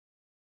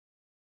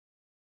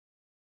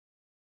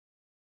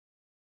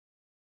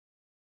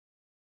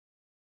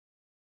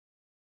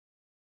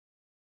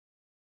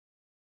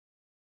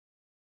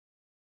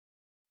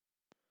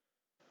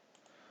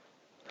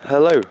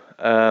Hello.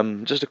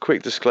 Just a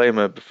quick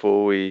disclaimer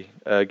before we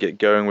get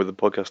going with the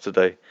podcast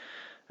today.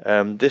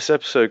 This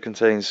episode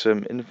contains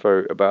some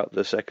info about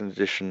the second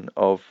edition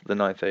of the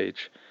Ninth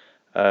Age.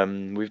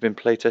 We've been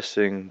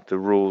playtesting the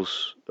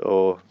rules,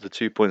 or the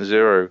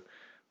 2.0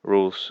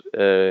 rules,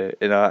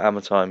 in our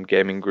Amatime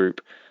gaming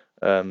group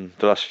the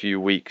last few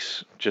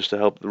weeks, just to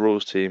help the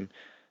rules team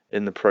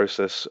in the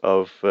process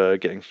of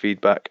getting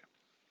feedback.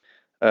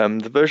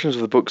 The versions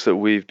of the books that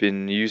we've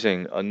been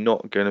using are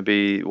not going to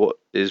be what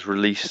is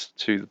released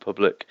to the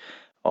public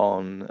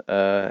on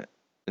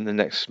in the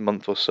next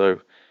month or so.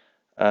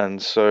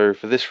 And so,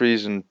 for this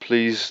reason,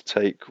 please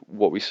take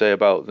what we say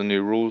about the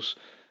new rules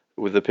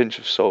with a pinch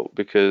of salt,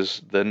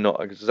 because they're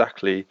not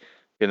exactly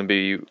going to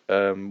be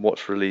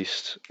what's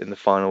released in the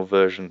final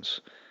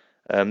versions.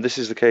 This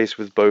is the case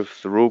with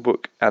both the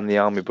rulebook and the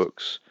army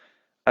books.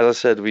 As I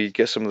said, we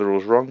get some of the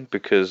rules wrong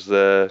because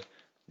they're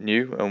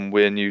new and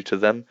we're new to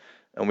them,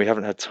 and we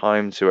haven't had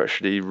time to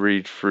actually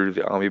read through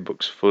the army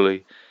books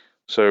fully.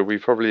 So we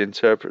probably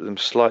interpret them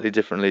slightly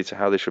differently to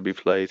how they should be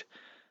played.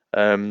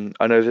 I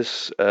know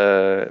this,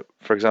 for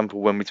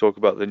example, when we talk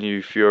about the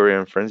new Fury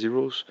and Frenzy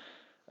rules,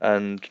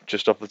 and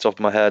just off the top of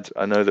my head,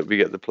 I know that we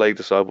get the Plague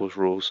Disciples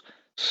rules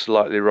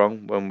slightly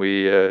wrong when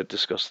we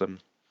discuss them.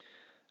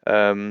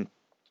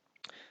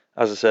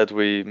 As I said,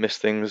 we miss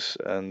things,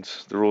 and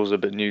the rules are a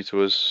bit new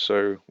to us,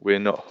 so we're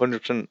not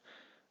 100%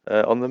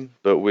 on them,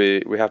 but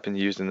we have been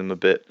using them a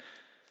bit.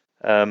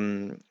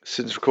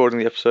 Since recording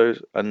the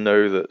episode, I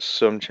know that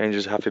some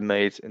changes have been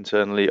made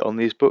internally on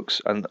these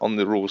books and on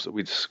the rules that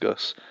we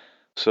discuss.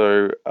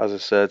 So, as I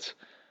said,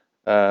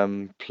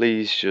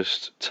 please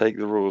just take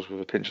the rules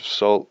with a pinch of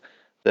salt.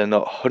 They're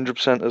not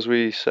 100% as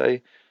we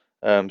say.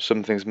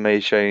 Some things may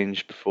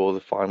change before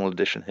the final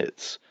edition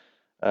hits.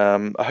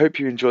 I hope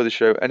you enjoy the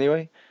show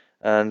anyway.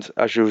 And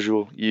as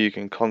usual, you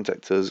can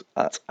contact us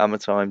at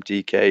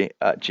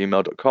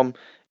amatimedk@gmail.com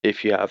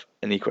if you have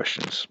any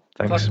questions.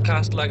 Thanks.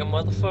 Podcast like a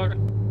motherfucker.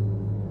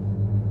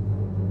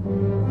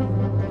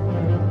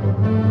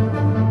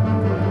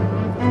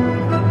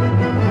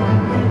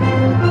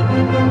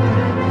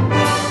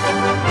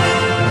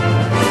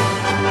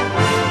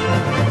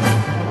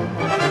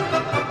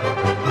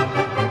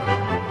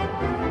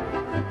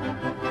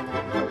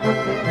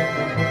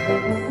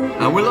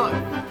 And we're live.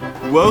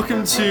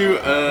 Welcome to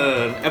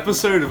an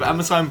episode of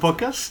Amatime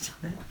Podcast.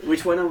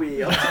 Which one are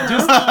we up to?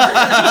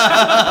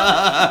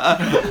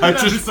 I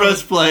just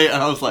pressed play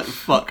and I was like,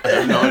 fuck, I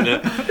have no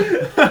idea.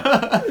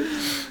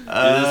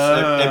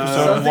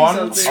 Episode 1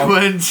 of the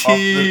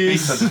 20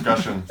 pizza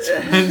discussion.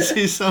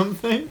 20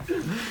 something.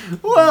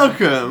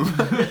 Welcome.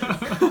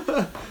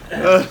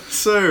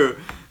 So,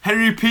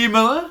 Henry P.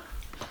 Miller,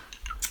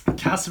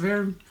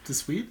 Casimir the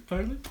Swede,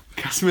 apparently.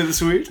 Casimir the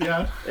Swede.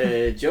 Yeah.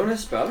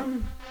 Jonas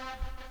Bellum.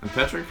 And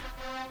Patrick?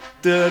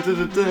 You You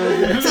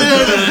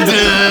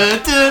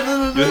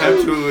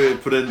have to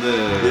put in the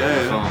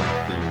Yeah. song.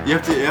 You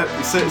have to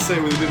say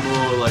it with a bit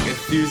more like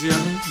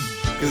enthusiasm.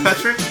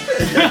 Patrick?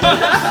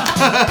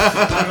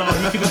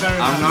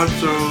 I'm not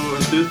so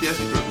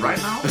enthusiastic right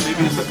now.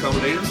 Maybe it's come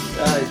later.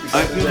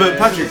 But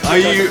Patrick, are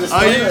you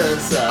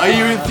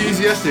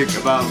enthusiastic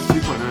about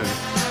 2.0?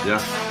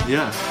 Yeah.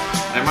 Yeah.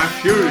 Am I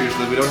furious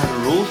that we don't have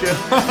the rules yet?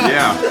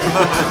 Yeah.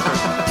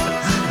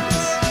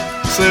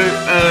 So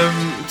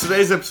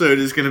today's episode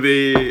is going to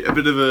be a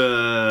bit of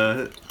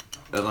a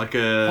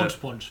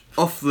Punch.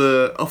 off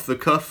the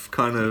cuff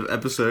kind of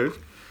episode.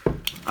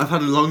 I've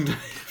had a long day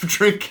of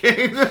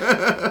drinking.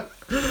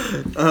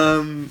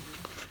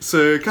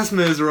 So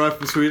Casimir's arrived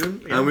from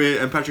Sweden,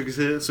 and Patrick is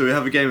here. So we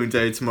have a gaming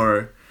day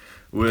tomorrow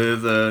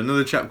with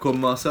another chap called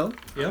Marcel.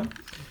 Yeah.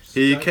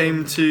 He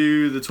came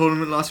to the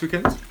tournament last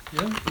weekend.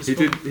 Yeah. He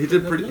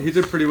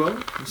did pretty well.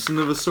 It's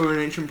another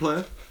Saurian Ancient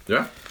player.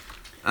 Yeah.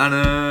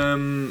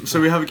 And so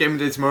we have a gaming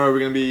day tomorrow. We're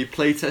going to be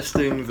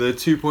playtesting the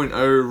 2.0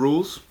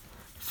 rules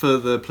for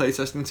the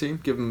playtesting team.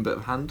 Give them a bit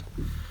of a hand.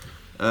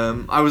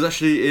 I was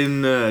actually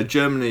in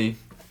Germany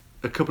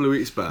a couple of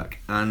weeks back,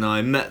 and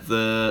I met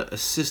the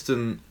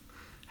assistant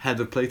head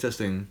of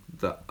playtesting.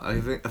 That I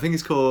think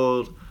it's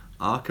called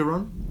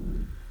Archeron.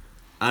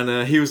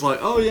 And he was like,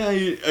 "Oh yeah,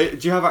 do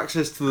you have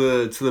access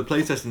to the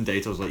playtesting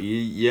data?" I was like,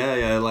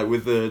 "Yeah, like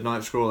with the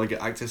Night Scroll, I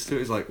get access to it."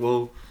 He's like,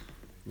 "Well,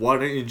 why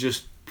don't you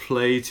just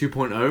play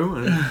 2.0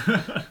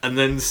 and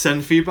then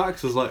send feedback?"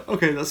 So I was like,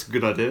 "Okay, that's a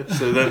good idea."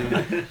 So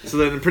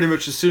then pretty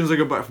much as soon as I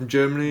got back from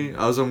Germany,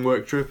 I was on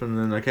work trip, and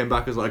then I came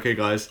back. I was like, "Okay,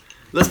 guys,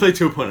 let's play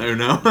 2.0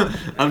 now.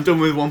 I'm done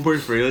with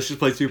 1.3. Let's just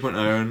play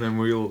 2.0, and then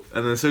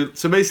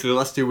so basically the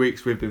last 2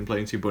 weeks we've been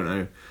playing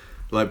 2.0."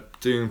 Like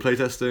doing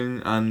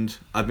playtesting, and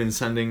I've been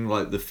sending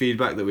like the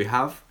feedback that we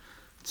have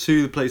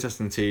to the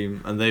playtesting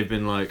team, and they've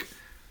been like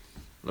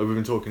we've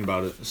been talking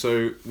about it.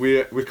 So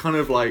we're kind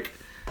of like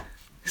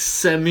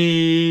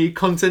semi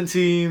content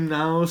team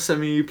now,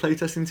 semi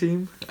playtesting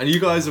team, and you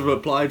guys have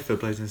applied for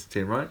playtesting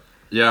team, right?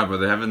 Yeah, but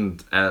they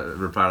haven't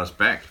replied us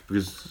back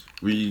because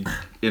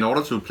in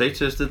order to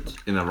playtest it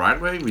in the right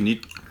way, we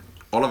need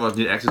all of us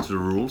need access to the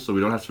rules, so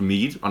we don't have to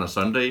meet on a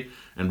Sunday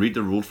and read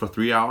the rules for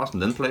 3 hours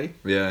and then play.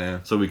 Yeah.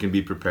 So we can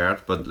be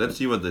prepared. But let's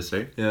see what they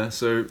say. Yeah,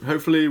 so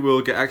hopefully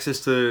we'll get access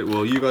to.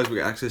 Well, you guys will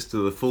get access to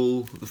the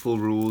full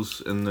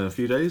rules in a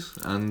few days,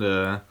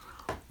 and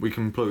we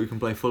can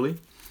play fully.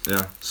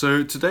 Yeah.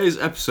 So today's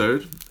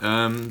episode,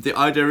 the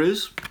idea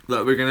is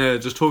that we're gonna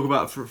just talk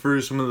about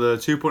through some of the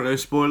 2.0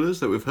 spoilers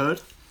that we've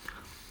heard,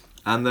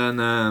 and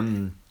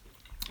then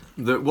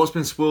what's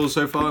been spoiled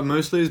so far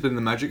mostly has been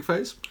the magic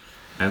phase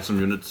And some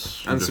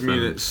units. and some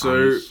different units. So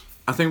armies.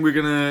 I think we're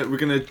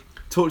gonna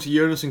talk to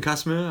Jonas and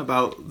Casimir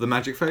about the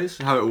magic phase,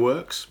 how it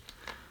works,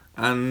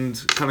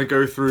 and kind of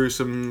go through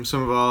some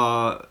of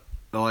our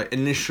like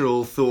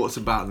initial thoughts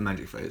about the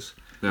magic phase.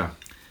 Yeah.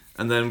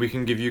 And then we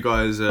can give you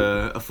guys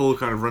a full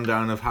kind of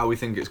rundown of how we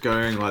think it's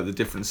going, like the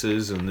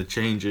differences and the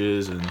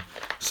changes and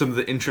some of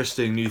the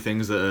interesting new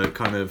things that are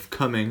kind of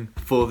coming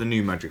for the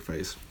new magic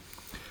phase.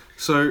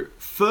 So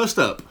first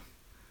up,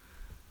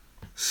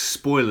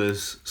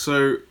 spoilers.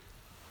 So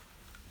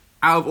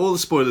out of all the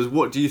spoilers,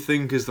 what do you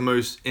think is the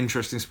most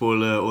interesting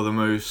spoiler or the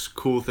most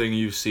cool thing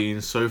you've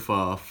seen so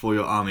far for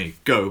your army?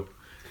 Go.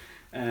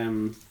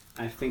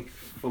 I think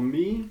for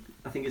me,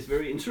 I think it's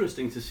very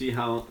interesting to see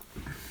how.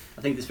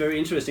 I think it's very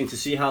interesting to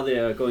see how they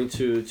are going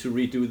to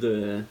redo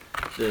the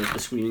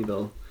screaming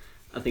bell.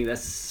 I think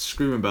that's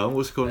Screaming Bell,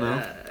 what's it called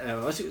now?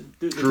 what's it?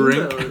 The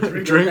Drink. Doom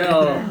bell. Drink.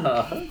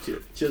 Oh,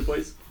 cheers,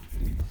 boys.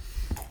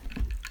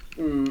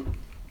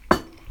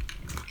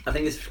 I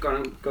think it's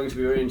going to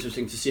be very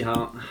interesting to see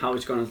how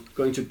it's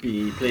going to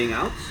be playing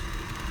out,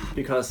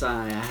 because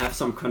I have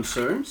some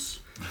concerns,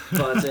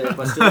 but still.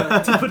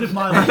 To put it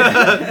mildly.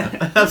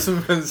 I have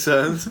some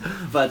concerns.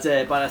 But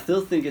I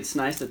still think it's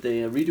nice that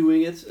they are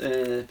redoing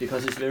it,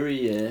 because it's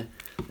very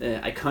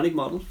iconic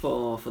model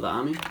for the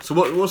army. So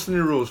what's the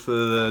new rules for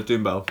the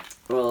Doom Bell?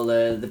 Well,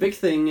 the big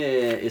thing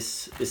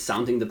is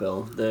sounding the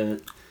bell.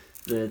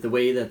 The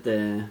way that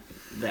the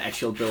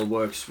actual bell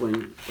works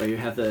where you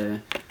have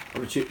the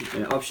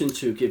option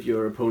to give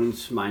your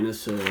opponent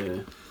minus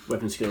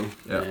weapon skill.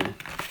 Yeah.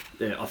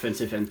 The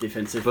offensive and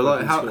defensive. But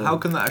like, weapon skill. how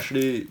can that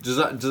actually does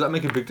that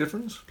make a big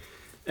difference?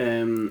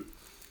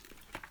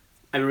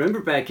 I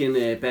remember back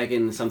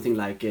in something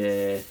like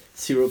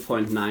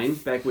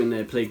 0.9, back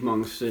when Plague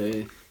Monks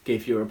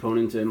gave your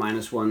opponent a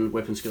 -1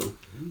 weapon skill.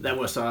 That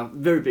was a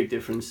very big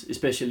difference,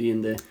 especially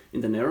in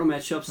the narrow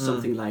matchups.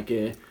 Something like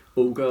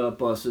ogre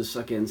bosses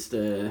against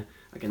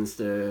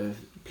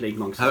Plague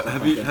Monks. and stuff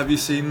like that. Have you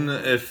seen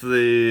if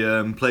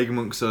the Plague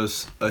Monks are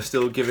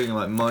still giving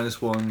like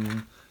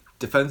 -1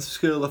 defensive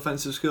skill,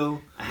 offensive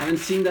skill? I haven't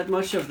seen that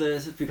much of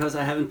this because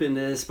I haven't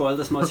been spoiled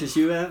as much as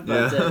you have.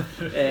 But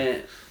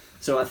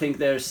so I think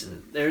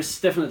there's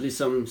definitely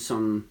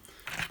some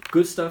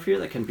good stuff here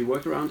that can be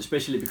worked around,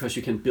 especially because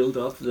you can build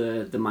up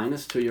the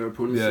minus to your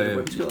opponent's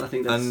weapon skill. I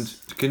think that's.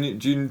 And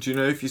do you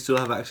know if you still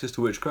have access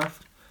to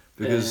witchcraft?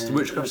 Because the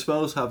witchcraft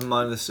spells have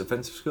minus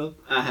offensive skill.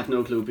 I have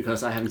no clue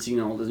because I haven't seen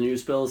all the new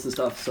spells and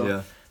stuff.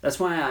 So that's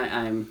why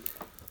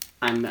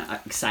I'm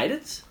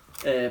excited.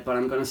 But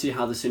I'm gonna see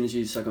how the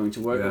synergies are going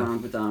to work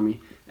around with the army,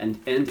 and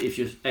if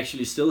you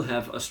actually still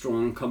have a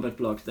strong combat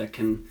block that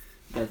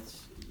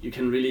you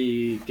can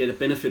really get a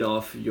benefit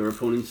of your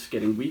opponents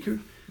getting weaker.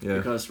 Yeah.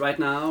 Because right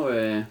now,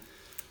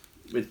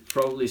 with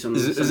probably some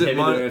is it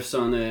heavy nerfs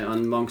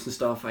on monks and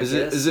stuff, is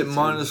it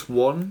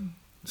 -1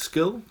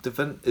 skill?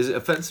 Is it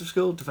offensive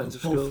skill,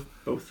 defensive skill?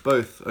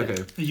 Both. Okay.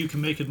 You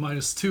can make it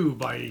 -2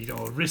 by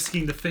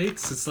risking the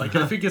fates. It's like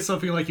I think it's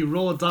something like you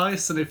roll a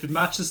dice, and if it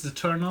matches the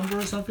turn number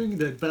or something,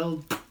 the bell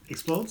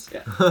explodes.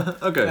 Yeah.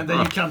 Okay. And then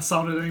you can't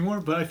sound it anymore,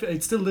 but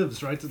it still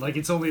lives, right? Like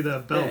it's only the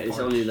bell Yeah, it's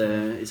part. only the.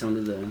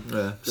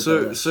 Yeah. the So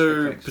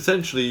bell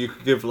potentially you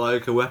could give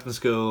like a weapon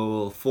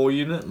skill 4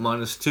 unit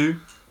 -2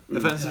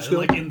 offensive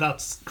skill. like in that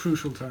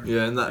crucial turn.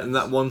 Yeah, in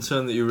that one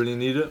turn that you really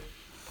need it.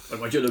 But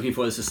what you're looking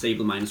for is a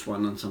stable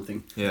 -1 on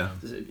something. Yeah.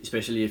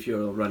 Especially if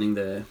you're running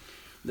the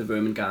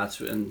vermin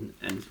guards, and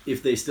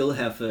if they still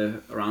have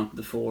around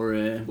the 4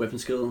 weapon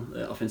skill,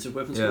 offensive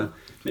weapon skill,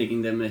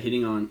 making them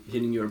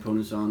hitting your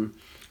opponents on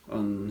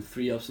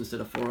 3-ups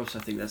instead of 4-ups,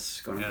 I think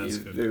that's going to be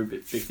a very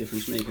big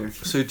difference maker.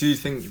 So do you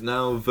think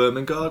now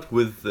Vermingard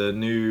with the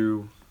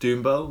new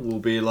Doom Bell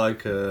will be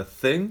like a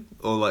thing,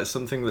 or like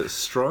something that's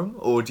strong,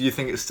 or do you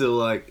think it's still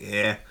like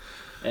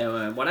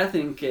What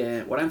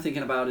I'm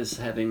thinking about is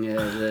having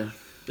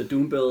the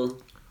Doom Bell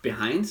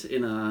behind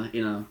in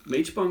a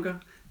mage bunker,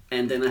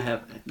 and then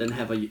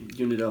have a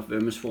unit of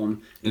Vermisform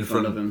in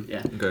front of him.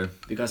 Yeah. Okay.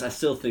 Because I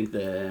still think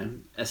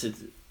as it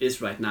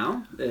is right now,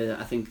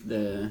 I think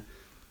the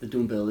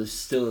Doom Bell is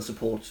still a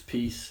support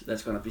piece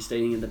that's gonna be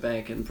staying in the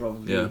back and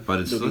probably. Yeah,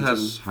 but it still has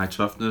high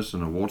toughness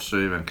and a ward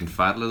save and can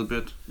fight a little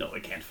bit. No,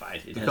 it can't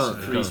fight. It has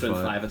 3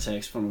 strength 5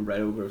 attacks from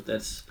right over.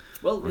 That's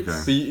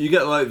Okay. But you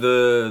get like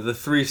the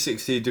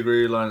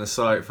 360-degree line of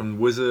sight from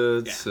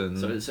wizards, and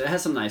so it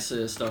has some nice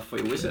stuff for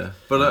your wizard. Yeah.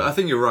 But I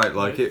think you're right.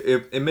 Like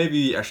it may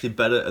be actually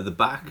better at the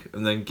back,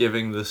 and then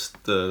giving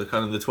the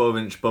kind of the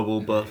 12-inch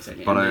bubble buff.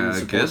 Exactly. But And then I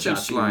support guess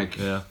it's charging. like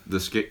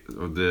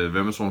the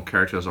Vermisform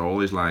characters are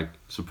always like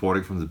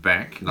supporting from the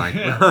back. Like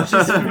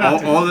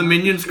all the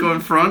minions go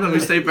in front and we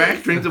stay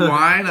back, drink the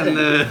wine, and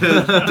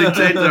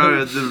dictate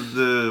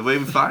the way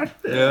we fight.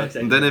 Yeah.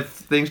 Exactly. And then if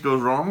things go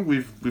wrong,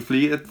 we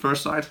flee at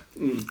first sight.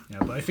 Yeah,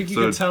 but I think you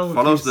So can it tell.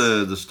 follows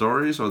these- the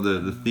stories or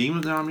the theme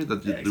of the army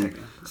that you do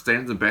exactly.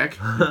 stand in the back,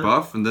 you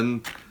buff, and then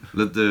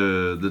let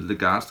the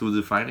guards do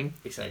the fighting.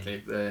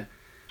 Exactly.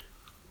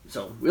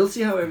 So we'll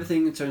see how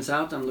everything turns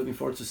out. I'm looking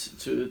forward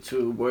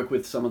to work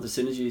with some of the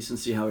synergies and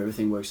see how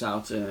everything works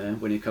out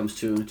when it comes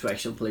to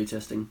actual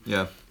playtesting.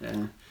 Yeah.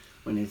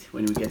 When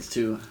we get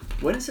to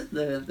when is it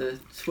the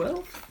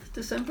 12th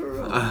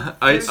December? Or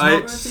I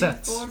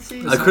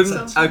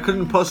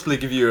couldn't possibly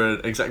give you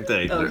an exact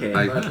date. Okay,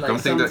 I but like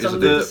don't think that is a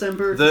some date.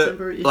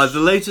 December. Like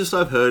the latest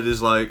I've heard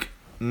is like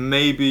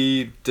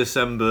maybe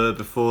December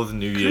before the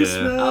New Year.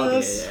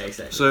 Okay, yeah,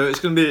 exactly. So it's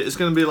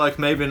gonna be like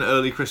maybe an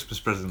early Christmas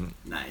present.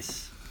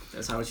 Nice.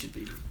 That's how it should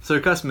be.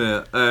 So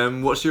Casimir,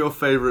 what's your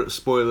favourite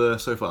spoiler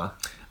so far?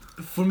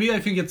 For me, I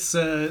think it's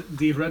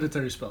the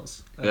hereditary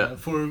spells. Yeah.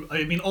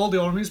 All the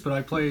armies, but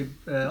I played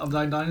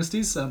Undying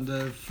Dynasties, and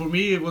for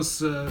me it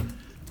was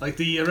like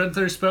the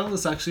hereditary spell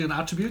is actually an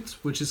attribute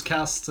which is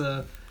cast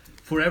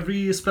for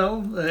every spell,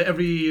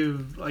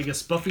 I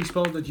guess buffy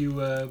spell that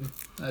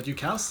you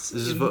cast.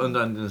 This is for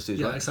Undying Dynasties,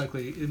 Yeah, right?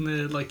 exactly. In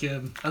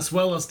the as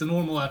well as the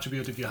normal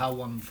attribute if you have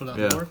one for that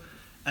lore.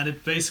 And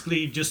it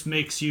basically just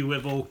makes you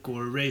evoke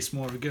or raise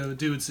more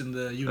dudes in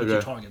the unit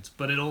you target.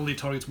 But it only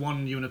targets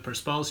one unit per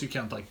spell, so you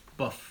can't like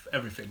buff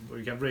everything or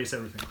you can't raise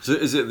everything. So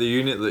is it the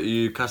unit that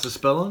you cast a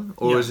spell on,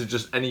 or is it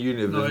just any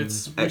unit? No, with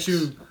it's an which X?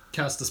 you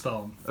cast a spell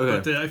on.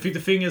 Okay. But I think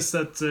the thing is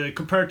that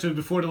compared to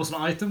before, there was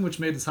an item which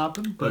made this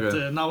happen.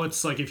 But now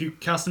it's like if you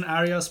cast an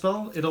area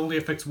spell, it only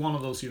affects one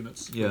of those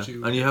units. Yeah,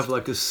 and you have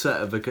like a set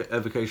of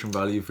evocation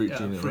value for each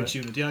unit, for right? each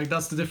unit. Yeah,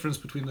 that's the difference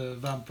between the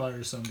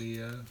vampires and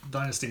the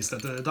dynasties.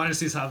 That the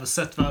dynasties have a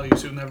set value,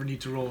 so you never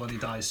need to roll any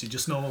dice. You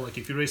just know, like,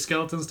 if you raise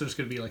skeletons, there's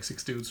going to be like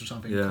 6 dudes or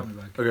something coming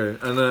back. Okay,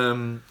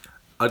 and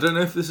I don't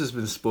know if this has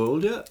been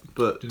spoiled yet,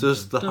 but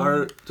does the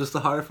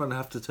Hierophant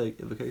have to take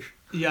evocation?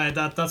 Yeah,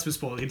 that's been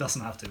spoiled. He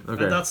doesn't have to.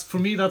 Okay. And that's for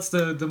me. That's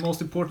the most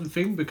important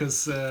thing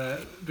because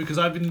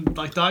I've been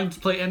like dying to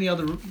play any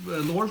other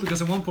lore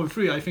because in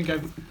 1.3 I think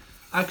I've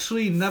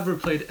actually never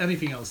played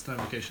anything else than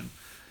evocation,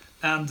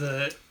 and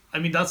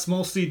that's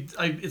mostly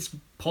it's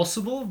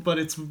possible, but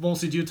it's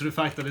mostly due to the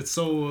fact that it's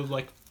so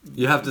like.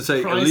 You have to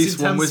take at price least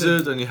one intensive.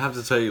 wizard, and you have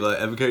to take like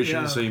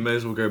evocation, so you may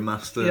as well go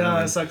master.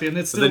 Yeah, exactly, and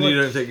it's But still. then you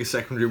like, don't take a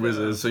secondary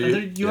wizard, so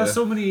you have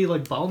so many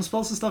like bound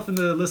spells and stuff in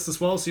the list as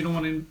well, so you don't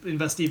want to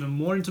invest even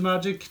more into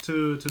magic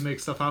to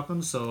make stuff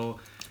happen. So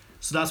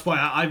that's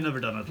why I've never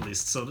done it at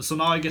least. So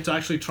now I get to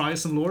actually try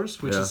some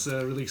lores, which is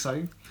really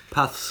exciting.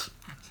 Paths,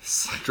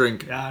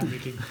 drink. Yeah, I'm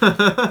drinking.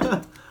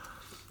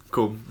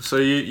 Cool. So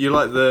you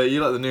like the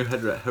new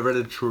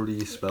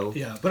hereditary spell?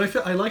 Yeah, but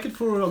I like it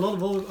for a lot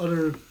of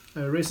other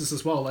races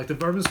as well. Like the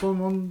Vermispawn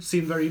one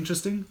seemed very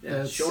interesting.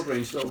 Yeah, short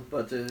range though,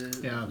 but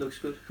looks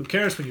good. Who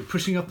cares when you're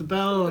pushing up the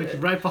bell like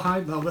right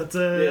behind? No, but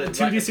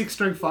 2d6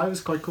 strength 5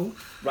 is quite cool.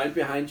 Right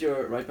behind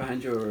your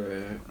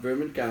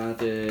Vermin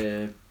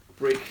Guard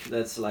brick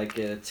that's like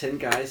 10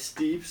 guys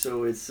deep,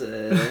 so it's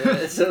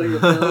so your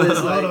bell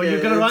is like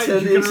you're gonna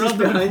run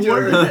them in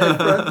horde.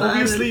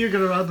 Obviously, you're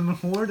gonna run them in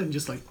horde and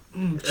just like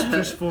just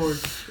push forward.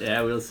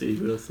 Yeah, we'll see.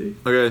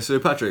 Okay, so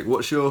Patrick,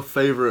 what's your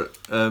favourite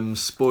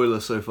spoiler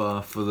so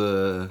far for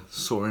the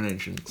Saurian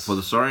Ancients? For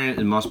the Saurian,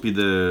 it must be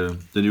the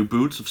new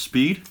boots of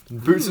speed.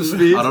 Boots of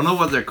speed. I don't know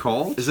what they're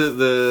called. Is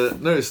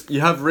it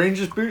you have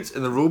Rangers boots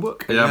in the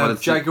rulebook, and you have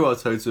it's Jaguar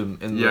Totem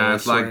in the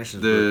it's Saurian like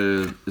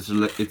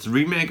Ancients it's a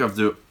remake of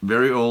the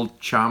very old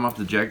Charm of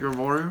the Jaguar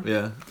Warrior.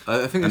 Yeah,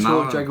 I think it's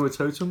called Jaguar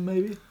Totem,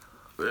 maybe.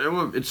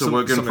 It's a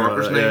work in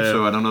progress like name,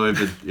 so I don't know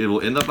if it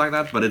will end up like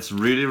that, but it's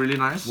really, really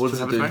nice. What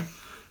does it do?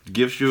 It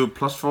gives you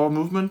 +4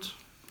 movement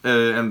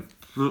and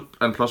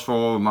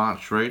 +4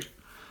 march, right?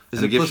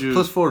 Is it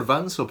 +4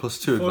 advance or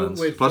 +2 advance?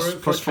 Wait,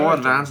 +4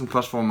 advance and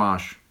 +4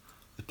 march.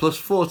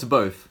 +4 to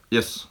both.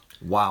 Yes.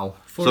 Wow.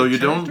 So you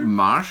don't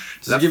march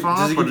that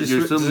far, but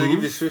you still move. Does it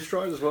give you Swift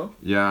Stride as well?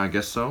 Yeah, I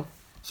guess so.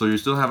 So you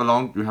still have a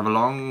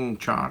long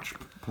charge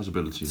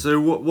possibility. So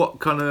what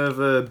kind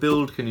of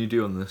build can you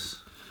do on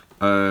this?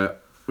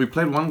 We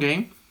played one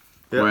game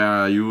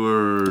where you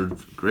were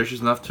gracious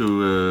enough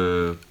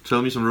to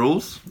tell me some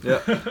rules. Yeah.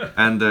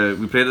 And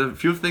we played a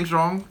few things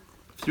wrong,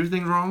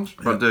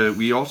 but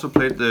we also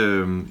played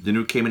the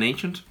new Cayman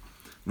Ancient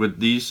with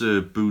these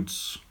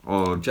boots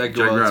or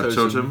Jaguar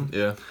Totem.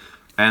 Yeah.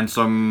 And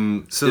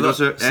some. He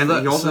also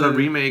had a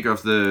remake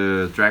of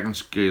the Dragon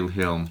Scale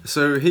Helm.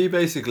 So he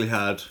basically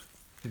had,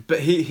 but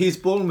he's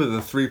born with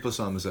a 3+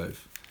 armor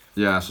save.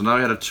 Yeah, so now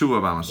he had a 2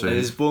 of armor save. And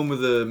he's born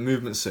with a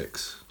movement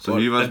 6. So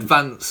he was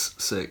advance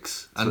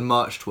 6 and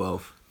march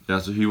 12. Yeah,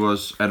 so he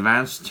was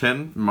advance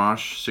 10,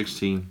 march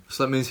 16.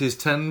 So that means he's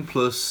 10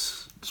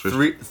 plus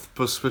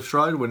Swift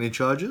Stride when he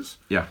charges.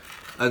 Yeah.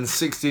 And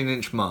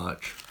 16-inch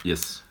march.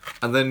 Yes.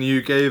 And then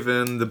you gave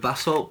him the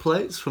basalt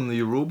plates from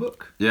the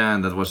rulebook. Yeah,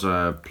 and that was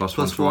a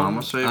 +1 to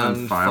armor save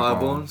and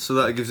Fireborn. So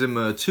that gives him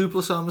a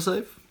 2+ armor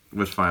save.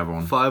 With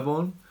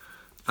Fireborn.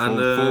 And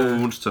 4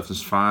 wounds,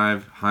 toughness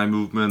 5, high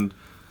movement.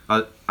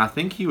 I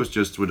think he was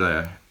just with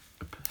a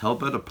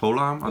halberd or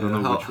polearm. I don't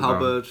know which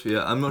halberd.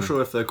 Yeah, I'm not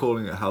sure if they're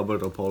calling it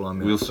halberd or polearm.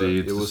 We'll see.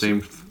 It's the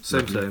same.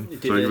 Same.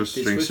 So he was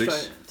strength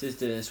 6. Did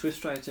the Swift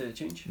Strike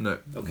change? No.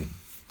 Okay.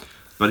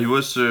 But he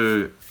was,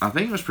 I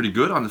think he was pretty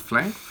good on the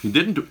flank. He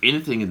didn't do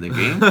anything in the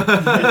game, but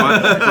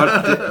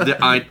the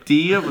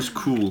idea was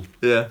cool.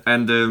 Yeah.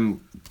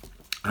 And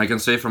I can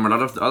say from a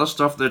lot of the other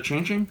stuff they're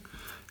changing,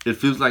 it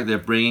feels like they're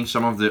bringing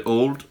some of the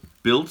old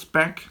builds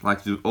back,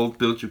 like the old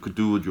builds you could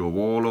do with your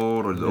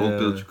warlord, or the old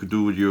builds you could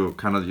do with your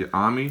kind of your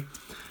army.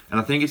 And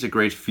I think it's a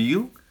great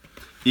feel,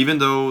 even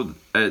though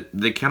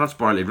they cannot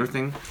spoil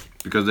everything,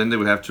 because then they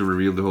would have to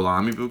reveal the whole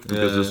army book,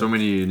 because there's so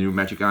many new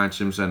magic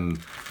items, and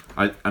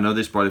I know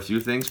they spoil a few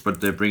things, but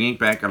they're bringing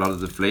back a lot of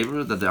the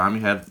flavor that the army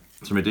had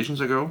some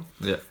editions ago.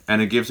 Yeah.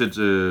 And it gives it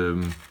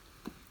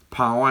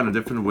power in a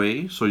different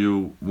way, so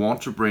you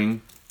want to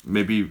bring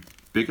maybe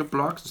bigger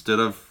blocks instead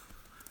of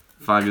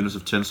 5 units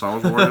of 10 Star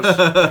Wars warriors.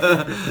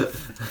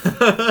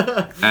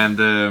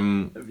 And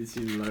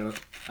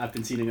I've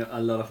been seeing a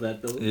lot of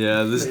that though.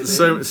 Yeah,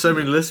 there's so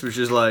many lists which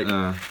is like,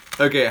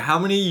 okay, how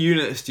many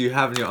units do you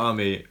have in your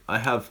army? I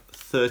have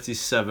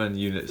 37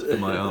 units in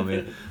my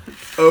army.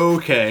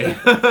 Okay.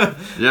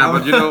 Yeah,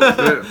 but you know,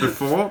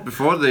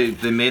 before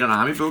they made an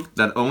army book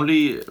that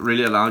only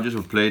really allowed you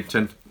to play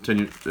 10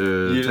 men, 10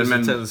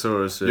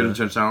 Saurus, units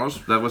 10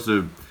 Saurus. That was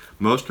the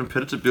most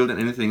competitive build, and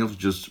anything else was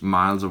just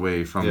miles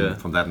away from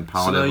that in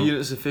power so level. now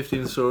units of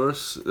 15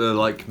 Saurus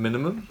like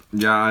minimum?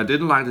 Yeah, I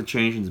didn't like the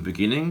change in the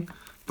beginning,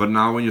 but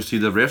now when you see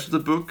the rest of the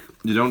book,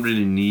 you don't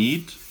really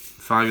need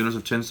 5 units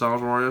of 10 Star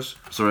Wars warriors.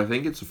 So I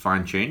think it's a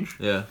fine change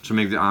to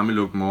make the army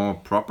look more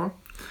proper.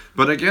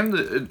 But again,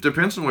 it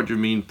depends on what you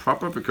mean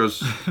proper,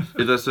 because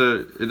it is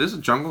a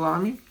jungle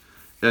army.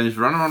 And if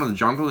you run around in the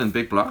jungle in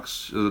big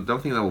blocks, I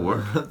don't think that will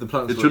work.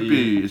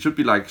 It should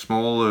be like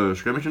small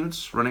skirmish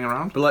units running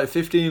around. But like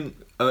 15,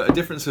 a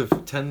difference of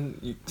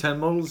 10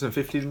 models and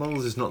 15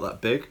 models is not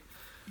that big.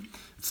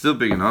 It's still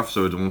big enough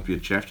so it won't be a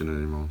chaff unit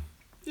anymore.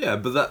 Yeah,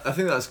 but I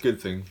think that's a good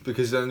thing,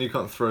 because then you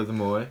can't throw them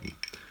away.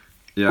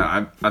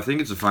 Yeah, I think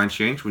it's a fine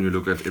change when you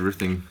look at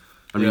everything.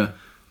 I mean,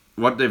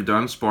 what they've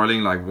done,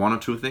 spoiling like 1 or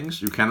 2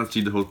 things, you cannot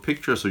see the whole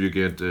picture, so you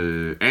get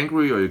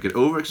angry or you get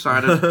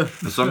overexcited.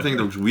 And something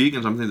that looks weak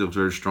and something that looks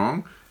very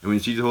strong. And when you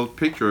see the whole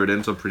picture, it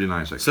ends up pretty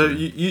nice,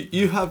 actually.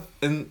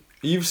 So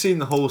you've seen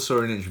the whole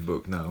Soaring Ninja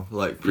book now,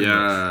 like pretty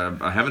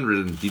much. I haven't read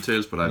it in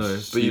details, but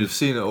you've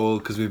seen it all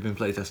because we've been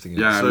playtesting it.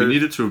 Yeah, so, we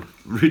needed to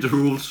read the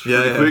rules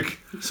really quick.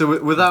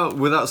 So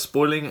without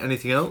spoiling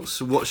anything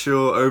else, what's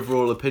your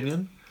overall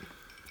opinion?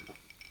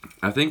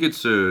 I think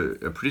it's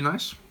pretty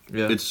nice.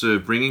 Yeah. It's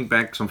bringing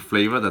back some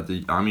flavor that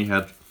the army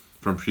had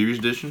from previous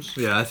editions.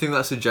 Yeah, I think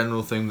that's a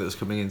general thing that's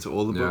coming into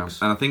all the books.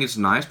 And I think it's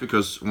nice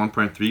because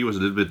 1.3 was a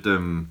little bit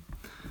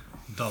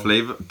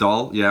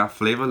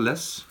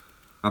flavorless.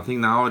 I think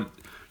now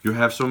you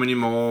have so many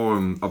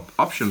more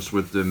options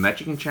with the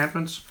magic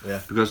enchantments.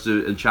 Yeah. Because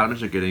the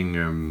enchantments are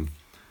getting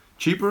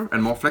cheaper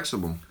and more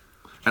flexible.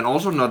 And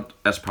also not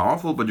as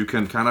powerful, but you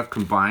can kind of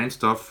combine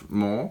stuff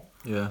more.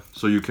 Yeah.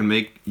 So you can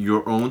make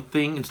your own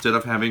thing instead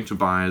of having to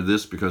buy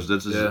this, because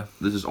this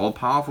is all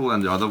powerful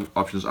and the other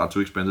options are too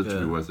expensive to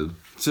be worth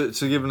it.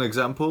 To give an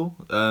example,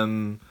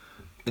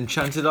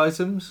 enchanted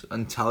items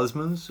and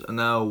talismans are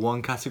now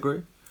one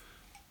category.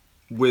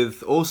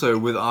 With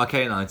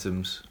arcane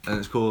items, and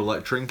it's called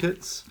like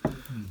trinkets.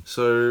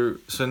 So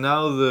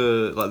now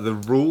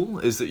the rule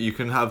is that you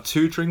can have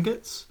 2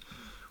 trinkets,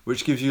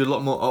 which gives you a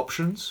lot more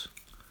options.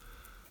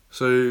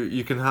 So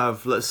you can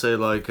have, let's say,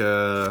 like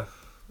a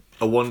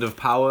wand of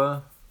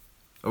power.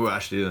 Oh,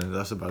 actually, no,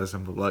 that's a bad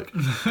example. Like,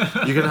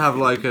 you can have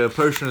like a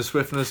potion of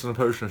swiftness and a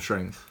potion of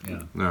strength.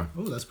 Yeah.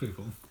 Oh, that's pretty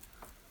cool.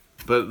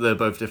 But they're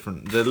both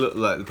different. They look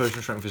like the potion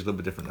of strength is a little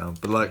bit different now.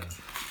 But like,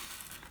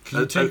 can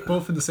you take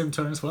both in the same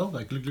turn as well?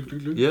 Like, glug, glug,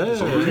 glug, glug? Yeah,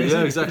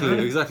 exactly.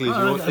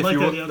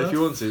 If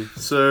you want to.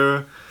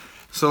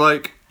 So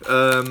like, it's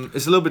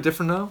a little bit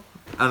different now,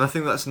 and I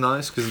think that's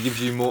nice because it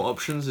gives you more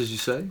options, as you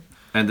say.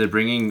 And they're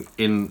bringing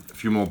in a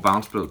few more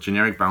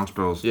generic bounce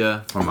spells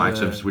from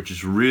items, which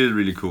is really,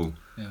 really cool.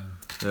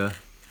 Yeah.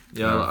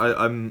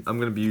 I'm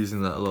gonna be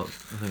using that a lot,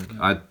 I think.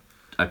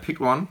 I picked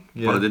one,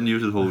 but I didn't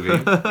use it the whole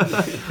game.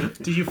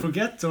 Did you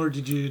forget, or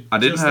did you? I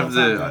didn't have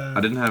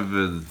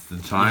the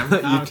time.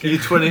 You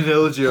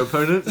 20-0'd your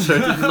opponent, so it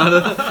didn't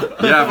matter.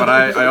 Yeah, but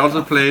I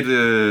also played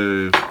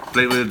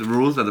with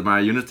rules that my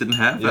units didn't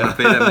have. I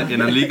played them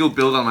in a legal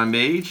build on my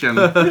mage, and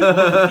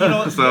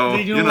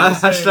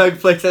hashtag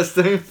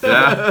playtesting.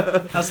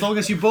 Yeah. As long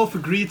as you both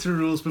agree to the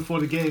rules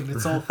before the game,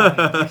 it's all fine.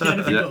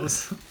 Anything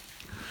goes.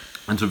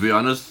 And to be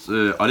honest,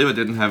 Oliver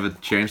didn't have a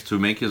chance to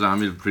make his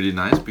army pretty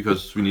nice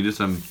because we needed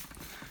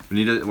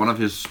one of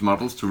his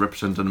models to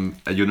represent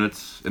a unit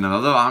in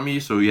another army,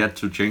 so he had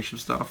to change some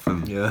stuff.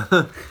 And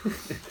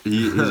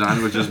his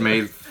army was just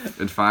made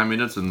in 5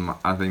 minutes, and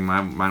I think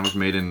mine was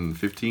made in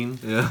 15.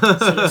 Yeah.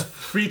 So it's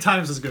 3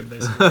 times as good,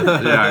 basically.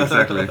 Yeah,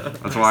 exactly.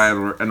 That's why,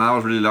 and I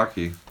was really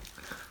lucky.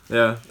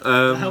 Yeah.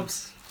 That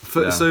helps.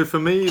 So for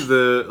me,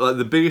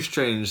 the biggest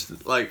change,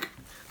 like,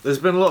 there's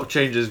been a lot of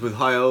changes with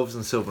high elves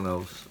and sylvan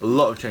elves. A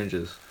lot of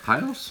changes. High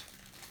elves?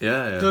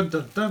 Yeah. Dun,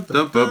 dun, dun,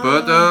 dun,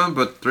 dun.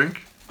 But drink.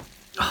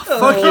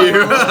 Fuck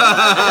you.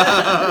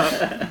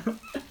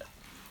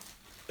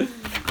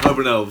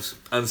 Urban elves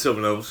and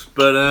sylvan elves,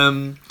 but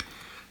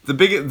the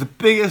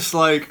biggest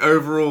like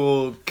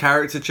overall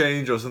character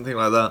change or something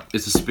like that.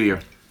 It's a spear.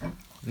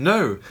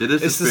 No, It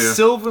is it's a the spear.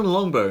 sylvan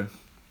longbow.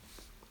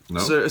 No.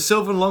 So a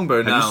sylvan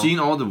longbow now. Have you seen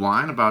all the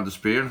wine about the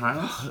spear and high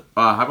elves?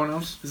 Hybern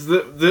elves?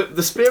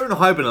 The spear in the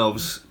Hybern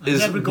elves I is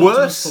never got to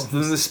worse this point.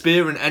 than the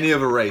spear in any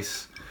other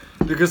race,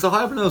 because the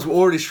Hybern elves were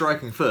already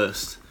striking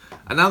first,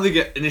 and now they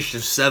get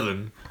initiative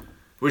 7,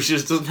 which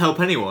just doesn't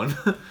help anyone.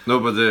 No,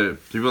 but the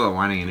people are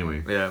whining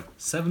anyway. Yeah.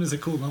 7 is a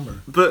cool number.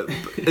 But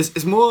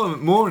it's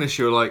more an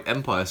issue like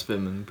Empire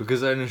Spearmen,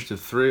 because they're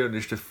initiative 3 or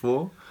initiative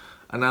 4,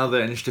 and now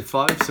they're initiative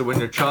 5. So when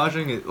you're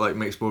charging, it like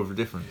makes more of a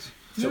difference.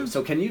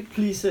 So can you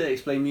please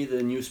explain me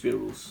the new spear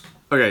rules?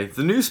 Okay,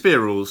 the new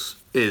spear rules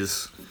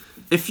is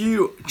if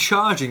you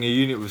charging a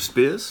unit with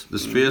spears, The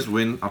spears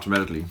win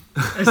automatically.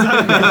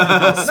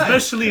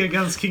 Especially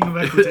against Kingdom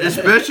of Equity.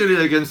 Especially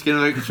against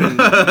Kingdom of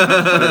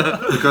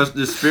Equity. Because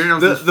the spear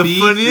of The the feet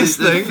funniest is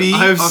the thing feet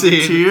I've of seen.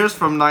 the tears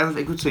from Knight of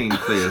Aquitaine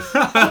players.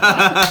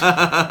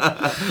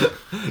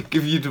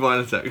 give you divine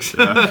attacks.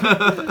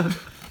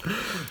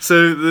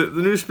 So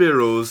the new spear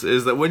rules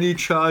is that when you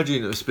charge a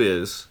unit of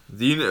spears,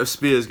 the unit of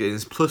spears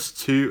gains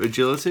 +2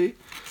 agility,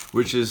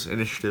 which is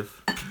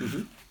initiative.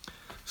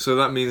 So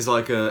that means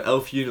like a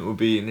elf unit will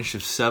be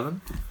initiative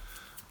 7,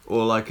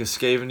 or like a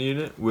Skaven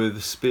unit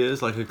with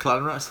spears, like a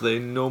clan rat, so they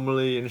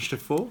normally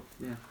initiative 4.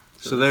 Yeah.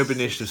 So they'll be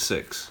initiative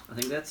 6. I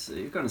think that's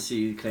you're gonna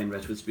see clan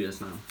rats with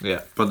spears now.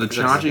 Yeah. But the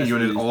charging that's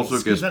unit really also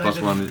useful. gets That I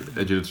 +1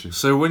 agility.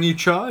 So when you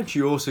charge,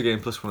 you also gain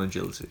 +1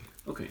 agility.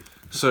 Okay.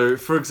 So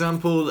for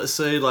example, let's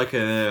say like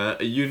a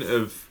unit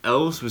of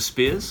elves with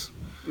spears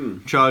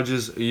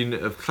charges a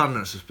unit of clan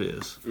rats with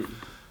spears.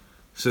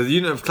 So the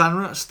unit of clan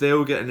rats, they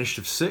will get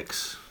initiative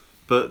 6,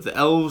 but the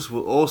elves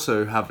will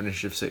also have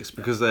initiative 6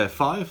 because they're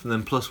 5 and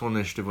then +1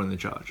 initiative when they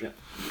charge. Yeah.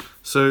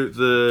 So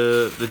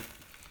the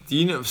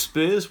unit of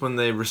spears, when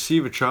they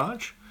receive a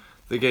charge,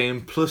 they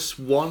gain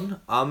 +1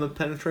 armor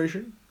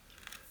penetration,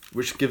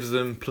 which gives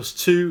them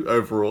 +2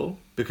 overall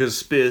because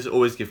spears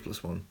always give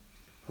 +1.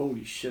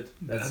 Holy shit.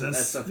 That's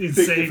That's a big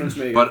insane. difference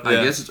maker. But I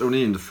Yeah. guess it's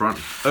only in the front.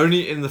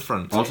 Only in the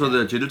front. Also, the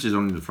agility is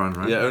only in the front,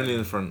 right? Yeah, only in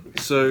the front.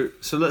 So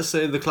let's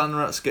say the clan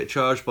rats get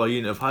charged by a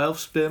unit of high elf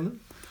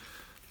spearmen.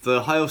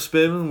 The high elf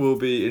spearmen will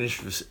be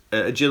initiative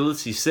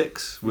agility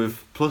 6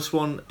 with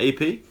 +1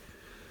 AP,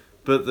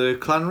 but the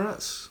clan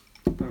rats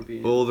Gonna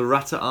be- or the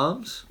rat at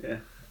arms. yeah.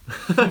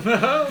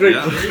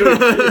 Yeah.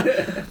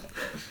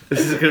 This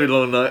is gonna be a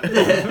long night.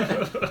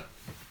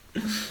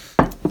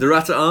 The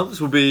rat at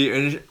arms will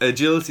be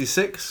agility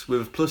 6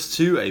 with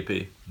 +2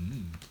 AP.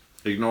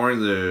 Ignoring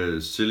the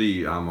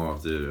silly armor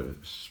of the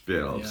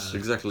spear elves. Yeah.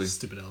 Exactly.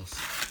 Stupid elves.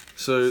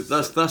 So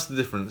that's the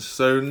difference.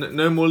 So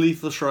no more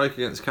lethal strike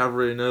against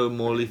cavalry, no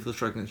more lethal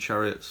strike against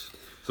chariots.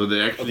 So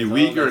they're actually Okay,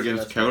 weaker that's-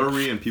 against that's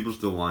cavalry and people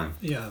still whine.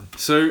 Yeah.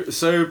 So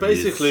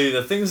basically,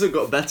 the things that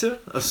got better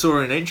are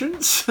Saurian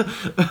Ancients. And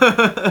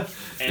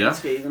Yeah.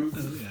 Skaven.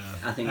 Yeah.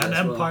 I think And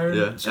that's Empire.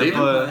 Yeah, Skaven.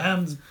 Empire.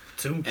 And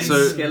Tomb And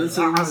So-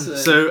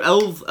 skeletons. So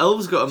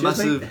elves got a Just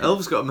massive like-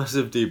 elves got a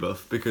massive debuff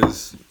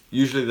because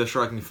usually they're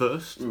striking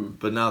first, Mm.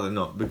 but now they're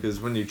not because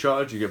when you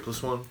charge you get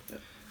 +1, Yeah.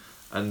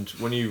 and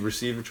when you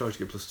receive a charge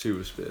you get +2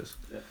 with spears.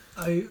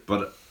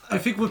 But I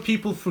think what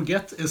people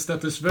forget is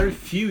that there's very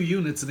few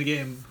units in the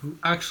game who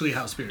actually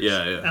have spears.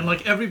 Yeah, yeah. And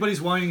like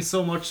everybody's whining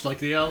so much, like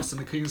the elves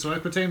and the kings of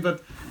Aquitaine,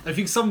 but I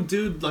think some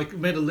dude like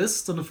made a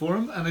list on the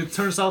forum, and it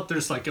turns out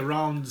there's like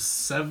around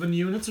 7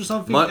 units or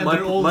something. My and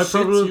they're all shits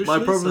problem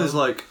usually, is so-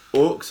 like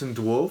orcs and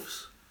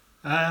dwarves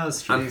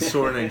that's true. and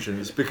Saurian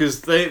Ancients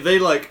because they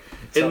like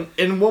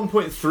in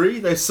 1.3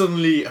 they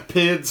suddenly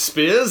appeared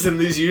spears in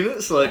these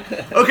units like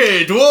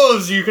okay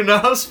dwarves you can now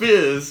have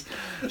spears,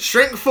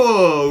 strength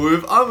 4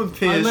 with armor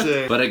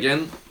piercing. But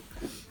again,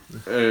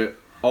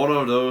 all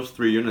of those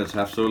 3 units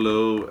have so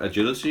low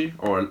agility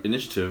or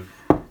initiative.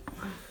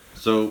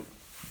 So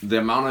the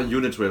amount of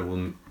units where it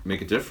will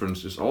make a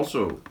difference is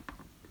also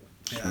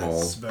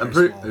small. it's very I'm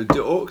pretty, small.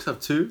 do orcs have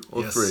 2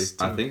 or Yes,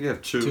 3? I think they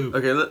have 2. Two.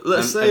 Okay, let's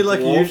And- say and like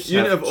a dwarves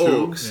unit have of 2.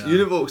 orcs. Yeah.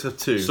 Unit of orcs have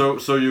 2.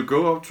 So you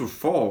go up to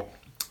 4,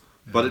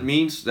 but it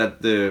means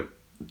that the,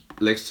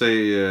 let's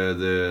say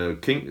the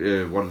king,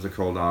 what is it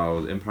called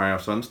now, the Empire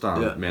of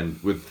Sunstar Yeah. men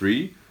with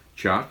 3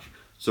 charge,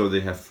 so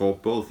they have 4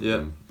 both of yeah,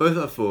 them. both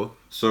have 4.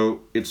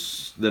 So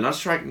they're not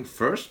striking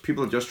first.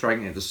 People are just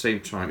striking at the same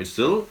time. It's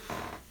still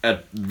a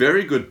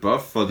very good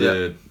buff for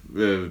the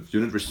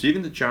unit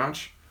receiving the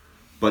charge,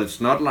 but it's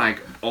not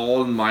like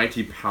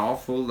almighty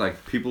powerful like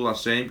people are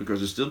saying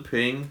because it's still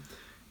paying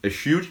a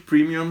huge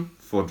premium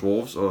for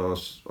dwarves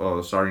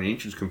or Saurian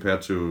Ancients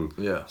compared to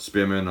Yeah,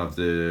 spearmen of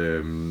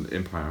the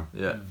Empire.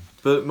 yeah.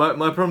 But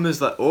my problem is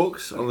that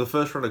orcs on the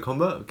first round of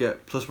combat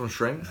get +1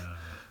 strength.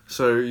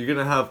 So you're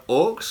gonna have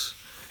orcs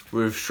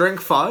with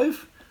strength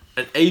 5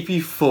 and AP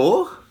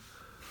 4.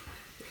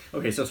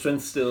 Okay, so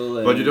strength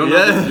still. But you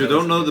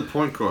don't know the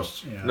point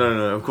cost. Yeah.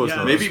 No, of course Yeah,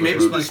 not. Maybe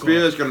It's the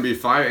spear is gonna be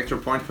 5 extra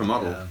points per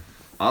model. Yeah.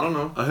 I don't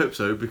know. I hope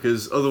so,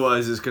 because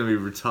otherwise it's going to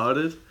be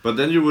retarded. But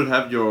then you would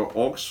have your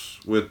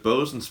orcs with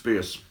bows and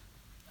spears.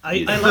 I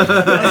like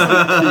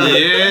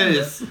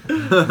Yes.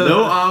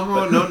 No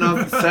armor, no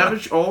nothing.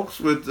 Savage orcs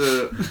with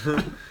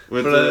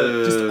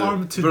just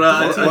armed to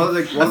but death.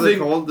 what are they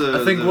called?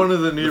 I think one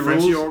of the new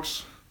Frenchy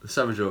rules. orcs. The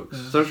Savage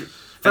Orcs. So,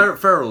 Feral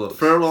Orcs.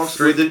 feral orcs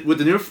with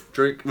the new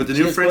Drink. with the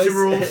new Cheers, Frenchy boys.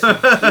 rules.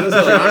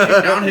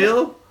 Charging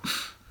downhill.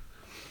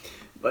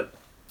 But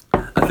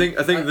I think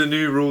the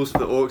new rules for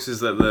the Orcs is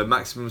that the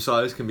maximum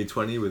size can be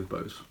 20 with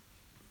bows.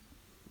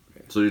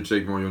 So you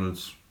take more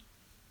units.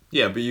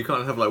 Yeah, but you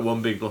can't have like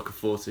one big block of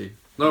 40.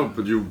 No,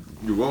 but you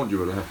won't. You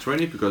will have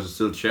 20 because it's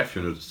still chef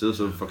unit. It's still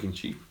so fucking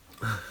cheap.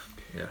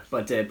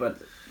 but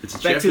It's a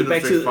Back chef to- unit,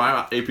 back strength to-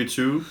 5,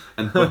 AP2,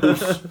 and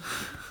bows.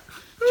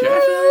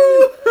 Chef.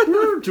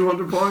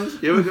 200 points.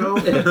 Here we go.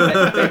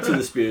 back to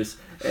the spears.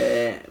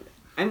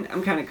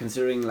 I'm kind of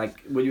considering like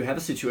when you have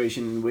a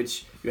situation in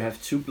which you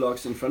have two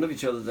blocks in front of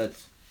each other that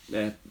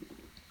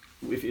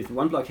if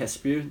one block has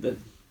spear that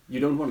you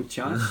don't want to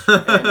charge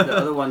and the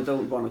other one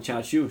don't want to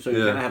charge you, so you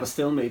kind of have a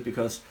stalemate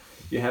because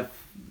you have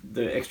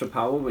the extra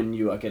power when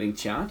you are getting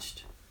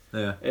charged.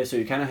 Yeah. So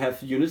you kind of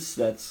have units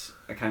that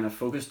are kind of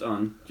focused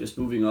on just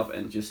moving up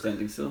and just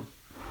standing still.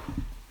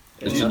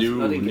 It's not, new-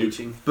 not new-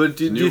 engaging. But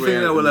do New you think way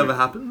that of will doing ever it.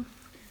 happen?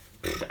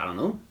 I don't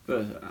know,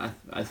 but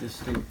I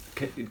just think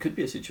it could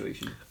be a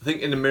situation, I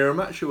think in a mirror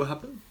match it will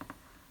happen.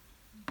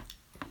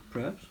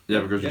 perhaps.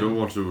 Yeah, because you don't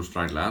want to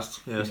strike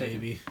last. Yeah.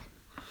 Maybe.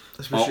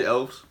 Especially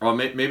elves. Or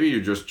maybe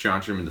you just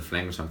charge him in the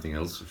flank or something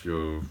else if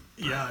you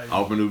Yeah.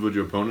 outmaneuvered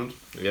your opponent.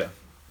 Yeah.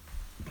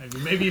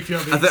 Maybe if you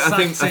have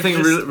the I think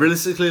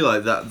realistically,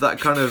 like that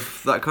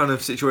kind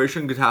of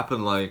situation could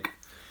happen like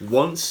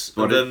once,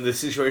 But but then the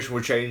situation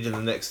will change in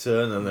the next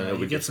turn, and then it'll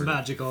you be get some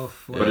different. magic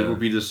off. But it Yeah. would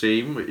be the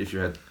same if you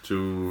had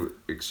two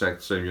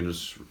exact same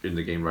units in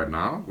the game right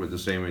now with the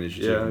same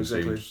initiative. Yeah, and the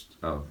exactly.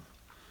 same.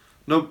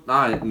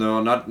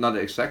 No, not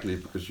exactly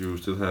because you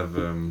still have.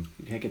 You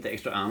can't get the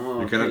extra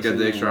armor. You cannot get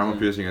the extra armor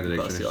piercing. piercing and the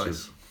That's extra the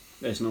initiative.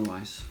 ice. There's no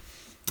ice.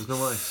 There's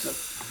no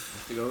ice.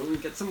 Have to go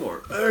and get some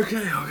more.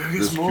 Okay, I'll go get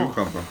This some more.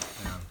 cucumber.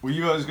 Well,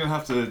 you guys are gonna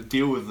have to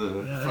deal with the.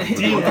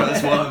 Deal with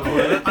That's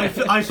that.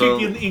 why. I So-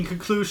 think in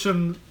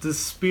conclusion, the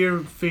spear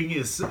thing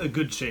is a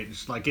good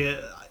change. Like,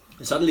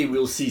 Suddenly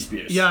we'll see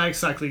spears. yeah,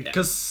 exactly.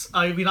 Because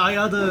I mean, I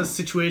had a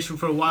situation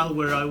for a while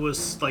where I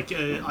was like,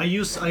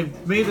 I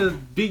made a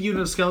big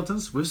unit of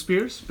skeletons with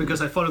spears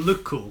because I thought it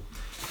looked cool.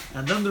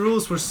 And then the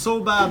rules were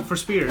so bad for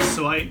spears,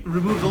 so I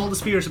removed all the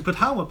spears and put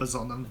hand weapons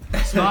on them.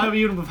 So now I have a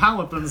unit with hand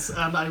weapons,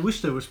 and I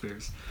wish they were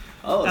spears.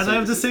 Oh, And so I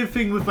have the same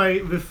thing with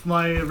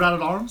my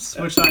rattled arms,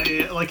 which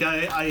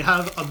I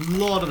have a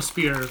lot of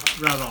spear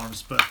rattled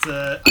arms, but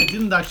I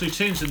didn't actually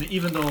change them,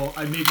 even though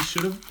I maybe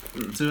should have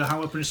to hand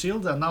weapon and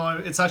shield. And now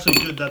it's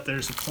actually good that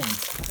there's a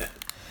point.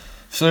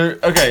 So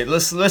okay,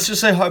 let's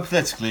just say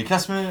hypothetically,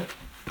 Casimir,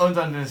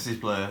 Undyne Dynasty's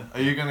player, are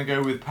you gonna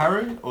go with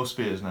parry or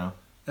spears now?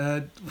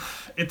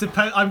 It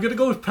depends. I'm gonna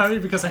go with parry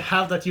because I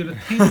have that unit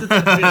painted.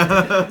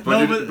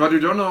 But you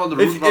don't know all the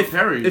rules about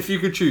parry. If you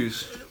could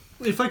choose.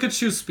 If I could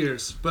choose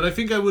spears, but I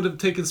think I would have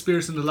taken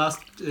spears in the last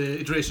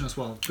iteration as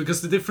well,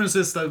 because the difference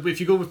is that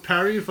if you go with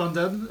parry with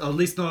undead, at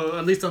least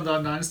on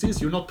the dynasties,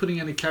 you're not putting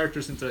any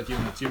characters into that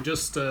unit. You're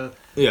just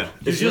Yeah,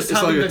 it's just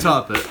like having a the-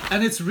 target.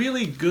 and it's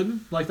really good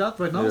like that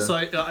right now. Yeah. So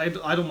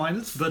I don't mind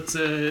it, but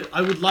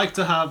I would like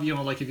to have, you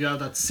know, like if you have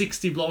that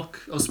 60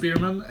 block of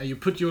spearmen and you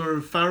put your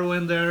pharaoh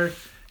in there,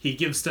 he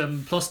gives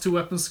them +2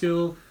 weapon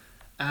skill,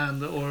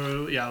 and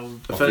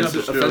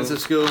Offensive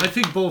skill. I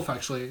think both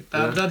actually.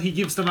 Yeah. And then he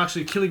gives them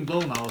actually killing blow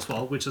now as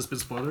well, which has been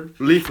spoiled.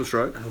 Lethal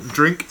strike.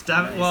 Drink.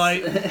 Damn it, why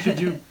could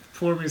you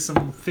pour me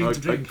something to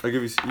drink? I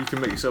give you. You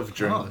can make yourself a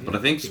drink. Oh, But I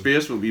think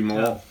spears will be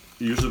more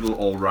usable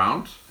all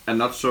round and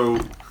not so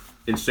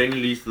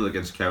insanely lethal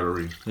against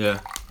cavalry. Yeah.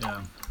 Yeah.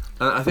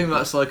 And I think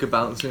that's like a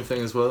balancing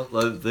thing as well.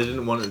 Like they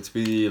didn't want it to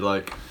be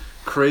like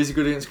crazy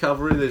good against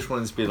cavalry. They just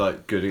wanted it to be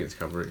like good against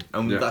cavalry,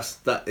 and Yeah.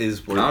 that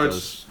is what Now it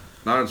does.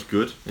 it's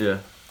good. Yeah.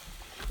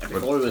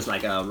 before it was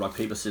like a rock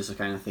paper scissors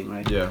kind of thing,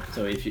 right? Yeah.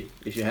 So if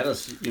you had a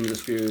unit of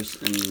spears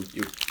and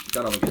you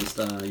got up against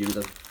a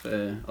unit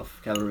of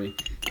cavalry,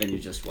 then you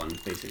just won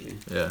basically.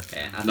 Yeah.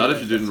 I Not think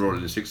if you didn't roll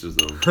any sixes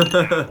though.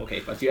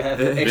 Okay, but you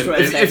have extra.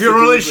 If attacks If you're to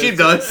rolling do sheep with-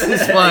 dice,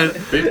 it's fine.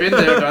 Been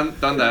there,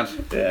 done that.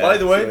 Yeah, By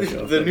the way,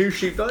 sure, the new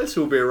sheep dice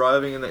will be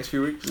arriving in the next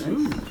few weeks.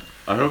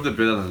 I hope they're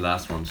better than the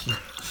last ones.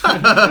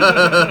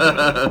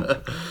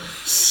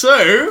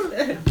 So,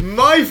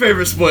 my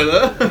favourite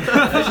spoiler,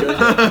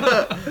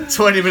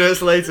 20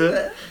 minutes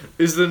later,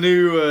 is the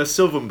new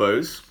Sylvan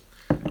bows.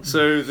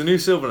 So, the new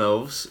Sylvan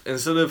elves,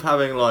 instead of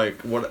having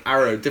like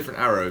different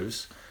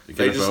arrows, You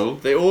get a bow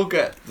they all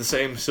get the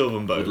same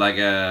Sylvan bow. with like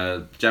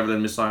a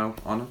javelin missile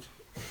on it.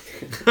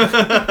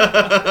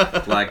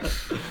 Like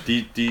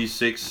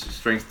D6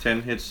 strength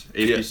 10 hits,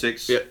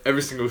 86. Yeah,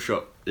 every single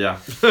shot. Yeah.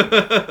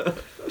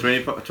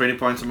 20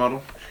 points a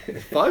model.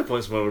 5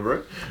 points model,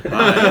 bro.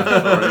 Ah, yeah,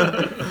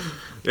 sorry.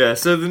 Yeah,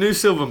 so the new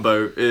Sylvan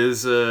bow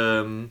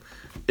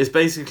is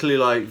basically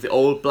like the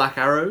old black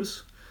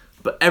arrows,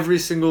 but every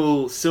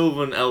single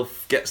Sylvan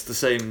elf gets the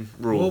same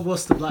rule. What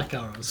was the black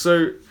arrows?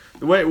 So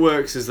the way it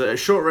works is that at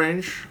short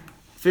range,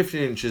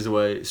 15 inches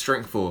away,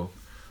 strength 4.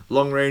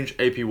 Long range,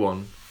 AP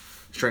 1,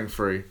 strength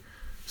 3.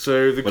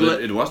 So the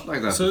But it was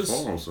like that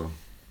before also.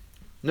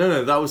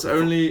 No, that was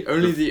only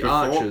the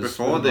archers.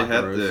 Before with they black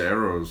had arrows. the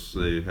arrows,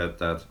 they had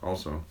that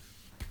also.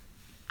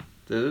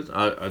 Did it?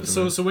 I don't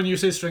know. So when you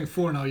say strength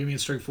 4 now, you mean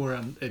strength 4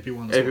 and AP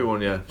 1 as AP well?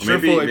 1, yeah. Or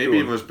Strength maybe 4, AP maybe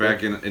it 1. was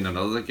back in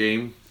another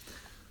game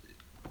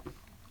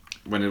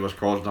when it was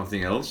called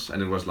something else,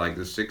 and it was like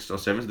the 6th or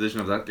 7th edition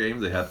of that game.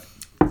 They had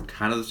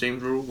kind of the same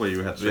rule where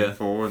you had strength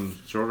 4 and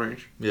short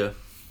range. Yeah,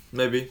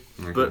 maybe.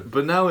 Okay.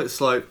 But now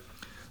it's like,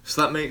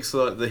 so that makes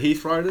like the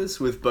Heath Riders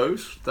with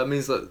bows. That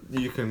means that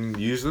you can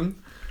use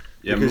them.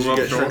 Yeah, Because move you up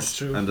get short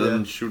strength two. and then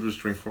Yeah. shoot with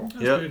strength 4.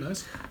 That's Yeah. very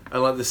nice.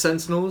 And like the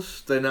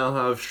Sentinels, they now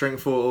have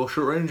strength 4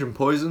 short range and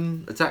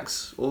poison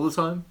attacks all the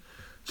time.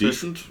 So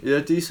Decent. yeah,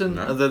 decent.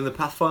 Yeah. And then the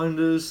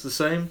Pathfinders, the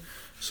same.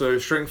 So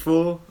strength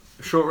 4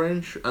 short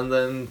range, and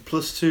then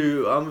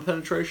 +2 armor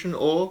penetration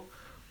or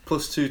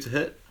 +2 to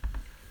hit.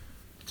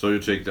 So you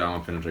take the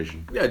armor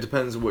penetration. Yeah, it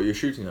depends on what you're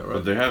shooting at, right?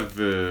 But they have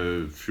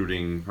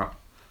shooting.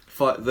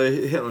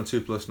 They hit on a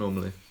 2+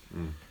 normally.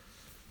 Mm.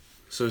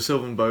 So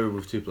Sylvan Bow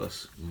with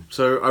 2+.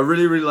 So I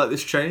really like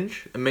this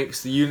change. It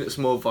makes the units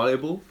more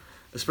valuable,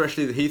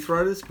 especially the Heath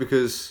Riders,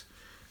 because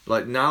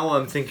like now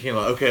I'm thinking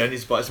like, okay, I need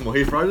to buy some more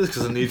Heath Riders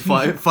because I need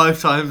 5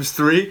 times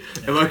 3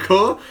 in my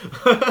core,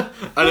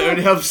 and I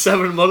only have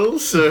 7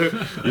 models, so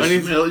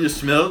You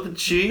smell the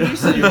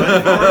cheese and you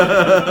went for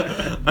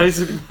it. I need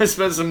to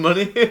spend some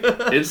money.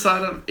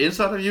 Inside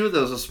of you,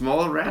 there's a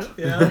small rat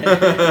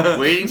Yeah.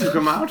 waiting to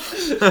come out.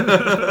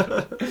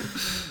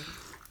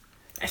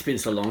 It's been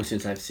so long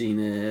since I've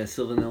seen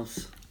Sylvan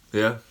Elves.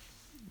 Yeah,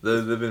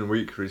 they've been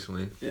weak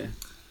recently. Yeah.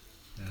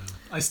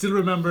 I still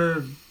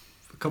remember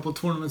a couple of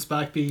tournaments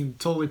back being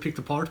totally picked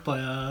apart by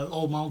a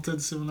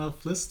all-mounted Sylvan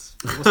Elf list.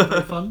 It wasn't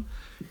very fun.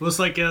 It was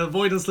like a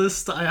avoidance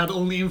list. I had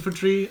only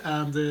infantry,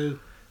 and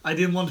I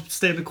didn't want to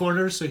stay in the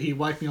corner, so he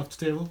wiped me off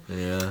the table.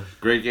 Yeah.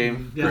 Great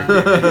game. Yeah,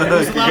 Great game. it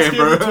was the last Game,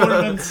 game of the bro.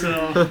 tournament, so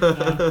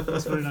yeah,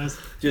 that's very nice.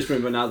 Just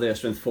remember now they're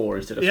strength 4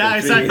 instead of Yeah,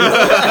 strength 3.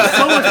 exactly.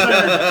 So much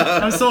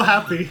better. I'm so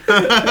happy.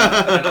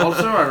 And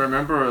also, I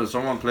remember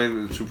someone played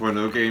the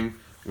 2.0 game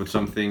with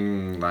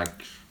something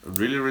like a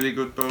really, really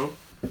good bow.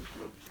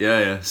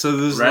 Yeah. So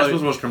there's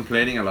Rasmus like, was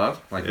complaining a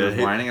lot, like he Yeah, was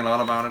he- whining a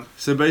lot about it.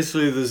 so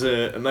basically there's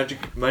a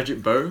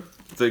magic bow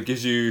that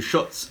gives you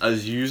shots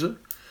as user.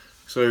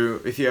 So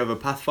if you have a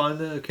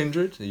Pathfinder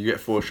Kindred, you get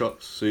 4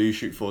 shots, so you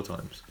shoot 4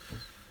 times.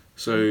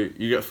 So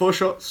you get 4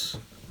 shots,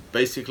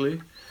 basically,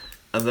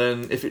 and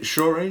then if it's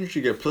short range,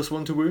 you get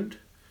 +1 to wound.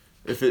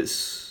 If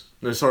it's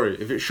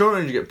short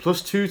range, you get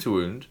 +2 to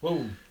wound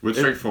Whoa. With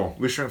strength 4.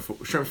 with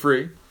strength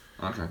 3,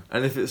 Okay.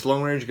 and if it's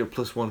long range, you get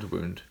 +1 to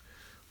wound.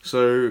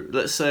 So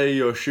let's say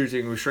you're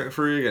shooting with strength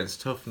 3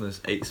 against toughness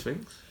 8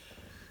 Sphinx.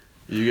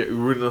 You get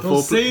wound on a 4+.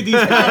 Don't say these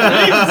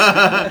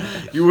bad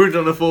names. You wound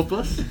on a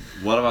 4+.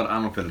 What about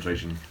armor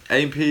penetration?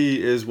 AP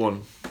is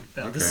 1.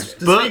 Yeah, Okay. this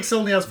But- Sphinx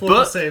only has 4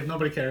 but- to save.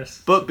 Nobody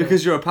cares. But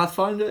because you're a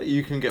Pathfinder,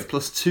 you can get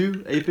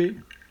 +2 AP,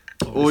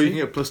 or you can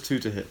get +2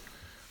 to hit.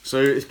 So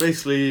it's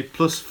basically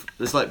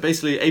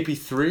basically AP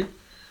 3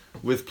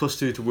 with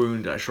 +2 to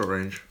wound at short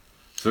range.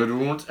 So it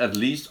wounds at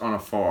least on a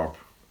 4-up.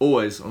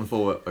 Always on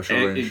 4 at short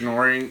And range.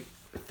 ignoring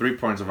 3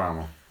 points of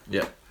armor.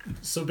 Yeah.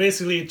 So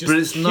basically, it But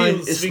just it's nine-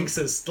 kills it's-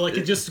 Sphinxes. Like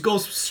it just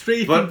goes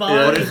straight But- in by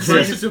yeah, and it's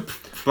turns crazy. into.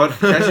 But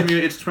Casimir,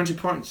 it's 20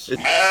 points.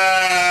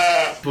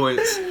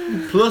 Points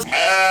plus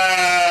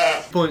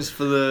points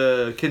for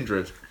the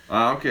Kindred.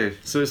 Ah, okay.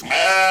 So it's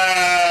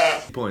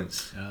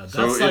points. Yeah, that's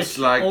So like, it's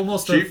like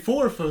almost cheap- a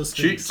 4 for a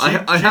Sphinx. cheap- I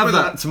have cheaper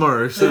that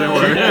tomorrow, so don't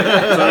worry.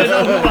 I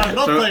know who I'm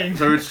not playing.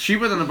 So it's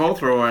cheaper than a bow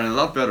thrower and a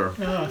lot better.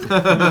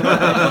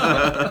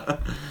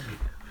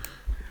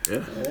 Yeah.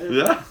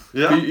 Yeah,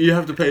 yeah. You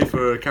have to pay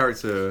for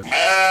character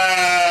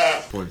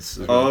points.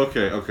 As well. Oh,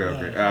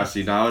 okay. Ah,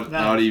 see, now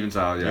it evens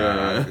out.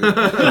 Yeah.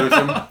 Yeah.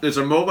 So it's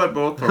a mobile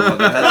bow thrower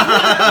that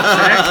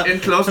has attacks in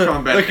close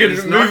combat. I can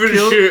It's not move and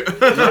killed, shoot.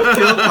 not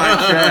killed by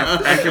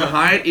chaff and can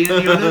hide in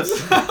units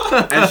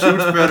and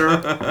shoots better.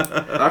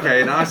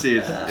 Okay, now I see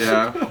it.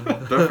 Yeah,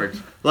 perfect.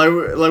 Like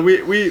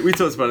we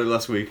talked about it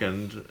last week,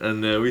 and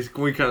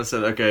we kind of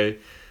said, okay,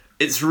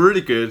 it's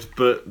really good,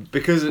 but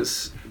because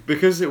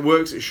it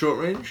works at short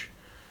range,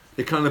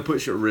 it kind of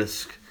puts you at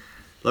risk.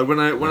 Like when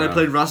I Yeah.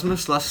 played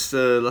Rasmus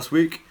last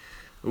week,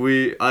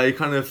 I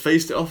kind of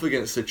faced it off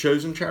against the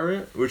Chosen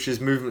Chariot, which is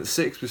movement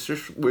 6 with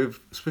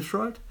Swift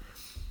Ride.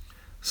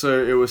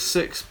 So it was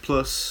 6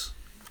 plus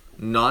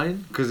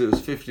 9 because it was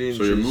 15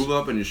 So inches. you move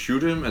up and you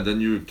shoot him, and then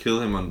you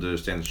kill him on the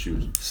stand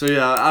shoot. So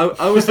yeah,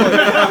 I was like,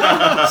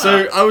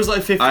 I was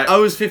like 15. I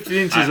was 15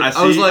 inches.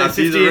 I was like I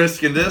see 15. the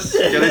risk in this.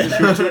 Getting to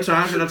shoot 2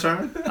 times in a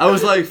turn. I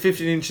was like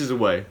 15 inches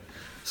away.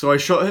 So I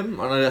shot him,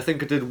 and I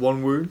think I did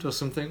 1 wound or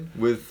something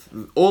with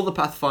all the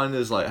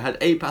Pathfinders. Like I had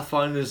 8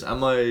 Pathfinders and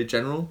my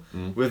general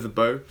with the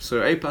bow.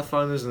 So 8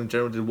 Pathfinders and the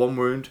general did 1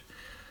 wound,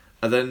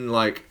 And then,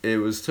 like, it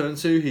was turn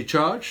 2, he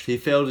charged, he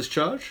failed his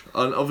charge,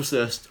 and obviously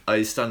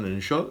I stand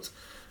and shot.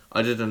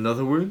 I did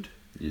another wound.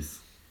 Yes.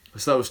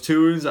 So that was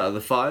 2 wounds out of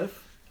the 5.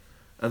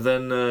 And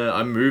then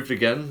I moved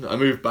again. I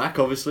moved back,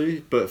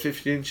 obviously, but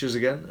 15 inches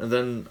again. And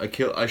then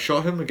I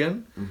shot him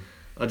again.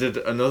 I did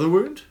another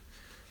wound,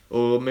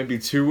 or maybe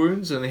 2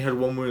 wounds, and he had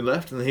 1 wound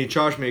left. And then he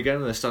charged me again,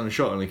 and I stand and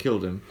shot, and I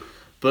killed him.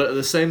 But at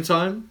the same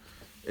time,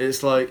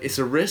 it's like, it's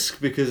a risk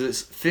because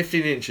it's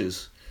 15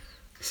 inches.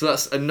 So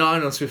that's a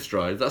 9 on Swift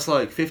Stride. That's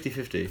like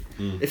 50-50.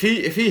 If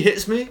he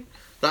hits me,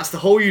 that's the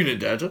whole unit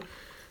dead.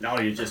 No,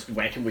 you just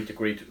whack him with your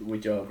great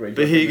weapon.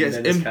 But he gets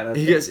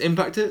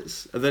impact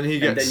hits, and then he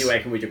gets. And then you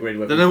whack him with your great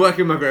weapon. Then I whack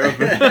him with my great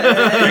weapon.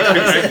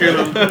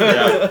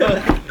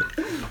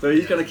 So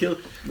he's gonna kill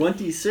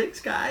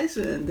 1d6 guys,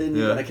 and then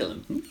you're gonna kill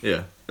him.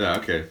 Yeah. Yeah.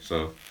 Okay.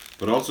 So,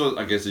 but also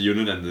I guess the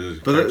unit and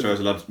the character is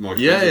a lot more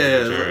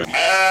expensive.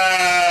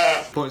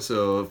 Points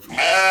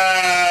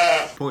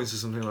or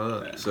something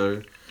like that.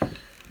 So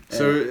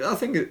I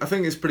think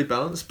it's pretty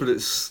balanced, but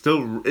it's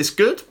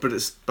good, but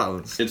it's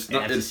balanced. It's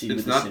not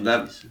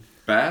that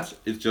bad.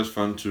 It's just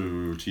fun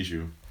to teach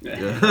you.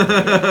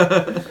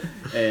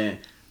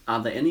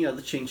 Are there any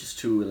other changes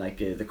to like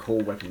the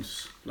core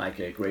weapons, like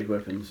great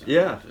weapons?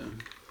 Yeah.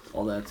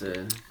 All that.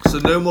 So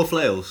no more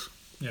flails.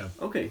 Yeah.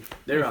 Okay,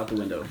 they're out the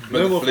window.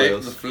 But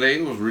the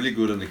flail was really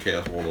good on the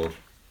Chaos Warlord.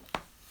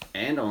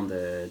 And on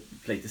the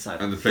Plague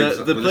Disciple. And the Plague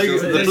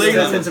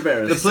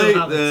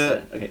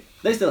okay,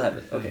 they still have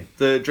it. Okay.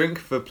 The drink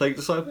for Plague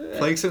Disciple,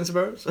 Plague Sensor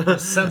Bearers. They're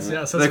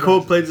called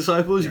called Plague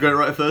Disciples. You got it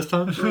right first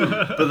time.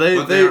 But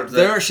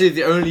they're actually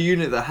the only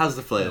unit that has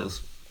the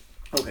flails.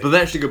 Okay. But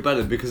they actually go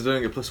better because they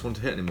don't get +1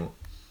 to hit anymore.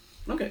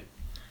 Okay.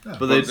 Yeah.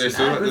 But I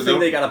don't think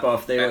they got a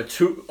buff. They were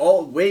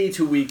way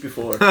too weak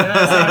before.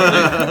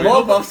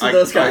 More buffs to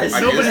those guys.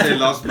 I guess they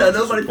lost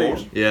nobody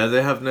support. Yeah,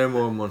 they have no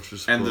more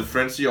monstrous support. And the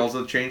frenzy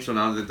also changed, so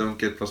now they don't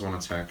get +1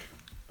 attack.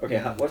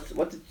 Okay,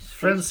 what did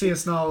Frenzy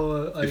is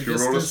now. If you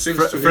roll a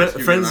 6 to hit,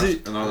 you Frenzy.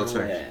 get another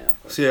attack. Yeah,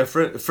 of course. So yeah,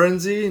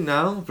 Frenzy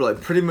now, like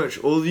pretty much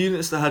all the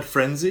units that had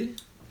Frenzy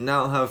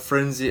now have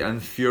Frenzy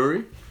and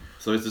Fury.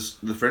 So it's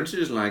the frenzy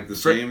is like the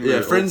same.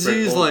 Frenzy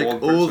is like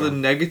all the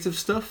negative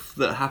stuff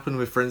that happen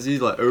with Frenzy,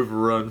 like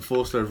overrun,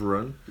 forced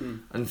overrun,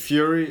 and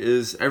Fury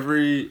is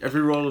every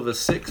roll of a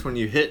 6 when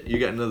you hit, you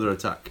get another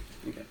attack.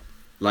 Okay.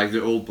 Like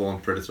the old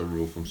Born Predator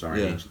rule from Siren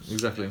Yeah, Ancients.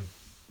 exactly.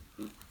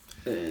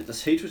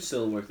 Does Hatred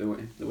still work the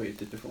way it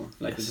did before?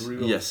 Like Yes. the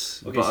reroll?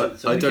 Yes, Okay, but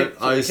so I they don't.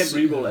 kept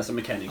reroll as a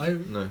mechanic.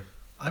 No.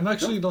 I'm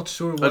actually not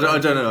sure. I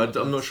don't know.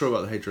 I'm not sure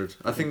about the Hatred.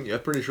 I'm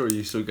pretty sure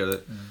you still get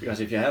it. Because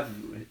if you have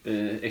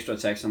extra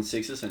attacks on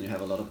 6s and you have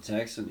a lot of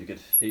attacks and you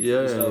get Hatred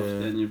and stuff,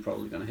 then you're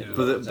probably gonna hit.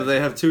 But they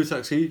have 2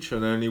 attacks each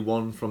and only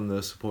 1 from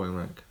the supporting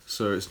rank,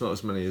 so it's not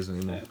as many as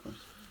anymore. Yeah, of course.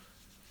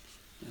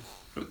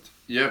 But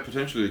yeah,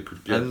 potentially it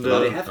could get. And,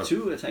 They have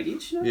 2 attack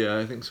each now? Yeah,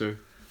 I think so.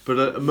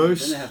 But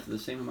most. Then they have the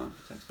same amount of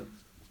attacks though.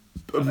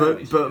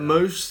 But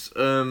most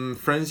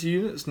frenzy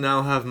units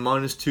now have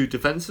 -2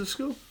 defensive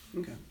skill.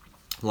 Okay.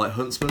 Like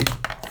Huntsman,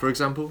 for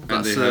example.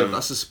 And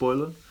That's a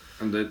spoiler.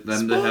 And then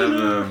they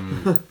have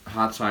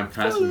hard time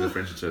passing the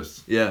frenzy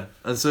test. Yeah,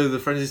 and so the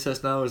frenzy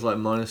test now is like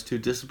 -2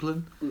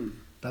 discipline.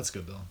 That's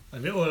good though. I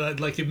mean, or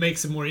like it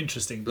makes it more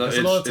interesting. So Because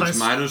a lot of times,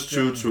 it's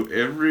 -2 to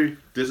every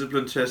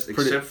discipline test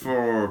except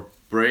for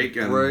break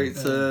and. Break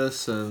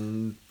tests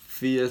and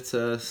fear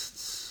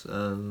tests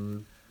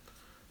and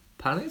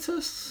panic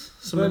tests.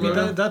 But I mean,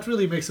 that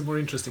really makes it more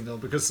interesting though,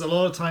 because a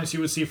lot of times you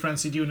would see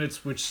frenzied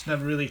units which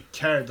never really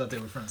cared that they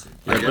were frenzied.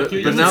 Yeah, Like, you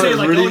but would now say it's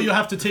like, really... oh, you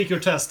have to take your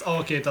test. Oh,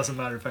 okay, it doesn't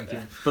matter, thank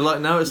you. But like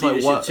now it's like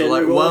Leadership 10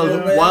 like roll.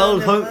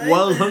 wild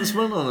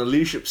huntsman on a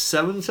leadership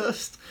 7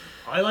 test.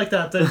 I like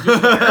that. Then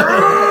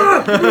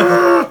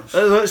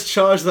Let's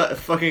charge that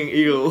fucking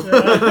eagle.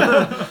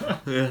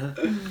 Yeah.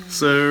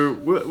 So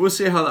we'll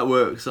see how that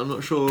works. I'm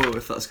not sure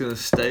if that's going to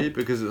stay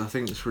because I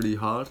think it's really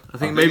hard. I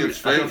think maybe it's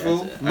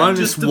flavorful.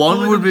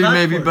 -1 would be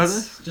maybe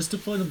better. Just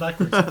deploy them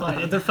backwards. Fine.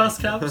 If they're fast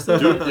caps.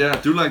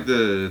 Do like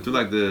the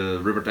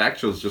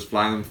Riverdactyls, just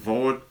fly them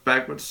forward,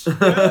 backwards.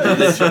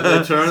 they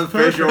turn and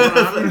face your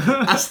arm.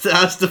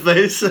 Ass to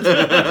face.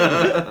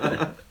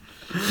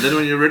 And then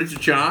when you're ready to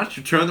charge,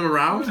 you turn them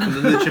around and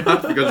then they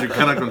charge because you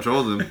cannot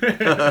control them.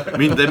 I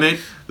mean, they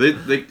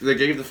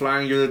gave the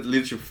flying unit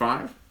leadership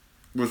 5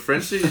 with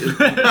frenzy, and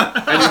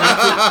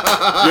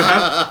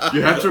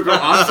you have to go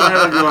outside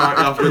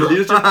of your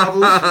leadership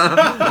bubble.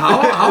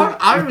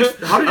 How do you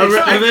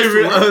expect this to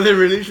work? They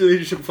released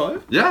leadership 5?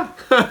 Yeah,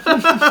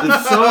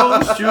 it's so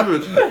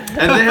stupid,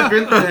 and they have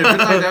been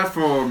like that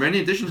for many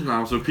editions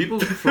now. So people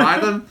fly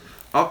them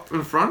up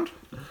in front.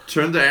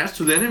 Turn their ass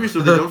to the enemy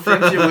so they don't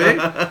frenzy away.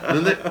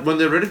 Then when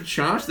they're ready to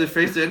charge, they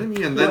face the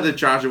enemy and then they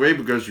charge away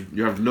because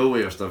you have no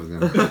way of stopping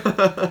them.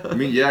 I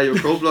mean, yeah,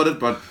 you're cold-blooded,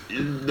 but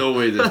in no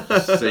way they're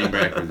staying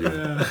back with you.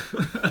 Yeah.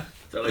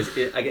 So I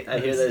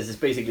hear that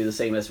it's basically the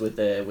same as with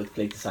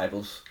Plague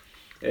Disciples.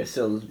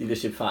 Still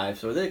leadership 5,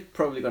 so they're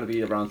probably going to be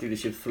around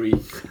leadership 3 on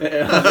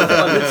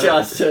the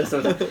charge test. So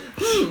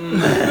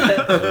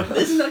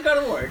this is not going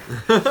to work.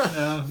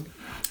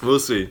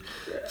 We'll see.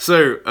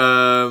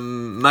 So,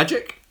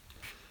 Magic?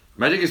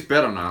 Magic is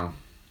better now.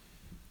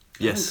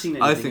 Yes,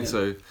 I think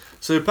so.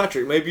 So,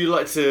 Patrick, maybe you'd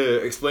like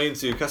to explain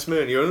to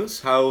Casimir and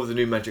Jonas how the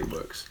new Magic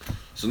works.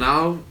 So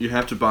now you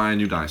have to buy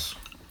new dice.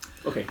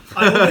 Okay.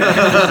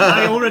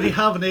 I already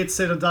have an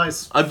 8-sided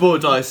dice. I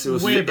bought dice. It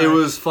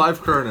was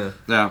 5 krona.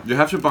 Yeah, you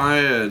have to buy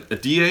a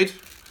D8,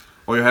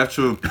 or you have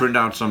to print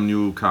out some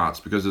new cards,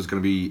 because there's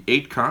going to be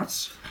 8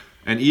 cards,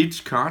 and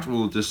each card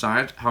will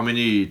decide how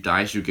many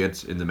dice you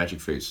get in the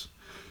Magic phase.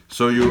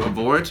 So you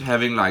avoid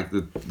having like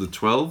the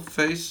 12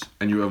 phase,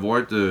 and you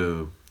avoid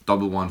the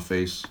double 1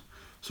 phase.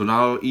 So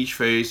now each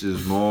phase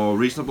is more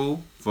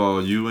reasonable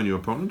for you and your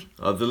opponent.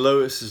 The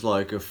lowest is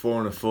like a 4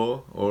 and a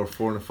 4, or a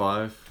 4 and a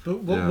 5.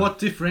 But what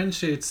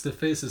differentiates the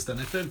phases then?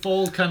 If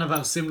all kind of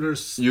have similar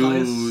dice?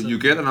 You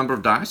get a number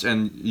of dice,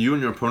 and you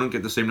and your opponent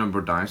get the same number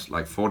of dice,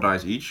 like 4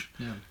 dice each.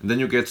 Yeah. And then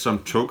you get some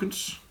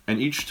tokens, and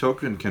each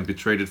token can be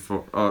traded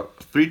for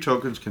 3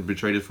 tokens can be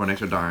traded for an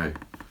extra die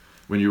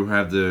when you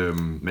have the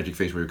Magic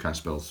phase where you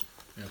cast spells.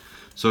 Yeah.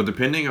 So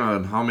depending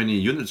on how many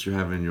units you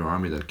have in your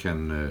army that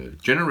can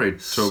generate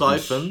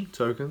tokens. Siphon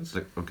tokens.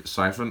 Like, okay,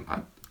 siphon.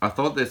 I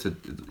thought they said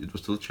it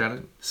was still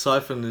chatting.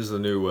 Siphon is the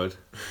new word.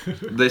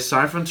 They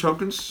siphon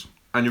tokens,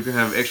 and you can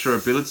have extra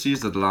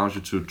abilities that allows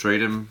you to trade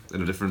them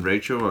in a different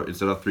ratio, or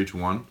instead of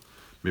 3-1,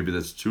 maybe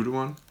that's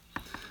 2-1,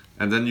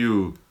 and then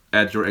you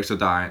add your extra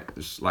die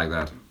like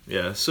that.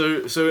 Yeah.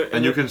 So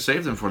And you can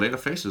save them for later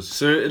phases.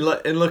 So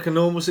in like a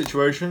normal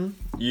situation,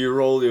 you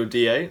roll your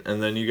D8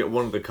 and then you get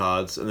one of the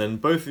cards, and then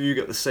both of you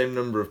get the same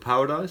number of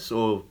power dice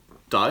or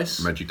dice.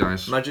 Magic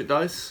dice. Magic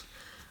dice.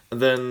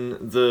 And then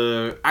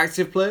the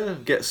active player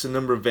gets a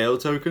number of Veil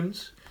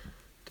tokens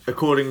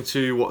according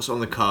to what's on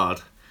the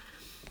card.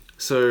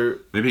 So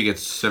Maybe he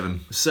gets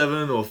 7.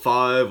 7 or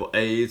 5 or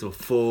 8 or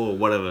 4 or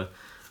whatever.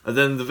 And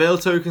then the Veil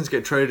tokens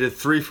get traded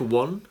 3 for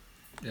 1.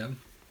 Yeah.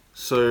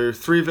 So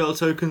 3 Veil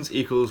tokens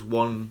equals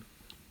 1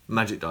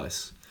 magic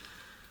dice.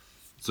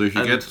 So if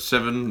you And- get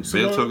 7 So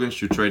Veil what-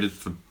 tokens, you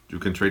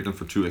can trade them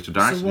for 2 extra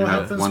dice, So and what you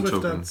have happens 1 with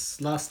token. that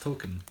last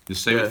token? You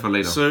save it for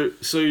later.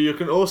 So you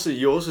can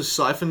also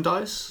siphon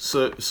dice,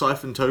 so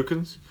siphon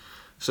tokens.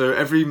 So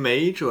every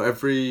mage or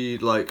every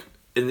like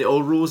in the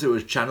old rules it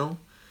was channel,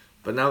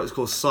 but now it's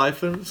called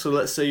siphon. So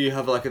let's say you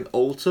have like an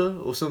altar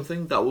or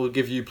something that will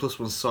give you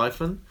 +1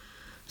 siphon.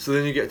 So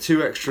then you get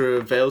 2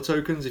 extra Veil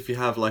tokens if you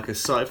have like a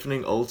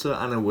siphoning altar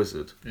and a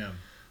wizard. Yeah.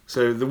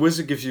 So the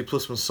wizard gives you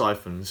 +1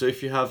 siphon. So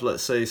if you have,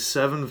 let's say,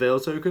 7 Veil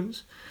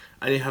tokens,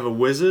 and you have a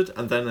wizard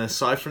and then a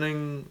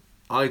siphoning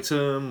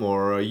item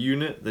or a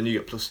unit, then you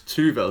get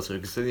 +2 Veil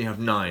tokens. Then you have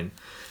 9,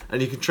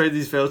 and you can trade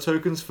these Veil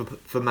tokens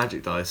for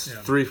magic dice,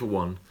 Yeah. 3 for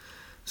 1.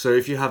 So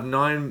if you have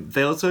 9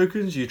 Veil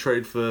tokens, you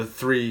trade for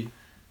 3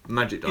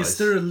 magic dice. Is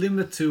there a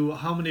limit to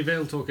how many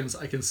Veil tokens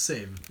I can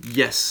save?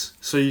 Yes.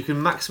 So you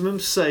can maximum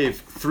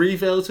save 3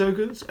 Veil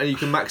tokens, and you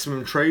can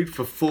maximum trade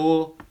for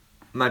 4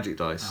 magic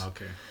dice. Ah,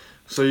 okay.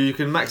 So you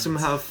can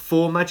maximum have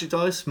 4 magic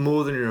dice,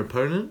 more than your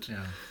opponent,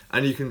 Yeah.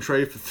 and you can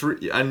trade for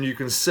 3, and you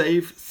can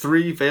save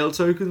 3 Veil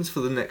tokens for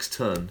the next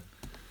turn.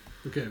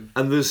 Okay.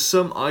 And there's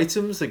some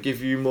items that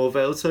give you more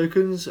Veil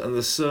tokens, and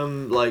there's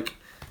some like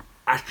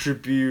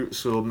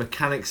attributes or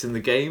mechanics in the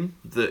game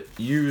that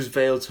use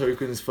Veil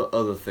tokens for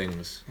other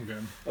things. Okay.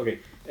 Okay.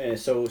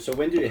 So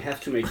when do you have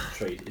to make the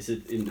trade? Is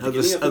it in the At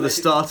beginning of the magic?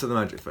 start of the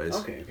magic phase.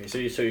 Okay. So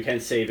you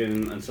can't save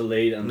him until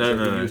late until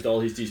No, he no. used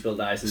all his D-spell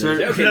dice and So-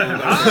 then say, okay, now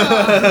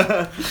I'm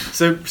gonna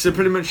So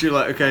pretty much you're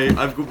like, okay,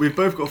 we've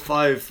both got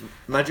 5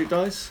 magic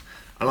dice,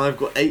 and I've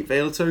got 8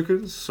 Veil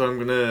tokens, so I'm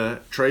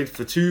gonna trade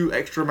for 2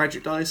 extra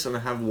magic dice, and I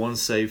have 1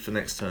 save for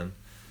next turn.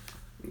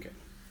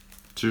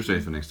 2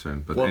 save for next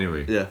turn, but Well,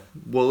 anyway. Yeah.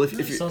 Well, if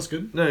you Sounds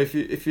good. no, if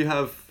you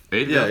have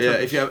 8 yeah, Veil yeah,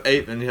 tokens? if you have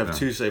 8, then you have Yeah.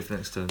 2 save for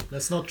next turn.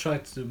 Let's not try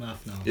to do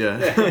math now.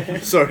 Yeah.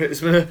 Sorry,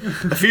 it's been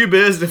a few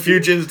beers and a few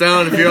gins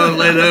down. A few hours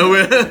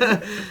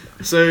later,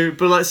 so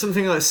but like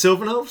something like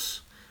Sylvan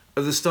Elves,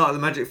 at the start of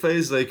the magic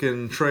phase, they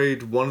can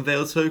trade 1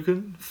 Veil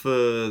token for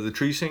the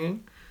tree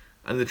singing,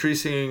 and the tree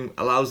singing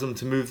allows them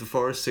to move the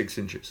forest 6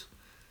 inches.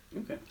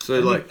 Okay. So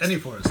like any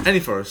forest. any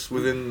forest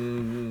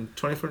within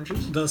 24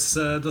 inches.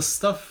 Does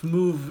stuff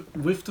move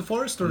with the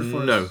forest or the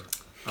forest? No.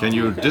 Can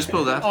you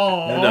dispel that?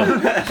 Oh. No.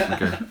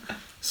 Okay.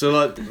 So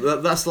like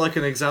that's like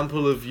an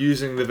example of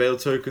using the Veil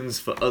tokens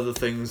for other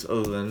things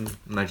other than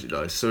magic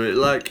dice. So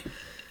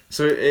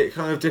it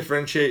kind of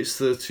differentiates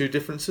the 2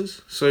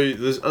 differences. So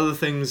there's other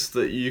things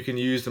that you can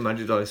use the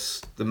magic dice,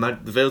 the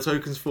Veil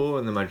tokens for,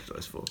 and the magic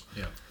dice for.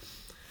 Yeah.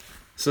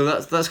 So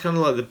that's kind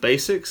of like the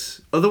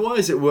basics.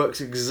 Otherwise, it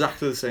works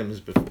exactly the same as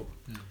before.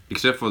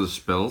 Except for the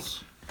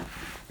spells.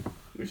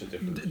 Which are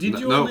different. Did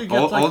you no, only get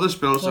all like the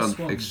spells +1?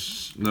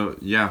 are no,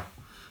 yeah,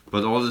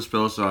 but all the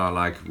spells are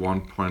like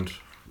 1 point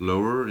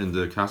lower in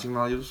the casting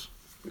values.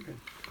 Okay.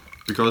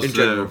 Because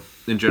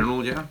In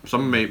general. yeah,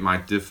 some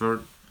might differ,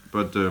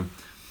 but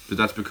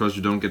that's because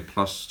you don't get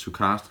plus to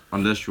cast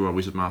unless you are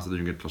Wizard Master. Then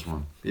you get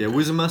 +1. Yeah,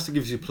 Wizard Master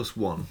gives you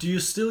 +1. Do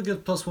you still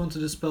get +1 to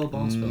dispel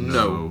bond spells?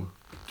 No.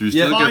 Do you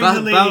still get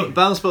Finally!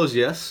 Bound spells,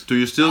 yes. Do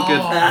you still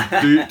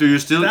get do you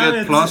still Damn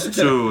get it. plus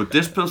to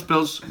dispel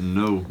spells?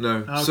 No. No.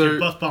 Okay, So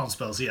but bounce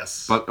spells,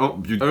 yes. But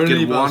you Only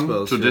get bounce one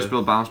spells, to yeah.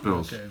 dispel bounce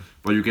spells. Okay.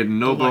 But you get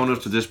no Don't like bonus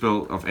it. to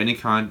dispel of any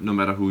kind, no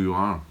matter who you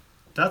are.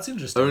 That's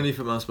interesting. only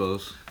for bound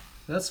spells.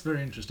 That's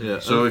very interesting. Yeah.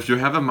 So if you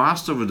have a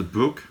master with a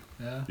book,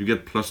 Yeah. you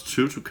get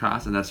 +2 to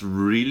cast, and that's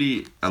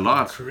really a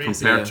lot Crazy.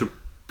 compared Yeah. to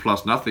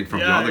plus nothing from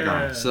the Yeah, other yeah,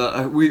 guy. yeah.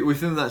 So we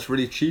think that's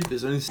really cheap.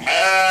 It's only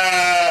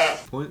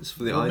points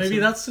for the Well, item. maybe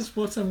that's just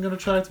what I'm gonna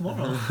try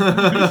tomorrow.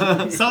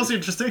 Sounds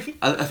interesting.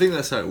 I think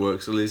that's how it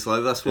works. At least,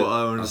 like that's what our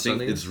I think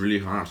understanding it's is. really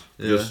hard.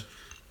 Yeah. Because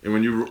and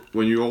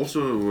when you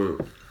also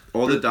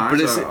all the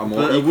dice are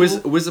more but a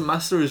equal. wizard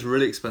master is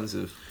really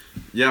expensive.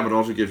 Yeah, but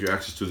also gives you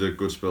access to the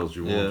good spells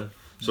you want. Yeah.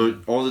 So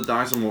all the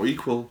dice are more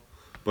equal,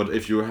 but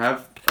if you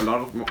have a lot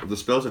of the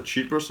spells are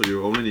cheaper, so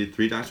you only need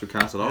 3 dice to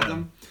cast a lot of Yeah.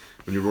 them.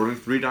 When you're rolling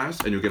 3 dice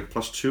and you get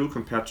 +2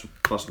 compared to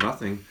plus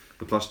nothing,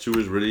 the +2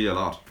 is really a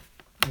lot.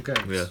 Okay.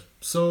 Yeah.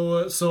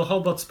 So how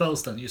about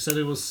spells then? You said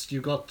it was you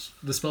got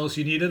the spells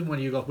you needed when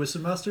you got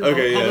Wizard Master.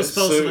 Okay, How yeah. does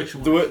spell So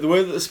selection the work?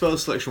 way that the spell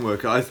selection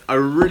work, I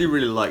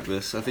really like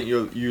this. I think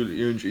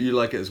you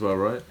like it as well,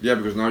 right? Yeah,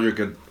 because now you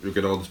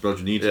get all the spells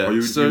you need. Yeah, Or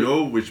you so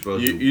know which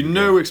spells You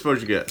know which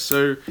spells you get.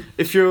 So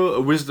if you're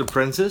a wizard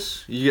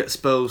apprentice, you get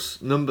spells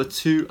number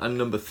 2 and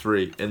number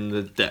 3 in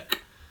the deck.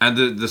 And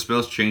the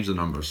spells change the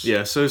numbers.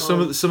 Yeah. So some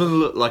of them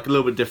look like a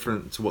little bit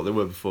different to what they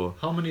were before.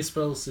 How many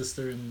spells is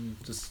there in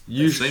this?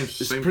 Usually, Same-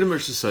 it's same- pretty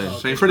much the same. Oh,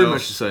 okay. Pretty Same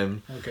much the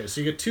same. Okay, so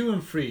you get 2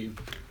 and 3.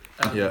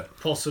 And Yeah.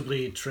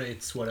 Possibly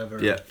traits, whatever.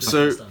 Yeah, different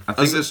so- stuff. I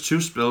think there's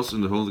 2 spells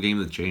in the whole game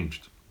that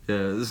changed. Yeah.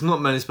 There's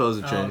not many spells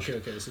that Oh, change.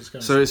 okay. So it's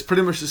kind So it's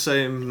pretty much the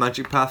same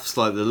magic paths,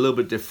 like they're a little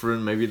bit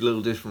different, maybe a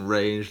little different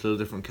range, a little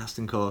different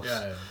casting costs,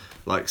 yeah.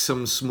 like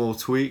some small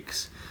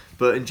tweaks,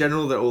 but in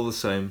general they're all the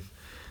same.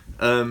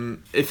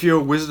 If you're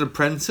a wizard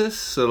apprentice,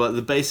 so like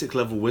the basic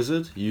level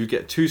wizard, you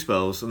get 2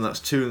 spells, and that's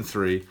 2 and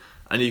 3,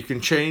 and you can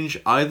change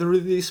either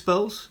of these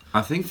spells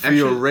I think for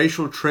your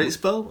racial trait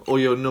spell or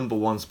your number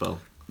 1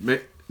 spell.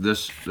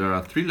 there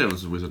are 3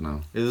 levels of wizard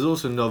now. There's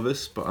also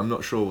novice, but I'm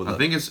not sure what that. I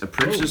think it's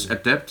apprentice,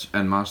 adept,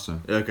 and master.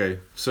 Okay,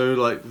 so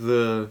like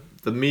the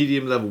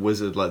medium level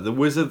wizard, like the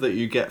wizard that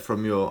you get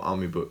from your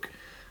army book.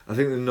 I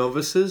think the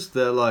novices,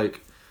 they're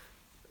like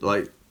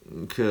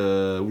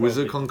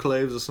wizard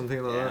conclaves or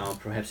something like Yeah, that. or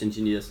perhaps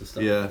engineers and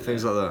stuff. Yeah,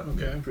 things like that.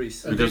 Okay.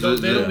 Priests. And they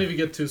Because don't the- even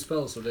get 2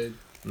 spells, so they.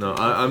 No,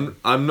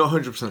 I'm not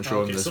 100% sure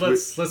on Okay, this. so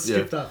let's Yeah.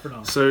 skip that for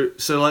now. So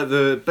like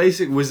the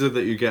basic wizard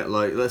that you get,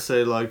 like let's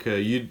say like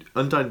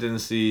Undyne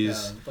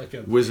Dynasty's Like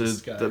a wizard,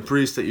 priest guy. the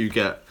priest that you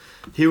get,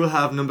 he will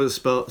have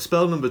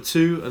spell number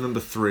 2 and number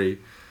 3,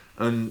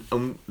 and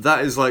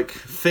that is like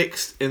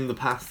fixed in the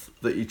path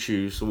that you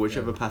choose, or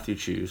whichever path you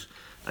choose,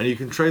 and you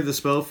can trade the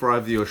spell for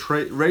either your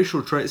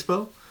racial trait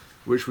spell,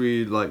 which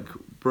we like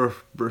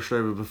brushed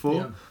over before,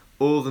 Yeah.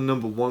 or the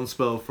number 1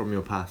 spell from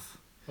your path.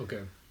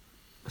 Okay.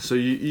 So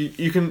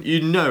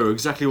you know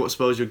exactly what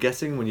spells you're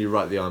getting when you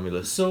write the army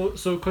list.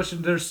 So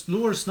question: there's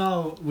lures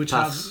now which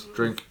Paths, have.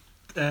 drink.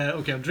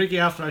 Okay, I'm drinking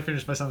after I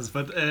finish my sentence,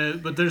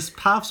 but there's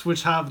paths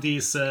which have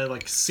these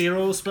like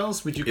 0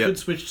 spells which you Yep. could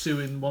switch to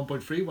in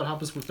 1.3. What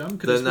happens with them?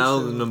 Could They're I switch now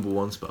to- the number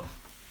 1 spell.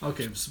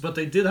 Okay, but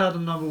they did have the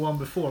number 1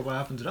 before. What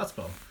happened to that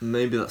spell?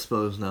 Maybe that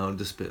spell is now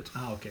disappeared.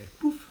 Ah, okay.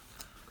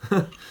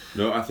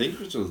 No, I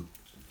think it's a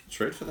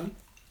trade for them.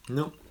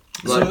 No.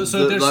 So-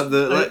 so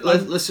there's-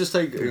 Let's just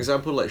take an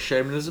example like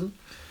shamanism.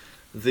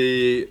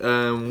 The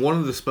one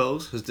of the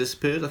spells has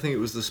disappeared. I think it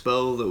was the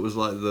spell that was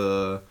like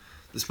the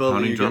spell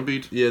Pounding that you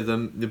drumbeat? Get, yeah,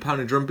 the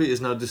pounding drumbeat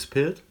is now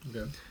disappeared,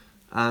 Okay.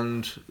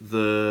 and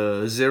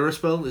the 0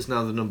 spell is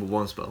now the number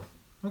 1 spell.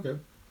 Okay.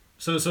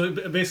 So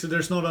basically,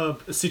 there's not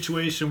a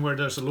situation where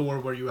there's a lore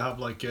where you have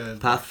like a.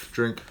 Path,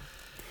 drink.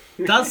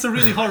 That's a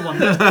really hard one.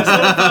 There's not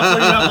a path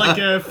where you have like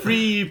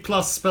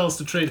 3+ spells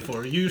to trade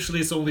for. Usually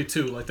it's only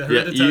 2, like the Yeah,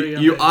 hereditary.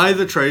 you and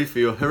either trade for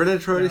your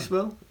hereditary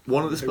spell,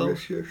 one of the spells,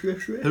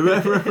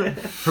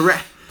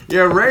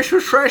 your racial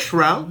trash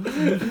round,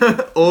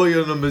 or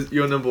your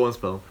number 1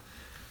 spell.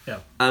 Yeah.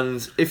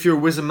 And if you're a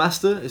wizard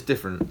master, it's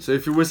different. So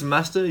if you're a wizard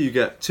master, you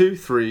get 2,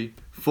 3,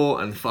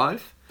 4, and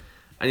 5,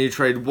 and you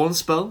trade 1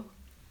 spell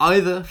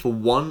either for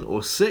 1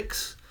 or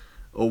 6,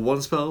 or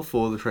 1 spell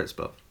for the trait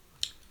spell.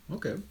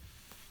 Okay.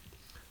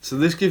 So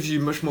this gives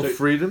you much more So-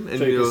 freedom in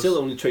So you your. can still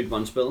only trade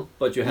 1 spell,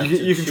 but you have you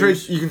to can trade.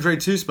 choose. You can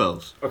trade 2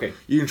 spells. Okay.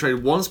 You can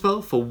trade 1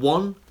 spell for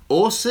 1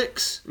 or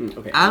 6,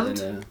 Okay. and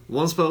then,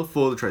 1 spell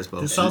for the trait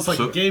spell. This sounds like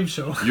So- a game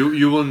show.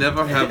 You will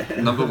never have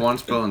number 1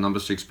 spell and number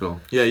 6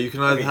 spell. Yeah, you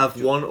can either Okay.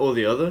 have one or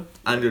the other,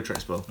 and your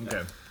trait spell.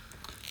 Okay.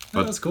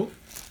 But- That's cool.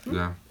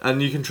 Yeah.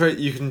 And you can trade.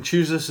 You can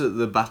choose this at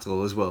the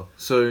battle as well.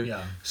 So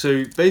Yeah.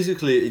 so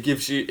basically, it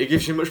gives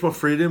you much more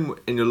freedom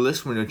in your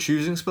list when you're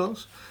choosing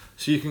spells.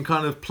 So you can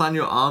kind of plan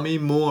your army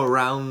more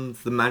around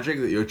the magic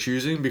that you're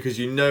choosing because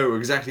you know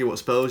exactly what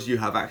spells you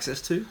have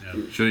access to.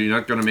 So you're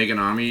not gonna make an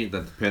army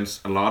that depends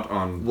a lot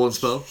on 1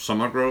 spell.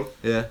 summer growth,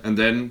 Yeah. and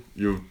then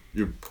you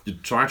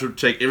try to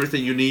take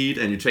everything you need,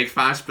 and you take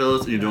 5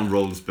 spells, and you don't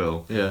roll the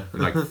spell. Yeah.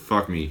 Like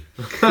fuck me.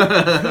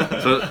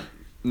 So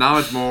now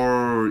it's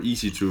more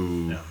easy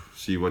to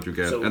see what you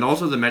get. So- And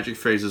also the magic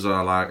phases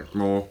are like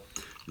more,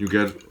 you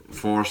get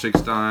 4 or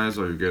 6 dice,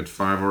 or you get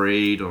 5 or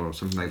 8 or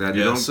something like that.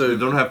 You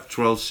don't have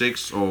 12,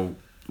 6 or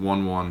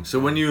 1, 1. So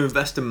when you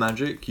invest in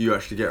magic, you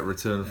actually get a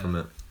return from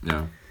it.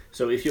 Yeah.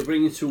 So if you're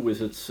bringing 2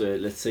 wizards,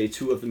 let's say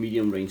 2 of the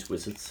medium range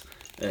wizards,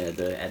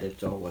 the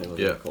adept or whatever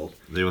they're called.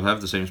 They will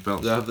have the same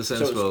spells. They have the same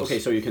So spells. okay,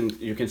 so you can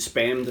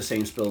spam the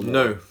same spell. more.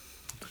 No,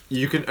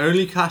 you can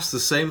only cast the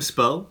same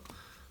spell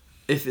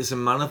if it's a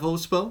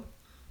manifold spell.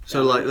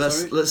 So Yeah, like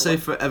let's sorry, say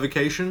for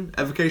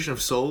evocation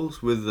of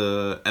souls with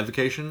the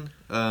evocation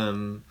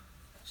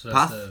So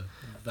path. the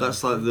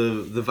That's like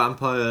the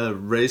vampire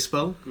raise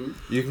spell. Mm.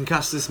 You can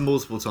cast this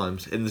multiple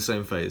times in the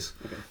same phase.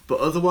 Okay. But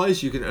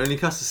otherwise, you can only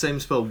cast the same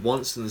spell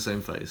once in the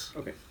same phase.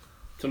 Okay.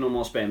 So no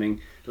more spamming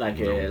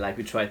like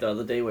we tried the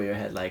other day where you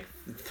had like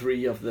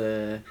 3 of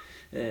the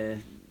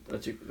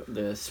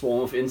the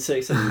swarm of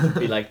insects and you'd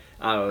be like,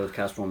 I will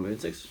cast swarm of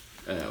insects.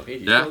 Okay,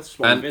 you Yeah, spelled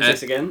swarm of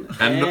insects again.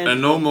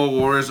 And no more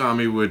Warriors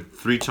Army with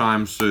 3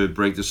 times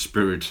break the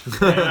spirit.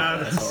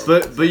 That's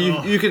horrible. But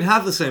you can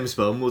have the same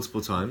spell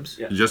multiple times.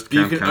 Yeah. You just But you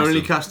can't can cast only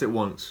it. cast it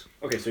once.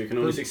 Okay, so you can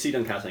only succeed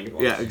on casting it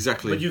once. Yeah,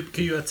 exactly. But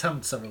you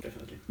attempt several.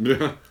 Definitely.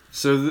 Yeah.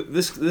 So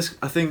this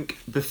I think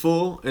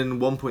before in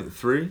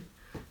 1.3,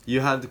 you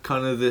had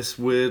kind of this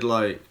weird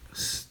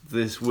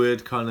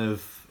kind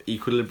of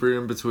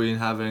equilibrium between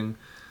having,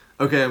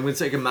 okay, I'm going to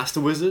take a master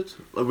wizard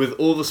with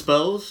all the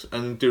spells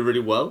and do really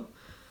well,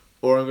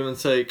 or I'm going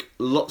to take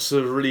lots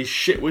of really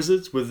shit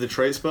wizards with the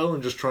trait spell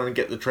and just trying to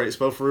get the trait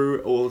spell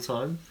through all the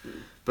time.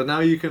 But now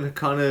you can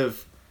kind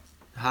of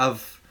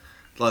have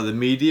like the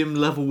medium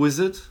level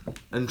wizard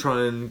and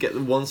try and get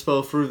the one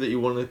spell through that you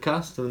want to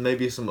cast and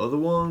maybe some other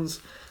ones.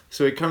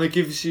 So it kind of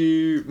gives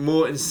you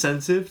more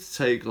incentive to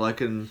take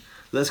like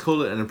let's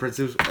call it an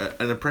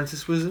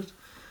apprentice wizard.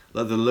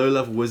 Like the low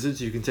level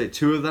wizards, you can take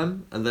 2 of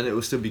them and then it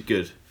will still be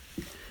good.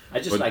 I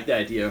just like the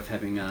idea of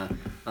having a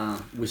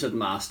wizard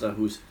master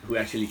who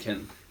actually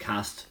can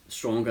cast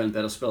stronger and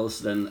better spells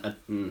than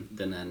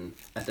an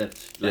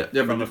adept. Like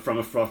Yeah, from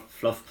a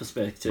fluff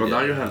perspective. But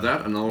now you have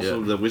that, and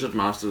also the Wizard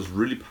Master is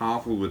really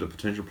powerful with a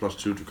potential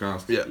 +2 to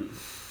cast. Yeah.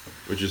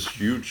 Which is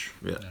huge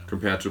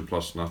compared to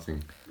plus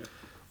nothing.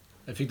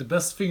 I think the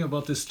best thing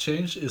about this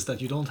change is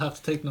that you don't have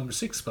to take number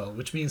 6 spell,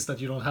 which means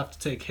that you don't have to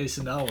take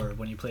Hasten Hour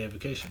when you play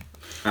Evocation.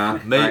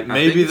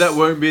 Maybe that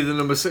won't be the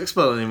number 6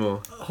 spell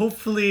anymore.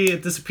 Hopefully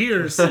it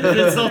disappears if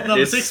it's not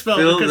number It's 6 spell.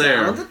 still because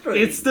there.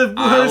 It's the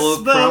I worst will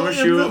spell promise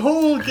in you, the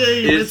whole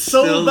game. It's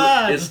so still,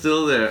 bad. It's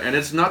still there, and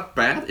it's not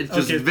bad. It's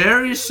just Okay.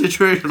 very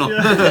situational.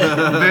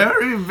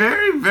 Very,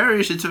 very, very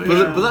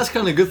situational. But that's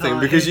kind of a good thing I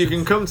because hate you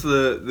can come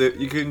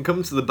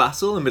to the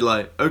battle and be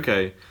like,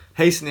 okay,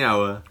 hasten the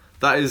hour.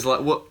 That is like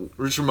what.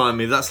 Just remind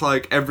me. That's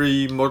like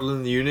every model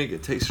in the unit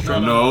it takes a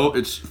strike. No,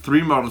 it's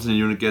 3 models in the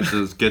unit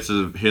gets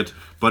a hit,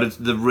 but it's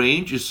the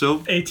range is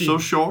so 18.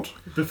 short,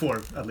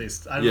 Before, at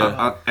least. I don't Yeah.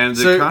 know. and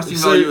the So- casting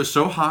so- value is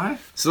so high.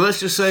 So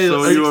let's just say.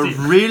 So you are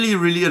really,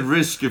 really at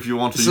risk if you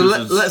want to So use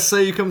this. let's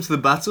say you come to the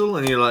battle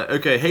and you're like,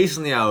 okay,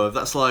 hasten the hour.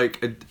 That's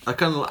like a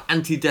kind of like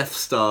anti-Death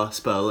Star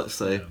spell. Let's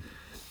say.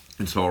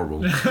 It's horrible,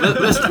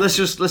 let's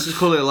just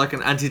call it like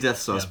an anti-Death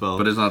Star spell.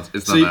 but it's not.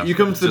 It's So not that. you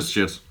come It's to the- just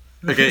shit.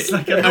 Okay. It's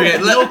like a okay.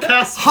 no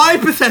cast.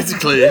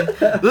 Hypothetically,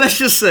 let's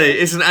just say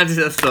it's an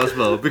anti-Death Star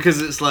spell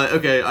because it's like,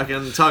 okay, I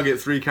can target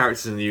 3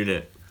 characters in the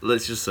unit.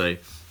 Let's just say.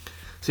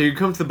 So you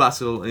come to the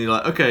battle and you're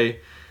like, okay,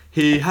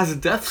 he has a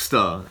Death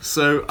Star,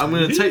 so I'm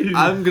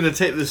gonna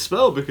take this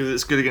spell because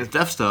it's good against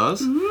Death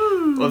Stars.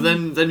 Well,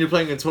 then you're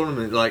playing a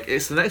tournament like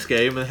it's the next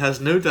game and it has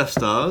no Death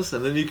Stars,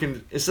 and then you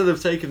can, instead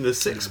of taking the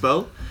 6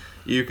 spell,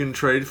 you can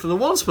trade for the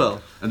 1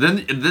 spell. And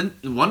then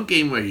one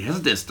game where he has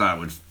a Death Star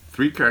with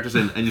 3 characters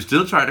in, and you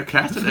still try to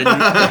cast it, and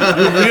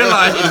you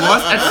realize it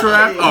was a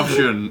trap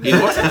option. It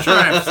was a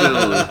trap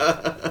still.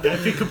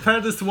 If you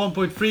compare this to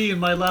 1.3, in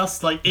my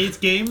last like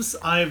 8 games,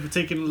 I've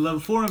taken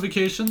level 4 on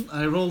vacation.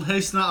 I rolled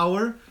Hasten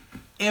Hour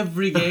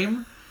every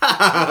game.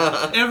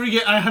 Every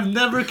game. I have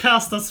never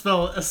cast that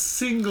spell a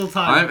single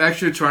time. I've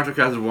actually tried to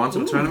cast it once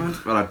in a tournament,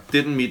 but I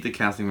didn't meet the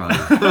casting value.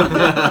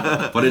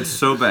 But it's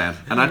so bad.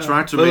 And I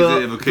tried to make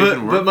the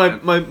evocation work.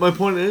 But my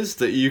point is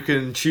that you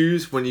can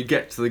choose when you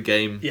get to the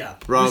game. Yeah,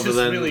 Rather which is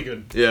than really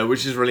good. Yeah,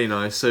 which is really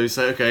nice. So you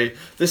say, okay,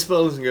 this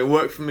spell isn't going to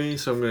work for me,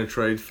 so I'm going to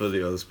trade for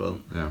the other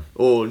spell, Yeah.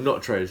 or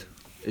not trade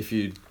if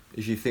you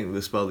think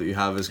the spell that you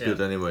have is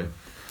good anyway.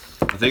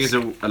 I think it's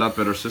a lot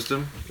better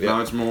system. Yeah.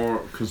 Now it's more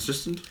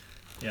consistent.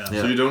 Yeah.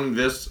 Yeah. So you don't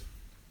invest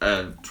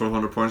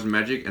 1,200 points in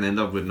magic and end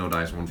up with no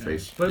dice, one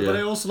face. But Yeah.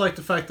 I also like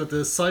the fact that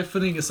the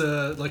siphoning is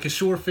a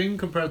sure thing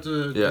compared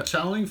to the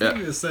channeling thing.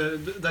 Yeah. Is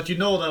that you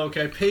know that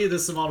okay, I pay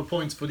this amount of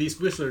points for these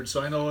wizards,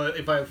 so I know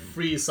if I have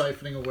free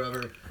siphoning or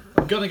whatever,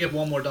 I'm gonna get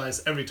 1 more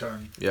dice every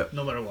turn. Yeah.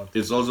 No matter what.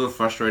 It's also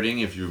frustrating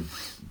if you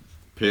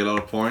pay a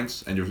lot of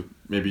points and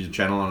you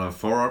channel on a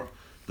 4-up,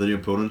 then your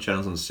opponent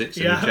channels on 6,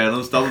 and Yeah. you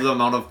channels double the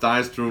amount of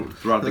dice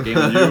throughout the game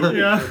with you.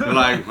 Yeah. You're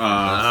like,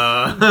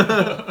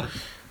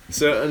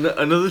 So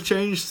another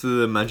change to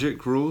the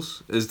Magic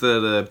rules is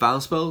that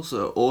bounce spells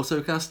are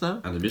auto cast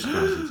now. And the miscast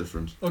is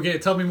different. Okay,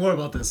 tell me more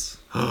about this.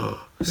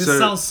 This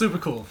sounds super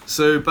cool.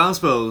 So bounce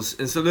spells,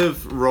 instead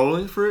of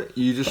rolling for it,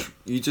 you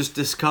just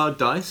discard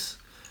dice.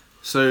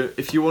 So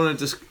if you want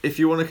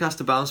to cast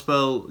a bounce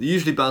spell,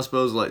 usually bounce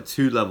spells are like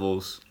 2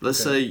 levels. Let's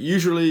say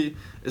usually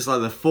it's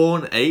either 4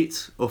 and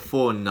 8 or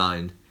 4 and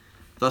 9.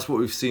 That's what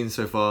we've seen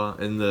so far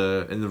in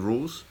the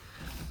rules.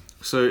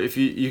 So if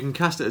you can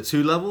cast it at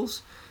 2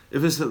 levels.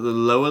 If it's at the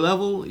lower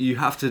level, you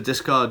have to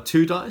discard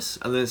 2 dice,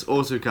 and then it's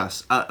auto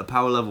cast at a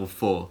power level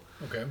 4.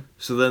 Okay.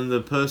 So then the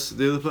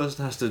other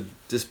person has to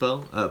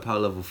dispel at power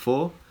level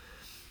 4.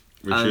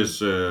 Which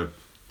is you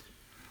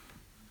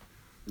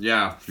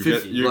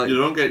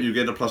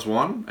get a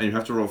 +1 and you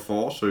have to roll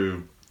 4,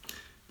 so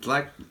it's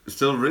like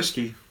still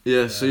risky.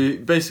 Yeah, so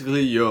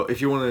basically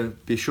if you want to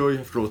be sure, you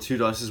have to roll 2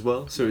 dice as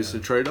well, so it's a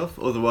trade-off.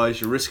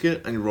 Otherwise you risk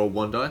it and you roll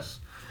 1 dice.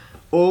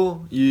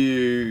 Or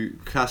you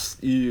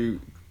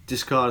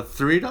discard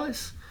 3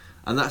 dice,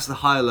 and that's the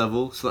higher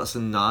level, so that's a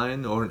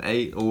 9 or an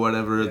 8 or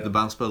whatever the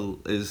bounce spell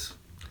is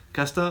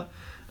cast at,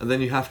 and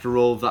then you have to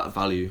roll that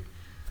value.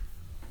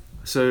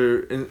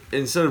 So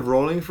instead of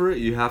rolling for it,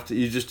 you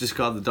just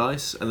discard the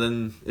dice, and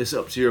then it's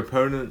up to your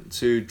opponent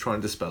to try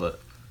and dispel it.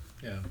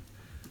 Yeah,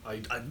 I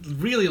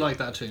really like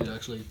that change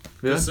actually.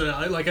 Because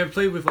I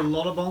played with a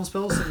lot of bounce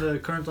spells in the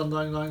current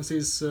Undying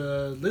Dynasties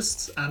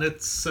lists, and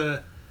it's.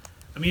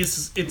 I mean,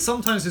 it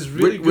sometimes is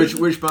really good.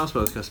 Which bounce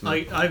spells cast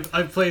me?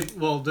 I've played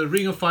the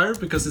Ring of Fire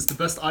because it's the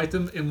best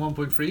item in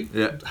 1.3.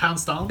 Yeah,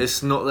 hands down.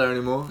 It's not there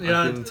anymore.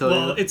 Yeah, I can tell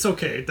you. It's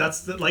okay.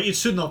 That's it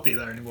should not be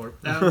there anymore.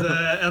 And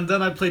and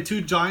then I played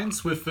 2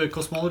 giants with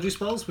cosmology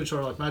spells, which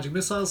are like magic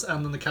missiles,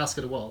 and then the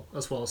casket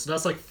as well. So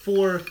that's like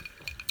 4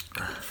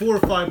 or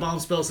 5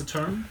 bounce spells a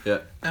turn. Yeah.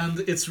 And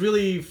it's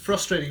really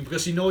frustrating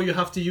because you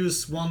have to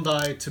use 1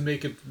 die to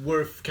make it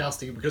worth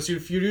casting. Because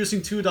if you're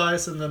using 2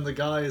 dice and then the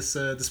guy is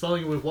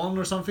dispelling it with 1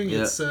 or something,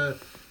 it's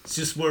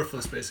just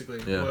worthless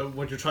basically.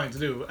 What you're trying to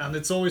do. And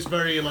it's always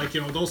very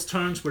those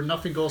turns where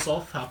nothing goes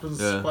off happens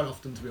quite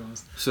often, to be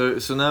honest. So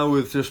now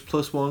with just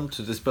 +1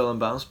 to dispel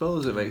and bounce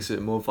spells, it makes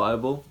it more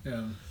viable.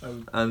 Yeah.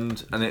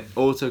 And it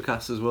auto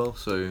casts as well.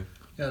 So.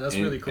 Yeah, that's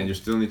really cool. And you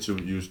still need to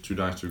use 2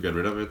 dice to get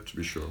rid of it, to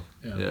be sure.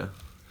 Yeah.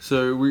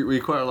 So we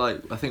quite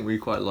like. I think we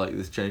quite like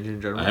this change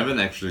in general. I haven't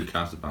actually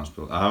cast a bounce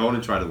spell. I've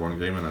only tried it 1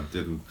 game and I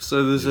didn't.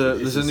 So there's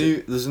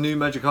a new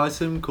magic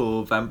item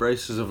called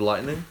Vambraces of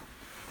Lightning,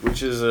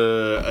 which is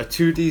a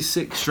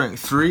 2d6 strength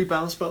 3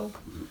 bounce spell.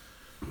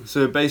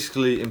 So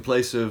basically in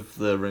place of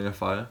the Ring of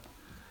Fire.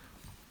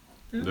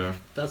 Yeah.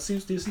 That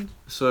seems decent.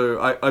 So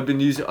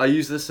I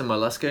used this in my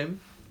last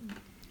game.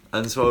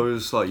 And so I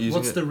was like using.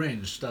 What's the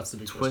range? That's the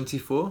big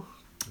 24.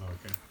 Oh,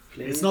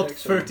 okay. It's not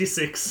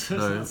 36.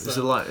 No, it's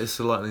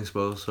a lightning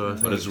spell, so I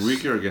think. But it's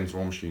weaker against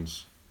war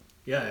machines.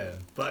 Yeah,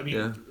 but I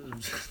mean,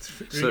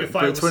 so,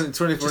 but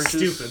 24 inches.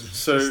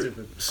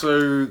 Stupid.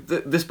 So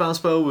this bounce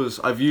spell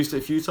I've used it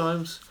a few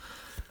times,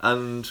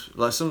 and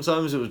like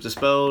sometimes it was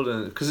dispelled,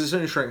 and because it's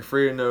only strength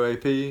 3 and no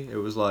AP, it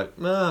was like,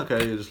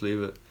 okay, you just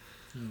leave it.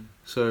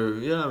 So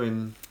yeah, I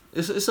mean,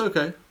 it's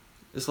okay.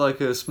 It's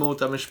like a small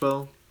damage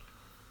spell.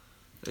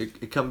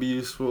 It can be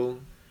useful.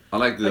 I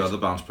like the other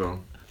bounce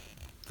spell.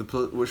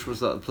 Which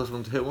was that? The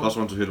 +1 to hit one?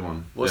 +1 to hit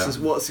one.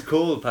 What's it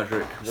called,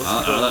 Patrick?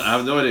 I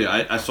have no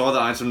idea. I saw the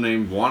item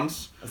name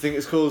once. I think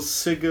it's called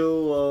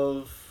Sigil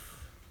of...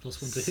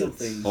 +1 to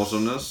hit.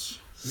 Awesomeness.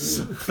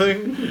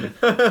 Something.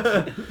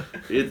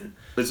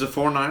 It's a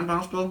 4/9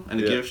 bounce spell, and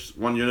it gives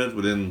 1 unit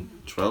within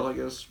 12, I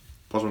guess.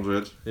 +1 to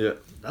hit. Yeah.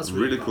 That's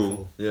really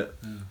cool. Yeah.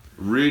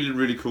 Really,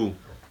 really cool.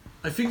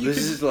 I think this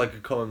is like a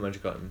common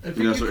magic item. I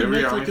think you can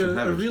make like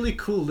a really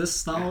cool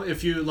list now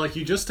if you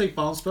you just take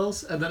bounce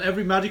spells and then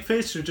every magic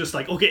phase you're just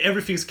like, okay,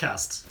 everything's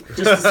cast.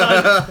 Just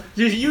decide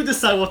you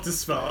decide what to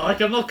spell.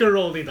 Like, I'm not gonna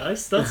roll any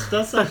dice. That's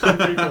actually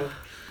pretty cool.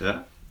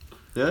 Yeah,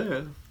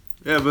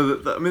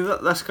 but I mean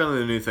that's kind of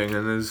the new thing.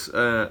 And there's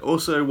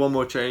also one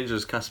more change,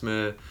 as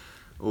Casimir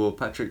or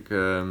Patrick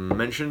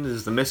mentioned,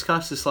 is the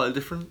miscast is slightly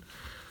different.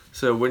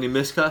 So when you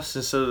miscast,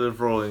 instead of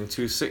rolling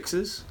 2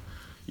 6s,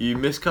 you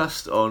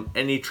miscast on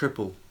any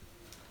triple.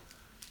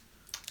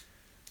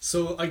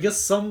 So I guess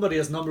somebody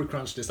has number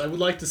crunched this. I would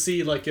like to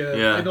see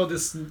I know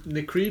this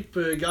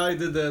Necreep guy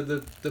did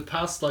the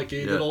past, he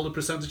did all the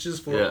percentages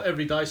for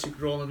every dice you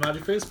could roll in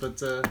Magic Phase, but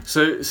so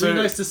it's really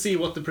nice to see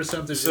what the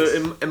percentage is. So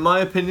in my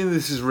opinion,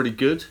 this is really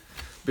good,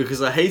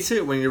 because I hate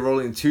it when you're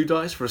rolling 2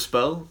 dice for a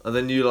spell and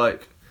then you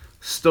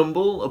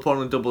stumble upon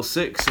a double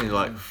 6 and you're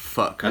like,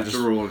 fuck. I have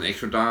to roll an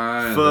extra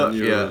die. Fuck,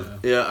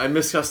 yeah, I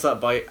miscast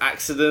that by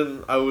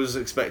accident. I was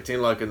expecting a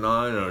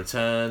 9 or a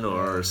 10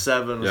 or a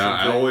 7 or something.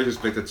 I always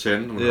expect a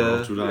 10 when I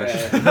roll 2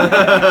 dice.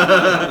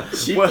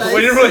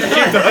 When you roll 2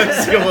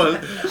 dice, come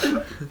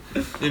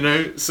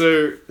on.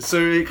 So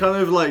it kind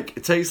of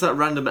it takes that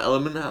random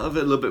element out of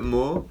it a little bit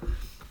more.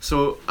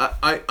 So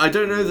I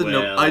don't know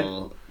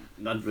the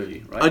Not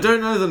really, right? I don't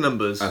know the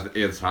numbers.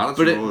 It's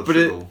harder to roll a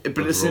triple,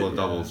 but it's roll a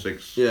double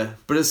 6. Yeah,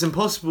 but it's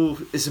impossible.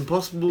 It's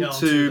impossible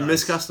to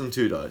miscast on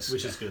 2 dice,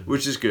 which is good.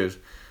 Which is good,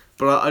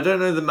 but I don't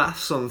know the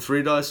maths on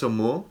 3 dice or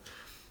more.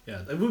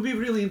 Yeah, it would be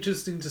really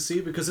interesting to see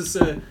because it's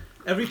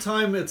every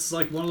time it's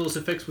like one of those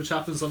effects which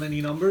happens on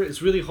any number.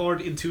 It's really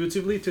hard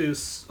intuitively to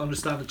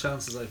understand the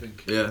chances. I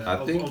think. Yeah,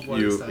 I think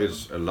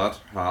it's a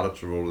lot harder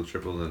to roll a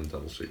triple than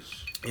double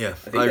six. Yeah, I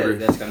think agree.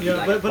 That's gonna be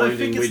like but I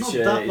think it's not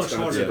that much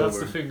harder. That's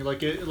over. the thing.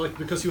 Like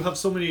because you have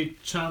so many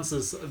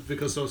chances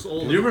because those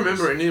all. Can you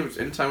remember any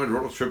time we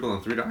rolled a triple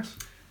on 3 dice?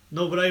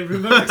 No, but I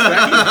remember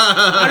exactly.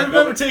 I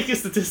remember taking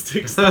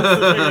statistics. That's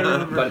the thing I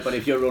remember. But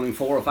if you're rolling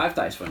 4 or 5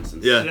 dice, for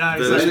instance. Yeah,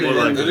 exactly.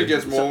 Then it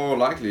gets more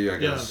likely, I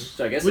guess.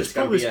 So I guess it's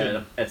gonna be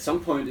at some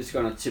point it's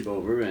gonna tip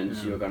over and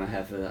you're gonna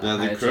have a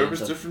the curve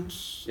is different.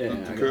 Yeah,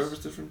 the curve is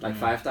different. Like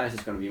 5 dice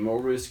is gonna be more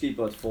risky,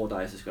 but 4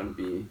 dice is gonna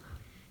be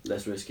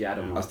less risky. I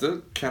don't know. I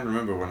still can't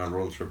remember when I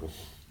rolled a triple.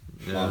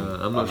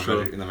 Yeah, I'm not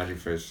sure. In the magic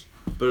phase.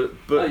 But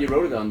you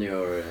wrote it on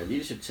your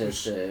leadership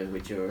test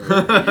with your.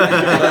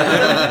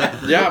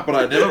 Yeah, but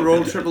I never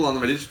rolled triple on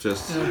the leadership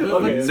test.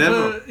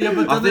 Never.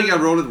 But I think I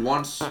rolled it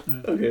once.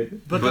 Okay.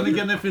 But then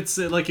again, if it's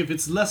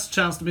less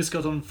chance to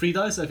miscut on 3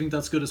 dice, I think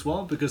that's good as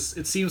well because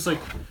it seems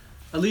like,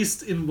 at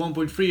least in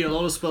 1.3, a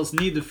lot of spells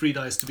need the 3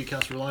 dice to be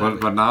cast reliably.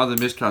 But now the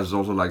miscast is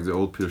also like the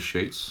old Pure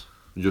Shades.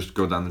 You just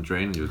go down the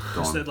drain and you're gone.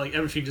 Instead, like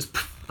everything just.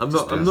 I'm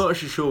not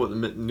actually sure what the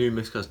new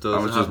miscast does. I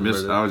was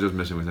just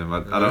messing with him. I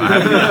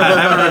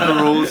haven't read the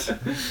rules.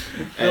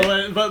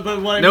 But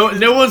what I mean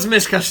no one's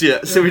miscast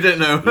yet, so we don't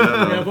know.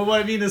 Yeah, but what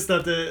I mean is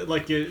that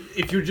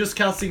if you're just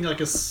casting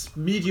like a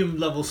medium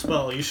level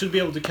spell, you should be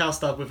able to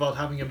cast that without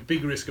having a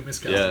big risk of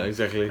miscasting. Yeah,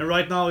 exactly. And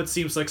right now it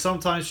seems like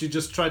sometimes you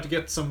just try to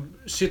get some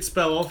shit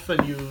spell off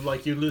and you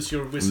lose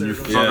your wizard. You or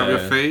fuck something. up your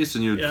face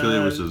and you kill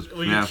your wizard.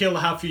 Or you kill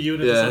half your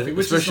unit or something.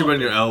 Which especially is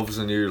when you're elves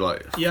and you're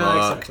like,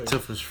 exactly.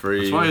 toughness 3.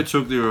 That's why I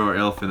took your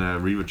elf in a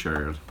Reaver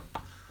Chariot.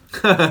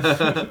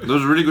 That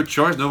was a really good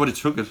choice. Nobody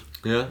took it.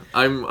 Yeah,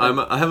 I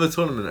have a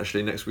tournament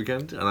actually next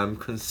weekend, and I'm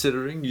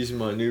considering using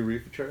my new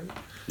Reaver Chariot.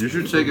 You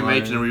should take a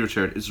mage in a Reaver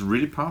Chariot. It's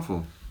really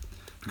powerful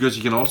because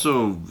he can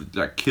also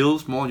like kill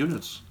small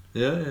units.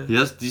 Yeah. He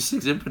has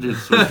D6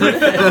 impetus. So strength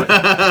 4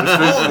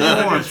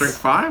 and strength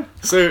 5.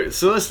 So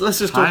let's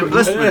just talk.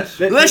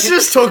 Let's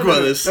just talk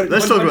about this.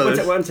 Let's talk about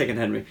this. 1 second,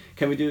 Henry.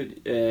 Can we do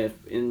it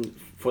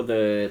for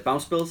the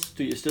bounce spells?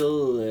 Do you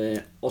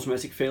still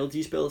automatic fail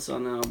D spells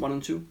on 1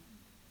 and 2?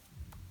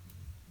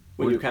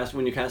 When you cast,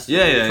 try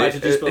to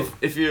dispel.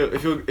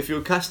 If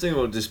you're casting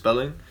or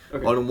dispelling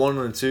on 1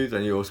 and 2,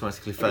 then you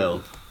automatically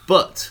fail.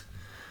 But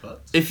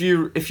if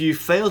you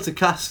fail to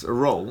cast a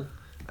roll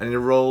and you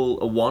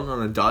roll a 1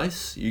 on a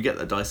dice, you get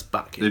that dice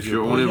back. If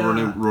you're only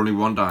rolling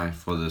 1 die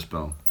for the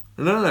spell.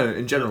 No,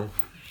 in general.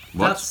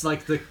 What? That's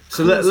like the.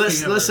 So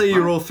let's say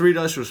you roll 3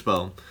 dice for a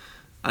spell,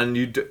 and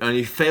you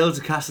fail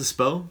to cast a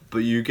spell, but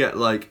you get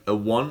like a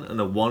 1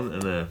 and a 1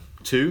 and a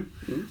 2.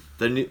 Mm-hmm.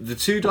 Then the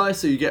 2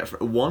 dice that you get for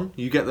a 1,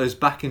 you get those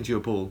back into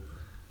your pool.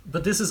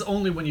 But this is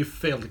only when you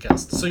fail to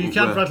cast. So you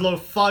can't roll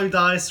 5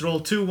 dice,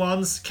 roll 2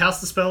 1s,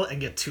 cast a spell, and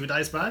get 2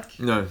 dice back.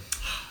 No.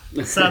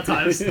 Sad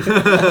times.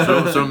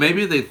 So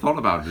maybe they thought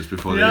about this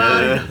before they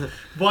did it.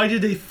 Why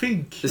did they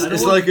think?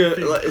 It's like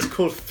it's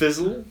called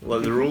Fizzle,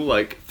 like the rule,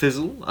 like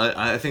Fizzle.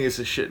 I think it's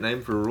a shit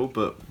name for a rule,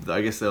 but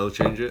I guess they'll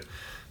change it.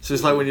 So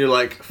it's like when you're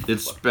like,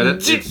 it's better.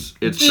 It's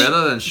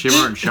better than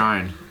Shimmer and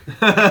Shine.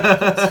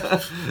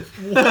 What?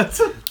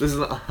 This is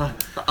a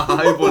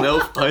Highborn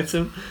Elf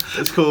item.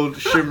 It's called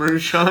Shimmer and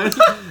Shine.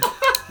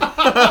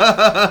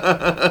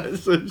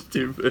 It's so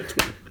stupid.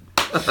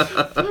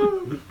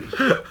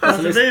 That's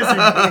amazing.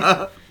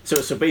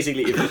 So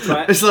basically, if you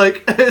try, it's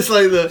like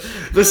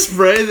the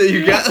spray that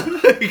you get,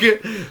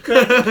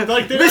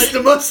 like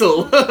Mr.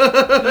 Muscle.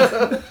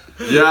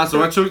 Yeah,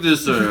 so I took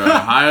this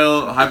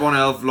Highborn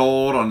Elf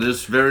Lord on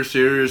this very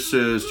serious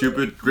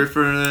stupid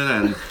Griffin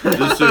and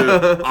this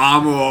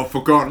armor of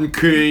Forgotten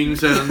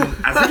Kings and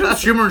I think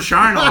it's Shimmer and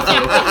Shine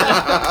also.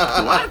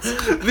 What?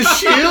 The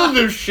shield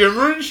of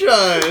Shimmer and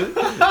Shine.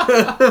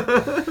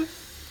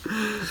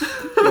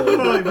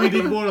 We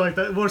need more like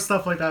that, more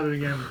stuff like that in the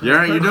game.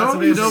 Yeah, you know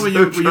when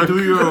you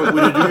do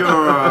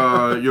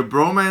your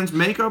bromance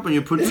makeup and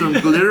you put some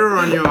glitter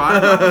on your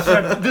eyebrows.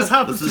 This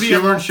happens to me a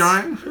Shimmer lot. and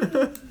Shine.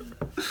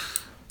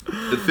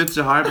 It fits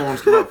the Highborn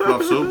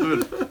fluff so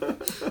good.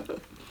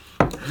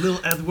 Little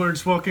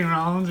Edwards walking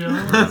around, you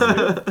know.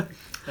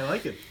 I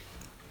like it.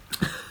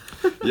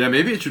 Yeah,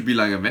 maybe it should be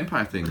like a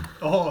vampire thing.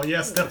 Oh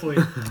yes,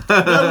 definitely.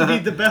 That would be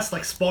the best,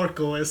 like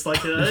sparkle. It's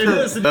like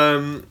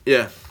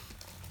yeah.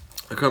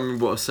 I can't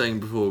remember what I was saying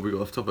before we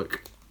got off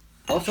topic.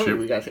 Also,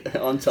 we got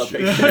on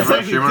topic.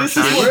 Shimmer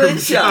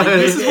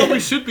this is what we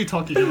should be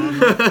talking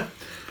about.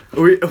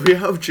 We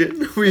have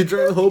gin. We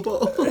drank the whole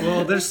bottle.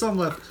 Well, there's some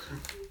left.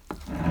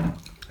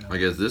 I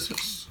guess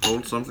this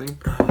holds something.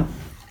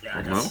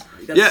 Yeah,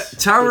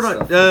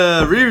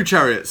 Reaver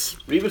Chariots.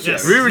 Reaver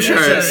Chariots. Reaver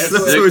Chariots.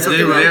 That's what we're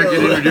talking about. They are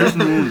getting reduced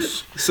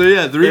wounds. So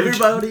yeah, the Reaver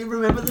Everybody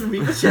remember the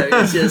Reaver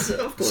Chariots? Yes,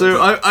 of course. So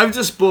I've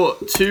just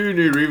bought 2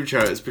 new Reaver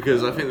Chariots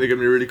because I think they're going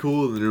to be really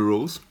cool in the new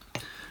rules.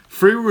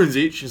 3 wounds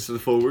each instead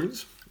of 4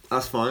 wounds.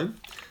 That's fine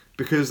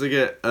because they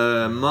get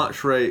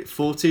march rate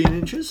 14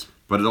 inches.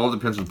 But it all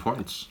depends on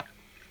points.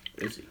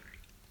 50.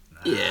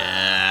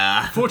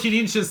 Yeah. 14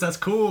 inches, that's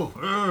cool.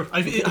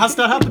 Has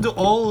that happened to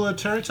all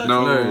chariot types?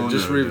 No,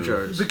 just Reaver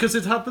chariots. Because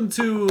it happened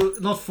to,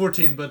 not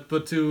 14, but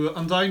to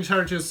Undying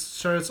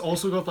chariots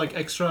also got like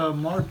extra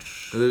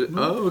march.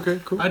 Oh, okay,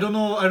 cool. I don't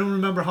know, I don't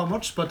remember how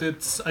much, but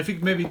it's, I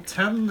think maybe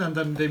 10 and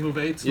then they move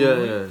 8.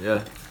 So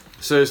Yeah.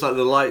 So it's like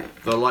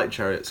the light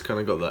chariots kind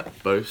of got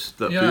that boost,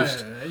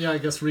 boost. Yeah, I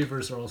guess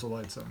Reavers are also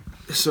light, so.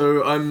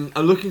 So I'm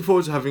looking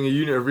forward to having a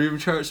unit of Reaver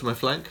chariots on my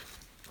flank.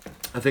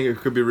 I think it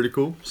could be really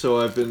cool. So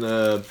I've been,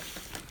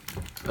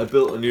 I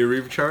built a new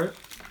Reaver chariot,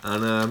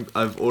 and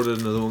I've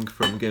ordered another one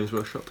from Games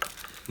Workshop.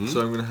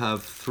 So I'm gonna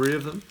have 3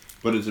 of them.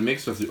 But it's a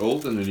mix of the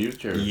old and the new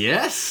chariot.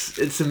 Yes,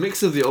 it's a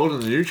mix of the old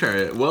and the new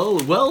chariot.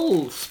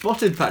 Well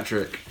spotted,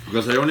 Patrick.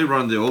 Because I only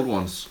run the old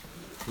ones.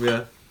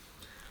 Yeah.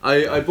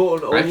 I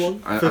bought an old Actually,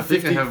 one I for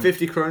think I have-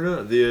 50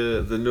 kroner.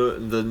 The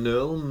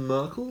Nurl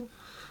Merkel.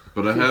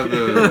 But I have,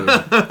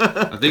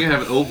 I think I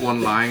have an old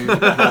one lying.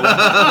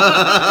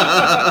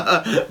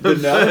 The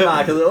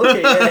Nørremarked,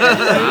 okay.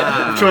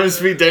 Ah, Trying to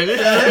speak Danish.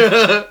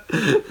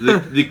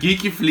 the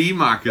geeky flea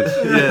market.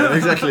 Yeah,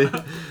 exactly.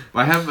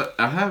 I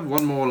have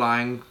one more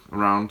lying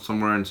around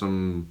somewhere in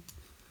some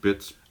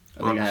bits.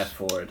 I think I have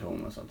 4 at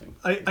home or something.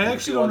 I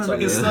actually don't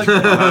remember, it's Yeah. like,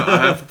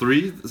 I have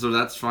 3, so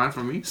that's fine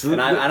for me. So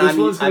And this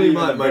one's gonna be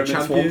my Vermin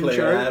champion Swarm player, I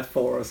chariot. have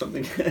 4 or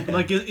something.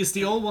 like, is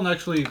the old one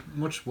actually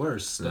much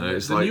worse? No,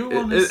 it's the like new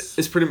one is...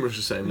 it's pretty much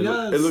the same.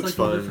 Yeah, It it's looks like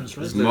no fine. difference,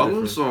 right? There's The no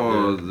models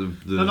difference.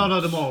 or the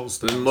No, the models.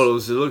 The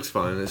models, it looks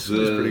fine. It's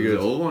pretty good.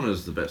 The old one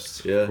is the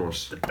best, Yeah. of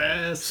course. The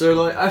best. So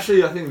like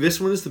actually I think this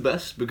one is the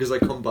best because I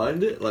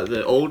combined it, like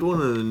the old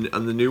one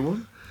and the new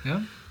one.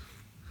 Yeah.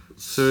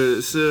 So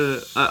it's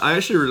I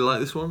actually really like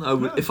this one. I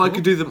would Yeah, if I cool.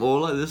 could do them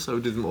all like this, I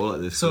would do them all like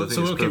this. 'cause I So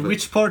think it's okay, perfect.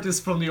 which part is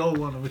from the old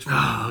one and which one?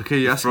 Okay,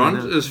 yes. Front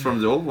is from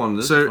the old one.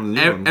 This is So from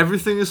the new one.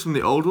 everything is from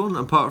the old one,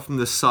 apart from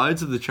the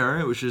sides of the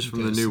chariot, which is from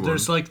the new one.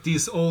 There's like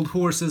these old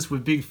horses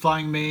with big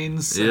flying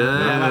manes.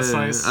 Yeah, that's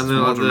nice. and then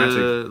More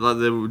like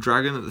the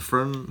dragon at the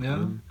front.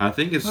 Yeah. I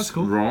think it's That's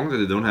cool. wrong that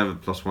they don't have a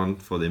 +1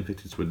 for the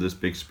impactors with this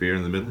big spear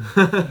in the middle.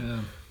 Yeah.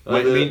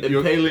 Like Wait, the I mean,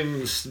 you're-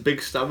 impaling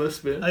big stabber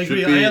spear. I Should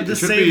agree. be- I have the it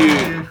should same.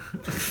 be-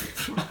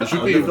 It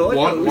should be the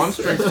one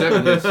strength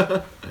 7 hits.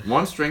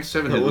 One strength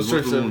 7 hit What's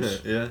with strength wounds.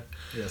 seven hit?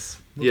 Yeah. Yes.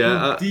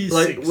 Yeah, D6.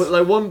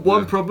 like one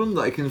Yeah. problem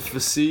that I can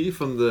foresee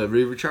from the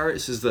Reaver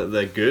chariots is that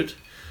they're good,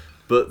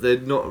 but they're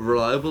not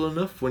reliable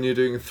enough when you're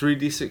doing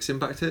 3d6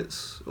 impact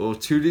hits or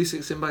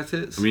 2d6 impact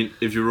hits. I mean,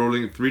 if you're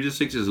rolling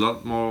 3d6, is a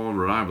lot more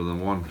reliable than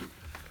 1.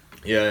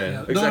 yeah,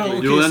 No, exactly.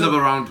 okay, You'll end so- up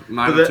around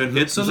 9 but or the- 10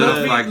 hits so instead let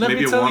of me- like let me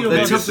maybe tell 1 you The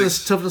about-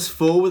 3d6. toughness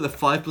 4 with a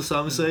 5+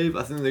 armor save,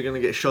 I think they're gonna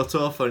get shot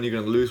off and you're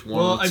gonna lose 1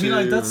 Well, or 2.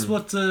 I mean, that's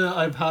what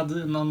I've had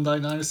in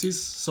Undying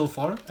Dynasties so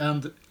far,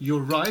 and you're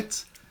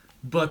right.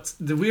 But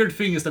the weird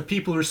thing is that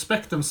people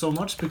respect them so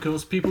much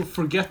because people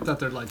forget that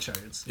they're light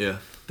chariots. Yeah.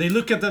 They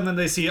look at them and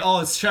they see, oh,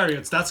 it's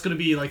chariots. That's going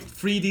to be like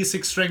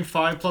 3d6 strength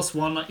 5 plus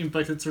 1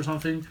 impact hits or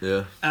something.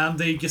 Yeah. And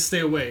they just stay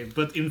away.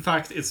 But in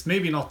fact, it's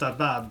maybe not that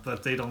bad,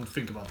 but they don't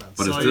think about that.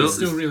 But so it's it's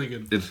still- still really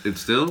good. It's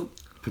still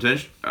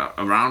potential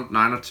around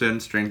 9 or 10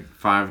 strength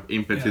 5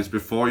 impact Yeah. hits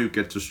before you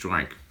get to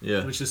strike.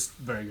 Yeah. Which is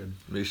very good.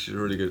 Makes it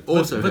really good.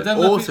 Also, but then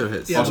let me- also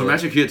hits. Yeah.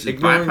 Automatic hits, it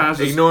Ignoring- bypasses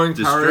ignoring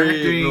parry,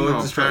 distracting ignoring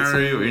or distracting,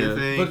 parry or yeah.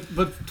 anything.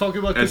 But talking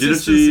about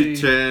Agility consistency,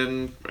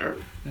 10.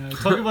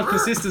 talking about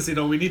consistency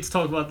though, we need to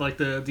talk about like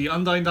the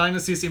Undying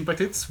Dynasties impact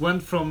hits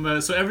went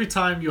from so every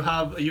time you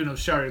have a unit of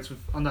chariots with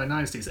Undying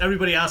Dynasties,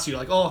 everybody asks you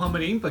like, oh, how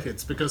many impact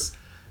hits? Because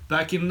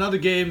back in another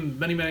game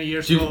many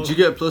years Do ago, you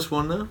get a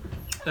 +1 now?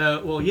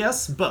 well,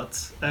 yes, but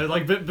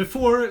like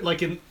before,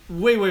 like in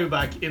way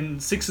back in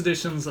 6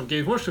 editions of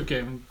Games Workshop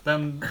game,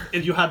 then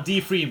you had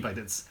D3 impact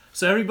hits.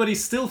 So everybody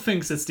still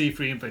thinks it's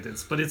D3 impact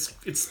hits, but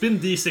it's been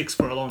D6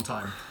 for a long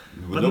time.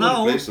 But nobody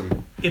now plays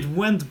them. it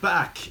went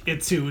back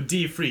into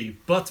D3,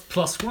 but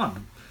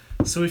 +1.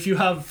 So if you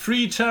have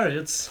 3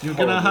 chariots, you're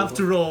gonna have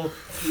to roll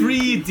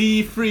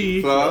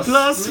 3d3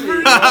 plus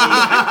 3.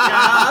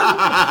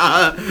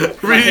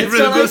 Free for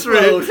the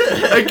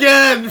 +3.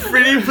 Again,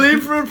 free play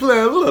for a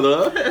player.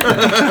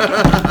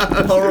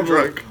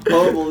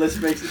 Horrible. Let's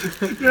make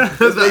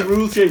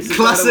rule changes.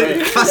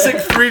 Classic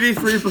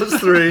 3d3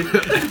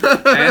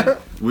 +3. And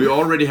we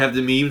already have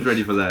the memes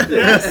ready for that.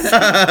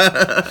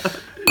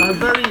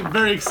 I'm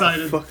very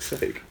excited. Fuck's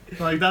sake.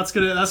 Like that's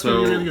gonna be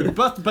really good.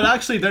 But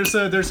actually, there's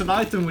an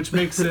item which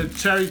makes a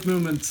chariot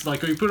movement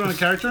like you put it on a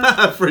character,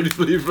 Free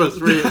play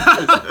 +3.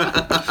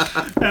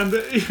 and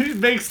it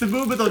makes the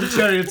movement of the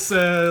chariots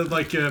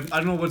like I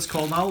don't know what it's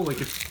called now,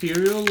 like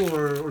ethereal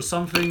or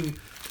something.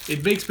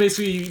 It makes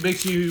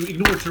you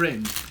ignore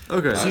terrain.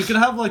 Okay. So you can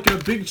have like a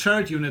big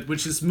chariot unit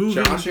which is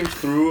moving. Charging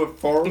through a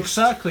forest.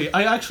 Exactly.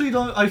 I actually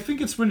don't. I think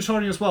it's wind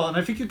charging as well, and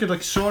I think you could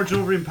like charge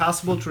over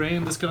impassable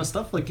terrain, this kind of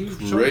stuff. Like you can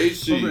charge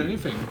Crazy. over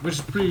anything, which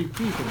is pretty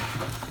cool.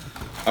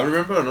 I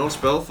remember an old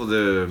spell for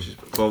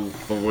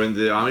when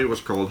the army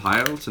was called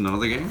Hyles in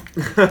another game,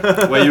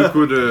 where you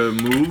could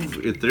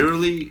move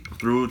ethereally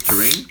through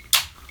terrain,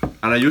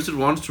 and I used it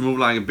once to move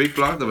like a big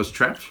block that was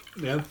trapped.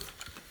 Yeah.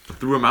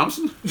 through a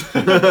mountain.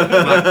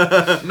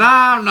 Like,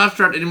 nah, I'm not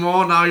trapped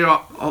anymore. Now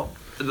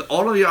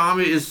all of your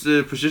army is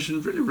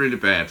positioned really, really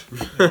bad.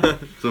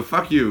 So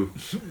fuck you.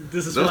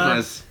 This is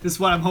nice. This is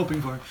what I'm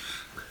hoping for.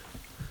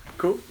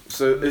 Cool.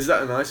 So is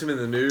that an item in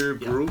the new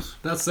rules?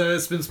 That's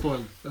it's been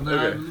spoiled, and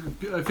I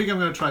think I'm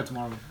gonna try it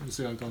tomorrow. We'll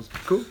see how it goes.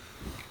 Cool.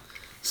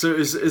 So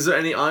is there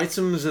any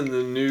items in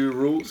the new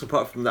rules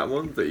apart from that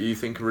one that you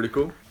think are really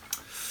cool,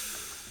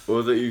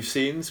 or that you've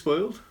seen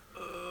spoiled?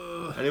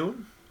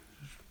 Anyone?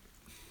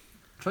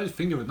 Try to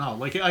think of it now.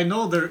 Like I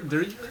know they're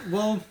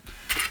well.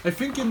 I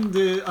think in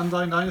the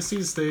Undying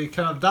Dynasties they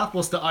kind of that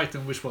was the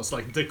item which was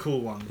like the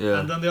cool one,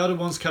 and then the other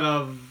ones kind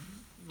of.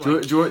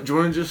 Like, do you want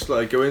to just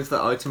like go into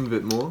that item a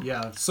bit more?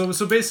 Yeah. So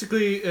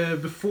basically,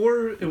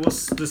 before it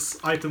was this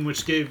item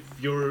which gave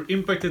your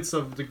impact hits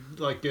of the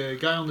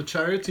guy on the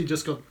chariot. He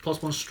just got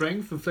 +1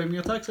 strength for flaming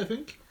attacks, I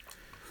think.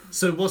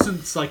 So it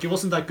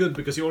wasn't that good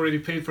because you already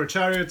paid for a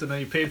chariot and then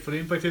you paid for the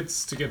impact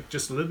hits to get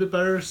just a little bit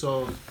better.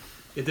 So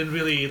it didn't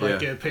really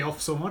pay off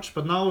so much.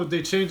 But now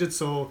they changed it.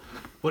 So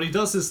what he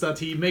does is that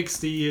he makes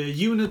the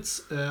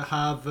units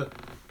have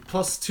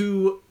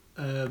 +2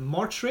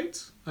 march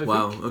rate. I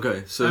think.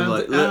 Okay. So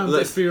and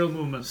ethereal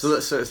movement. So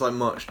let's say it's like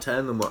March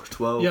 10 or March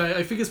 12. Yeah,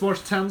 I think it's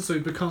March 10, so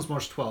it becomes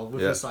March 12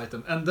 with this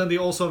item. And then they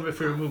also have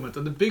ethereal movement.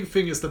 And the big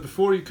thing is that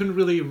before you couldn't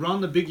really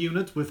run a big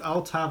unit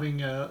without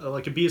having a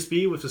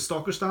BSB with the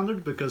Stalker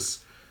standard, because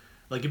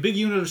like a big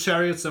unit of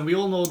chariots, and we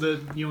all know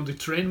that the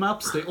terrain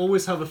maps, they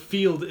always have a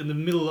field in the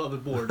middle of the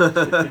board.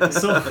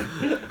 so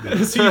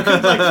you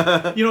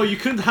could you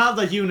couldn't have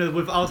that unit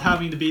without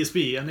having the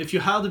BSB. And if you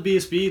have the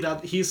BSB,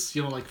 that he's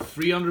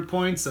 300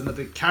 points, and that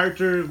the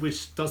character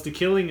which does the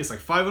killing is like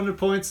 500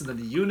 points, and then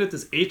the unit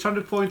is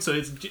 800 points. So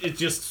it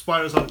just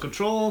spirals out of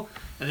control,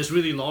 and it's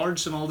really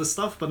large and all this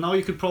stuff. But now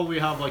you could probably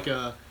have like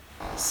a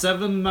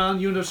 7-man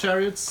unit of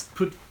chariots,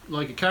 put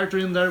like a character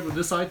in there with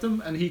this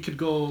item, and he could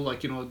go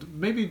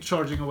maybe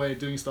charging away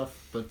doing stuff,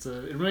 but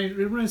it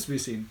remains to be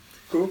seen.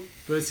 Cool.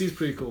 But it seems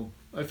pretty cool.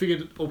 I think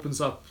it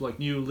opens up like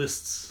new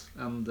lists,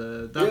 and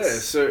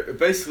that's so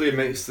basically it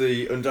makes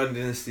the Undying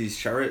Dynasty's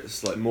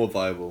chariots like more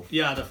viable.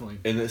 Yeah, definitely.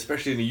 And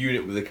especially in a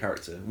unit with a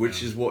character,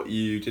 which is what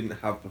you didn't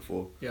have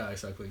before. Yeah,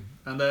 exactly.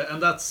 And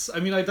that's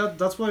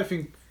that's why I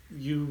think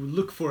you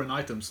look for in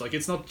items. Like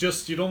it's not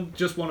just you don't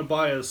just want to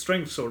buy a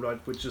strength sword, right,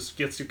 which just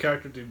gets your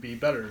character to be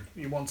better.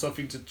 You want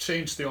something to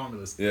change the armor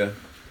list. Yeah.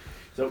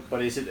 So,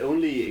 but is it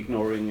only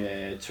ignoring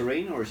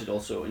terrain, or is it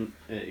also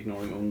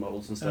ignoring own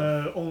models and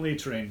stuff? Only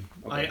terrain.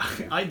 Okay.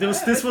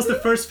 This was the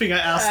first thing I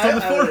asked on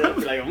the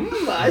forum.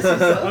 I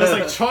was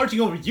like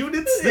charging over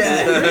units.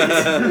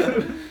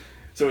 Yeah.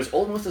 So it's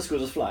almost as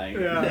good as flying.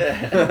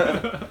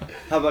 Yeah.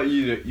 How about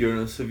you,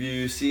 Jonas? Have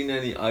you seen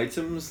any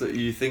items that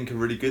you think are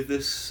really good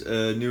this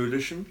new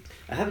edition?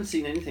 I haven't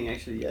seen anything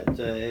actually yet.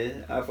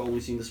 I've only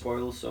seen the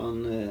spoils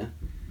on.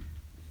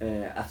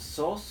 I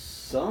saw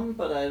some,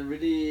 but I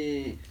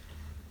really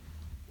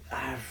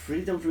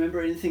don't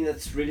remember anything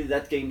that's really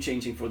that game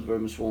changing for the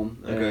Vermin Swarm.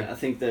 Okay. I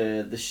think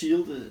the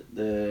shield,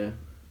 the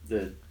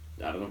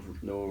I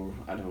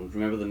don't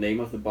remember the name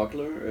of the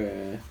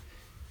buckler.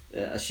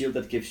 A shield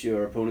that gives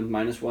your opponent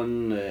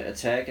 -1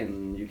 attack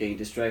and you gain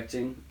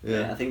distracting.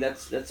 I think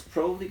that's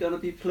probably gonna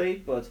be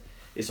played, but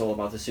it's all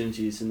about the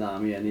synergies in the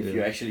army, and if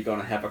you're actually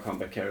gonna have a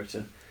combat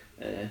character,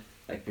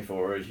 like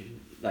before,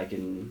 like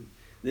in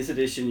this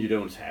edition, you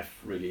don't have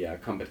really a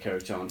combat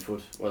character on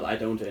foot. Well, I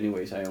don't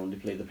anyways. I only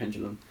play the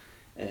pendulum,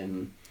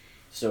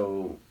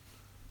 so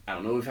I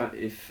don't know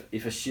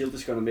if a shield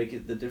is gonna make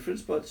it the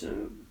difference, but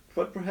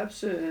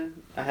perhaps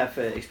I have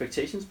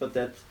expectations, but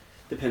that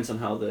depends on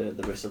how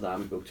the rest of the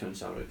army book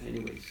turns out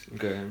anyways.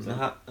 Okay,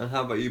 and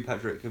how about you,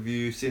 Patrick? Have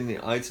you seen the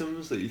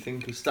items that you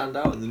think stand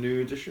out in the new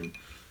edition?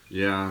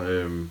 Yeah,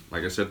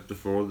 like I said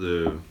before,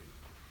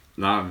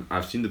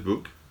 I've seen the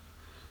book,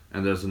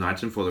 and there's an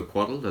item for the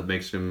Quaddle that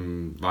makes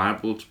him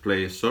viable to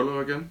play solo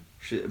again.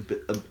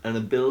 An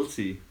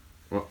ability?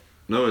 Well,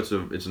 no, it's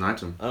an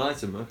item. An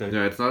item, okay.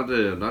 Yeah, it's not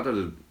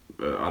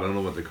I don't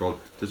know what they call it,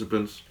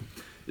 disciplines.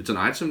 It's an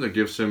item that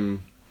gives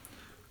him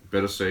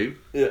better save.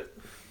 Yeah.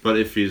 But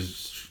if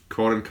he's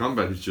caught in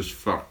combat, he's just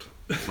fucked.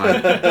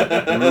 Like,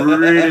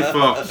 really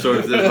fucked. So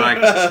if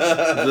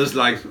there's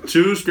like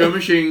 2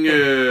 skirmishing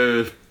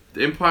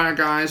Empire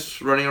guys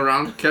running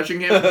around catching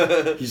him,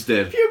 he's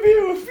dead. Pew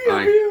pew, pew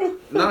pew.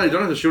 No, you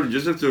don't have to shoot him, you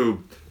just have to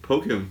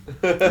poke him.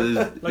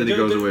 Then he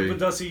goes away. But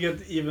does he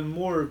get even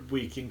more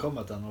weak in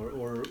combat then,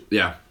 or?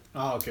 Yeah.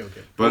 Ah, okay.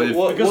 But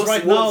what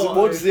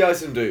does the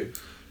item do?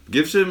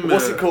 Gives him.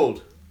 What's it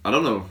called? I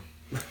don't know.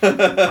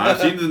 I've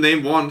seen the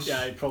name once.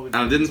 Yeah, I probably.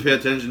 And I didn't pay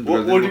attention.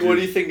 What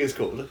do you think it's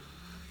called?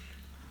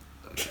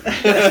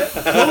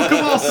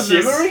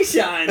 Shimmering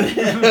Shine.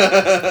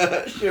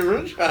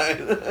 Shimmering Shine.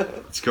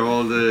 It's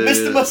called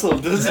Mr. Muscle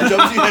does the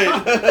jobs you hate.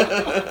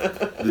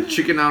 The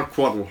chicken out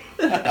Quaddle.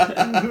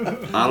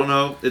 I don't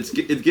know.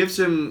 It gives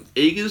him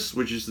Aegis,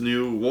 which is the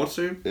new ward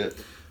save. Yeah.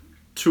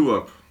 2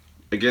 up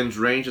against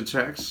range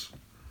attacks,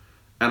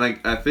 and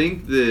I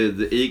think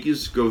the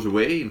Aegis goes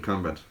away in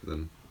combat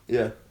then.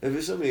 Yeah, if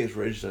it's something it's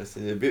ranged, I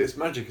think it's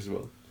magic as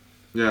well.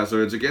 Yeah,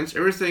 so it's against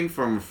everything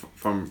from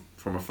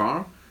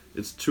afar.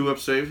 It's 2 up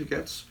save he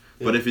gets,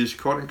 but if he's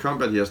caught in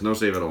combat, he has no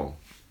save at all.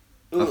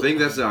 I think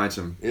that's the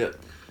item. Yeah.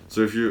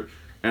 So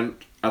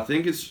I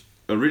think it's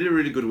a really,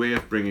 really good way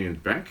of bringing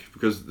it back,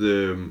 because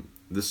the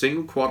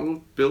single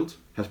Quaddle build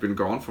has been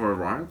gone for a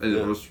while, and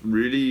it was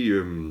really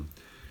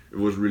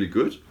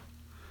good,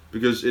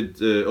 because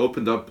it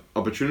opened up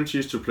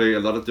opportunities to play a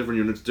lot of different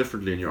units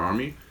differently in your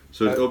army.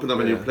 So it opened up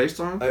a new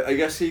playstyle. I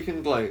guess he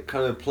can like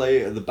kind of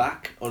play at the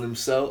back on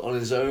himself, on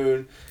his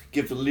own,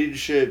 give the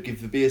leadership, give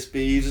the BSB.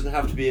 He doesn't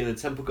have to be in a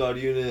Temple Guard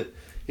unit.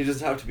 He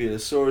doesn't have to be in a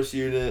Saurus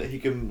unit. He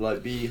can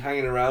like be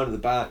hanging around at the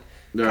back,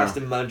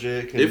 casting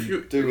magic. And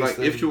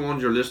if you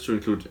want your list to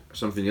include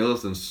something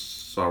else than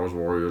Star Wars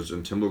Warriors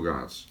and Temple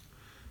Guards,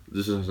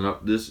 this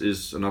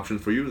is an option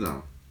for you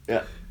now.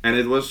 Yeah. And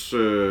it was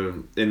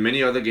in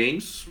many other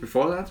games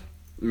before that,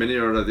 many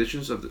other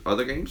editions of the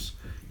other games.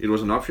 It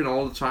was an option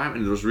all the time,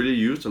 and it was really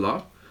used a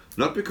lot.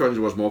 Not because it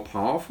was more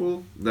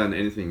powerful than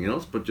anything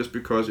else, but just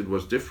because it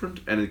was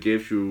different, and it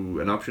gave you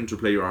an option to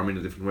play your army in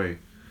a different way.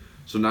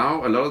 So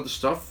now a lot of the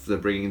stuff they're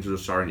bringing into the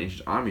Saurian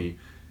Ancient Army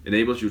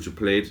enables you to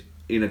play it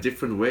in a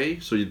different way.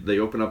 So they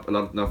open up a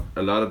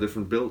lot of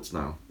different builds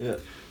now. Yeah.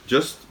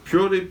 Just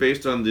purely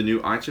based on the new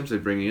items they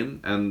bring in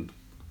and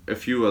a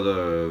few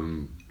other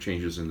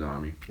changes in the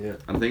army. Yeah.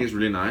 I think it's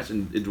really nice,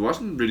 and it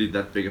wasn't really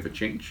that big of a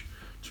change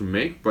to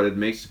make, but it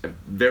makes a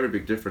very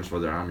big difference for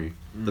the army.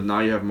 That now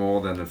you have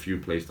more than a few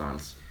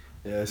playstyles.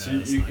 Yeah, so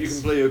you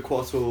can play your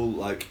Quaddle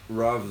like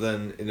rather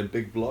than in a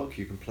big block,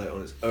 you can play it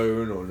on its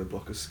own or in a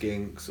block of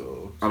skinks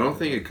or. I don't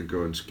think it could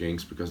go in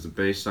skinks because the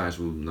base size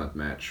will not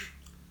match.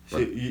 So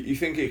you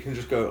think it can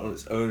just go on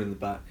its own in the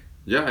back?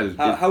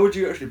 Yeah. How would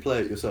you actually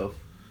play it yourself?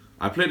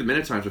 I played it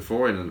many times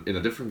before in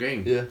a different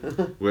game. Yeah.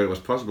 Where it was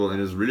possible,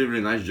 and it's really,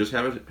 really nice. You just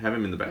have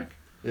him in the back.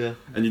 Yeah.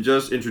 And you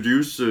just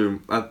introduce. There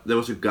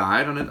was a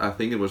guide on it. I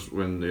think it was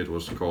when it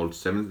was called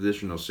 7th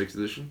edition or 6th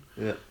edition.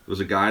 Yeah. There was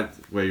a guide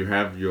where you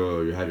have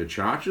your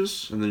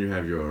charges, and then you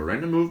have your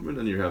random movement,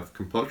 and you have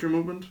compulsory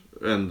movement,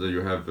 and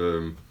you have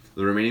the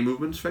remaining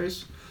movements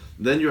phase.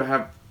 Then you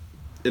have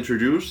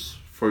introduced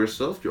for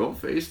yourself your own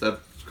phase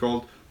that's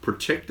called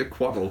Protect the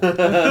Quaddle.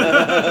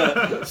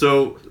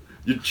 So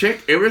you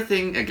check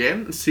everything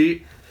again and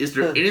see, is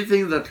there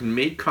anything that can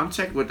make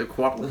contact with the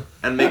Quaddle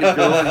and make it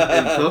go in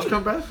close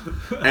combat?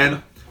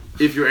 And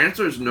if your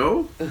answer is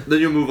no, then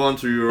you move on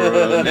to your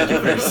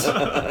ninja phase.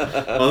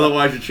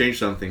 Otherwise you change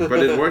something. But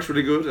it works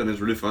really good and it's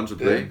really fun to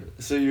play. Yeah.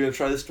 So you're gonna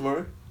try this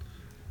tomorrow?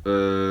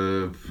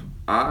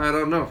 I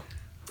don't know.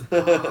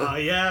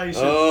 Yeah, you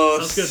should.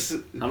 Oh, Sounds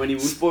good. How many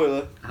wounds?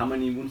 Spoiler. How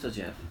many wounds does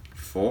you have?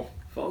 4.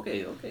 4.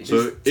 Okay.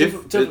 So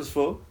if Tempest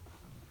 4.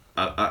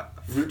 To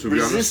be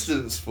honest,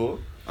 Resistance 4.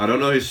 I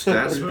don't know his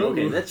stats.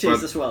 Okay, that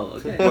changed as well.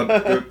 Okay. But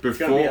It's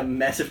gonna be a before,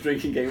 massive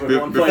drinking game with Be-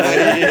 1 before-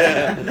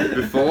 point.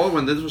 before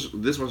when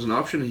this was an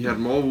option, he had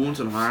more wounds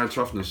and higher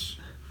toughness.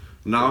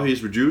 Now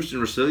he's reduced in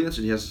resilience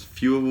and he has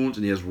fewer wounds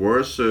and he has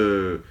worse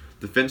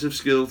defensive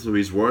skills, so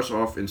he's worse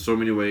off in so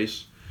many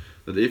ways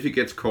that if he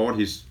gets caught,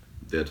 he's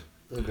dead.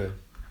 Okay.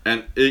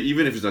 And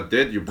even if he's not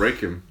dead, you break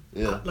him.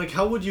 Yeah. Like,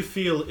 how would you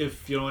feel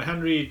if,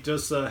 Henry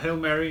does a Hail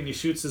Mary and he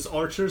shoots his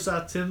archers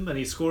at him and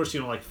he scores,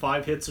 like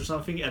 5 hits or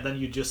something, and then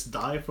you just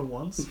die from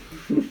once?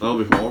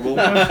 That'll be horrible.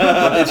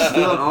 But it's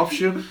still an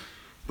option.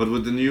 But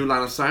with the new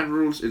line of sight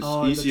rules, it's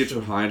easier to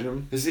hide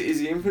him. Is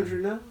he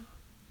infantry now?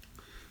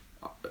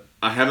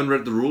 I haven't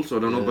read the rules, so I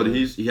don't know. But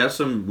Yeah. he has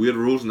some weird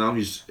rules now.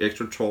 He's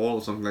extra tall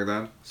or something like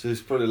that. So he's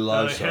probably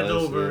large size. Head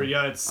over,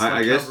 yeah. it's I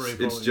like guess cavalry, it's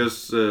probably.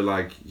 just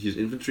like he's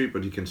infantry,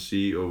 but he can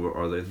see over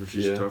other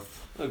infantry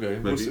stuff. Okay,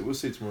 Maybe. we'll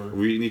see tomorrow.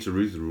 We need to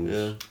read the rules.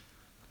 Yeah.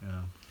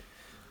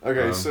 Yeah.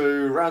 Okay,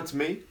 so round to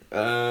me.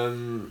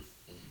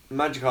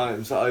 Magic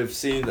items that I've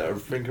seen that I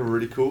think are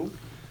really cool.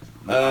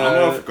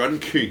 Honor of Gun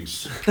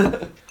Kings.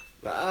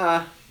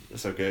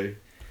 That's okay.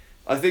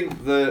 I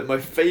think my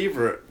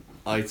favourite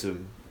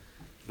item,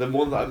 the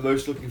one that I'm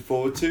most looking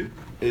forward to,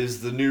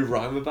 is the new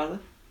Rhymer banner.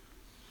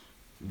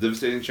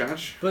 Devastating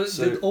Charge. But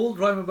So- the old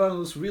Rhymer banner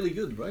was really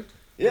good, right?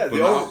 Yeah, But the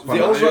now- old but the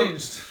now old you- Rhymer.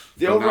 Changed.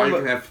 The But old now you Rhymer.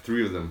 can have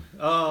 3 of them.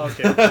 Oh,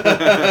 okay.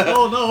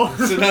 Oh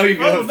no! So now you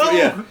can Oh, have, no!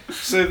 yeah.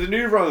 So the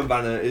new Roman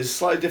banner is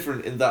slightly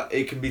different in that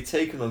it can be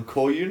taken on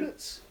core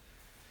units.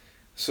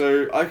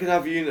 So I can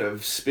have a unit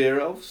of Spear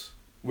Elves,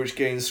 which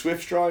gains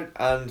Swift Stride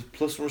and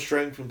 +1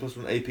 Strength and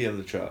 +1 AP on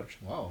the charge.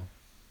 Wow.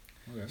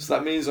 Okay. So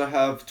that means I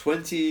have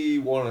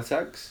 21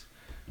 attacks,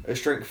 a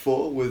Strength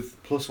 4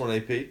 with +1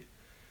 AP,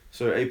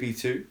 so AP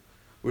 2,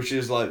 which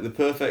is like the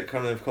perfect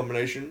kind of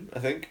combination, I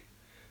think.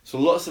 So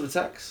lots of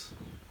attacks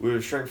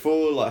with Strength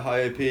 4, like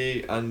high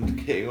AP and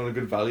hitting on a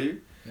good value.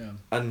 Yeah.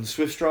 And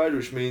Swift Stride,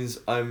 which means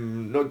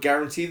I'm not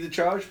guaranteed the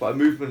charge, but I'm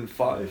movement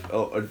 5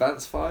 or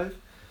advance 5,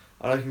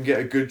 and I can get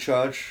a good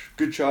charge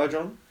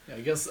on. Yeah,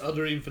 against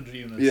other infantry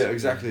units. Yeah,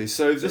 exactly.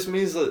 So this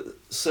means that,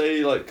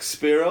 say, like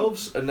Spear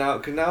Elves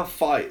can now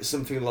fight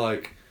something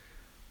like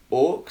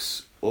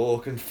Orcs,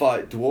 or can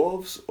fight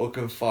Dwarves, or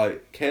can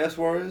fight Chaos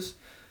Warriors.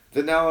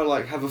 They now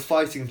like have a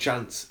fighting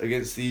chance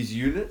against these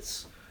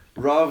units,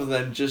 rather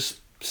than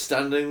just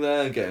standing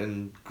there and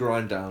getting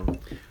grind down.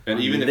 And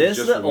even if There's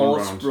it's just the for one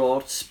odds round.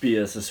 brought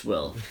spears as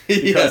well.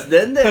 Because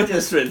then they're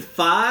just strength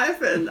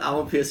 5 and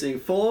armor piercing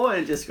 4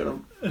 and just gonna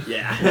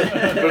yeah.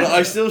 But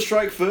I still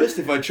strike first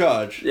if I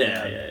charge.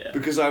 Yeah.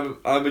 Because I'm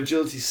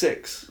agility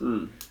 6.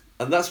 Mm.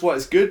 And that's why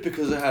it's good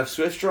because I have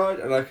swift stride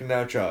and I can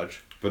now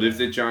charge. But if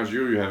they charge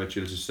you, you have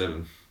agility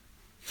 7.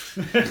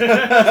 So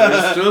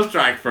you still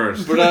strike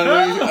first. But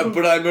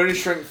I'm only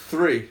strength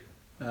 3.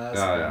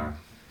 Yeah.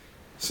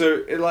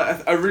 So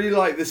I really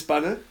like this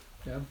banner.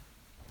 Yeah.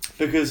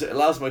 Because it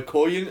allows my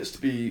core units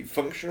to be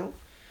functional,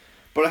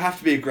 but I have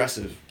to be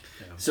aggressive.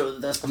 So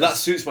And that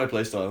suits my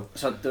playstyle.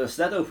 So does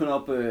that open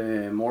up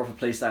more of a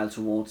playstyle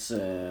towards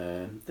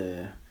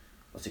the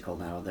what's it called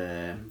now?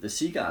 The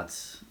Sea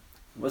Guards.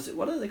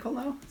 What are they called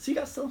now? Sea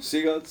Guards still?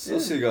 Sea Guards? Yeah.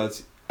 Sea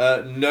Guards?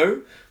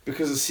 No,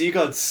 because the Sea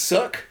Guards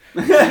suck.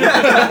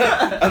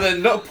 And they're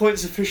not point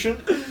sufficient.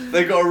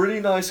 They got a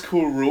really nice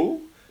cool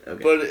rule.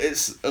 Okay. But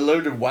it's a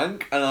load of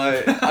wank, and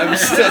I'm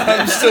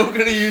still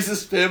going to use the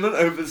Spearmen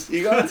over the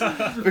Sea Guards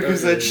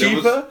because they're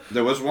cheaper.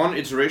 There was one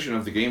iteration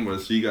of the game where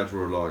the Sea Guards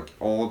were like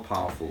all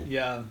powerful.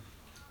 Yeah,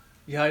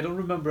 I don't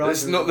remember.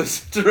 It's either. not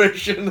this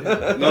iteration. No, No,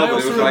 I but it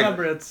also was like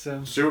remember it.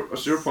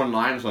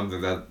 0.9 or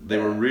something that they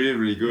were really,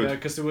 really good. Yeah,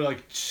 because they were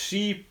like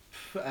cheap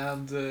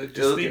and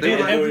just They they did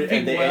were- everything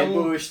and they well.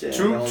 ambushed. And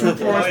Two all points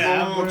that.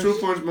 yeah. more, 2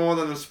 points more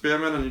than the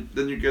spearman, and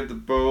then you get the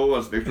bow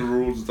and extra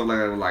rules and stuff like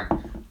that. We're like,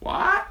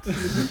 what?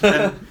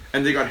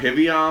 and they got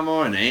heavy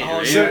armor and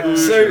ambush and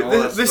all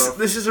that stuff.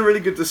 This is a really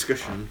good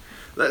discussion.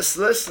 Let's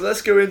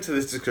go into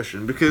this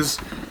discussion because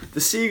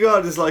the Sea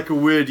Guard is like a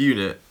weird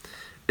unit.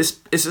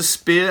 It's a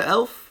spear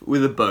elf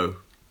with a bow.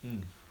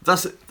 Mm.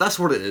 That's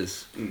what it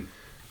is.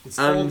 It's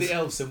all And- the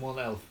elves in one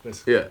elf,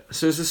 basically. Yeah.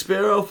 So it's a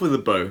spear elf with a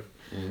bow.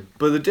 Mm.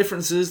 But the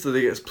difference is that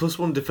it gets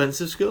 +1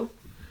 defensive skill,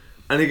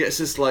 and it gets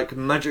this like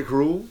magic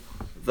rule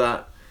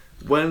that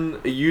when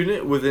a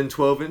unit within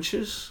 12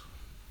 inches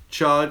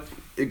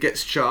it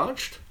gets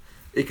charged,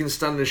 it can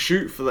stand and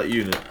shoot for that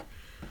unit.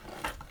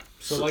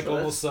 So like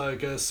almost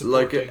like a Like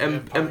supporting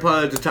an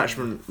Empire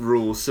detachment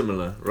rule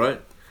similar,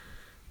 right?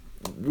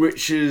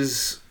 Which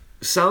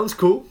sounds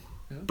cool,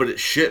 Yeah. but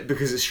it's shit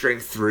because it's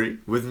strength 3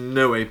 with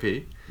no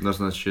AP. That's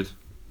not shit.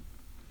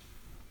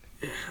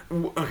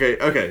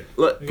 Okay.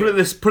 Put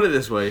it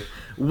this way.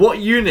 What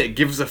unit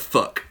gives a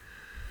fuck?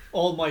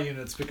 all my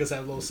units because I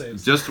have low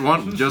saves. Just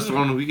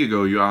one week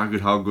ago, you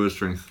argued how good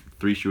strength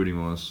 3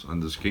 shooting was on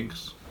the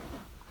skinks.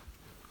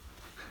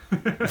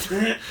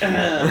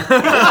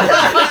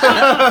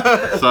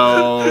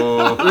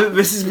 So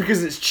This is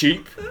because it's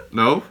cheap.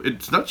 no,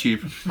 it's not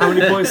cheap. How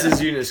many points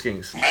is unit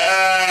skinks?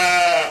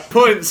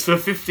 Points for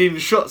 15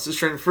 shots at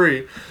strength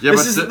 3. Yeah,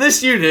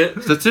 this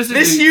unit. statistically,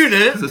 This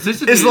unit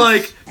statistically is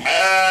like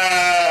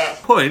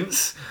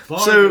points.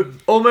 So Bargain.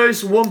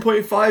 almost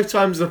 1.5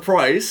 times the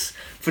price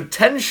for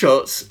 10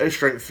 shots at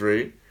strength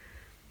 3.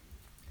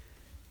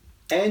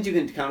 And you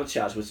can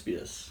countercharge with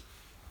spears.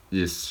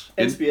 yes.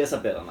 And spears are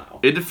better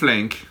now. In the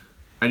flank,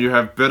 and you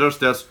have better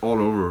stats all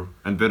over,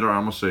 and better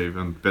armor save,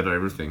 and better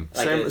everything.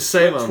 Like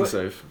Same a armor tw-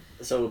 save.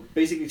 So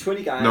basically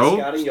 20 guys No,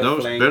 guarding your no,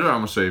 it's flank. better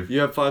armor save.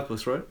 You have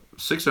 5+, right?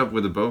 6 up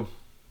with a bow.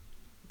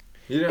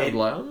 You don't have And-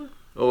 light armor?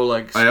 Or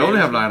like... I only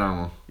scale? have light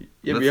armor. Yeah,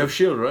 but That's you have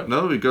shield, right?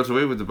 No, it goes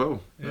away with the bow.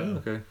 Yeah.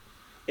 Okay.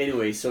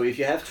 Anyway, so if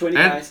you have 20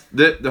 And guys,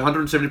 the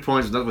 170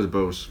 points is not with the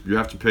bows. You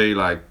have to pay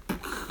like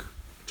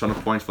ton of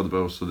points for the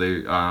bows, so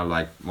they are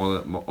like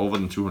more over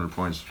than 200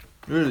 points.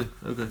 Really?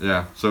 Okay.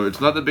 Yeah, so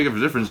it's not that big of a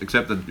difference,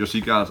 except that your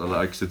sea guards are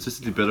like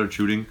statistically better at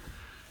shooting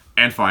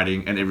and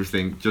fighting and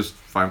everything, just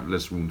 5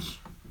 less wounds.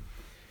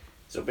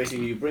 so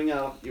basically you bring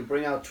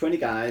out 20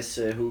 guys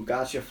who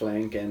guard your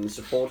flank and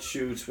support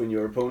shoots when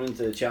your opponent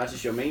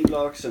charges your main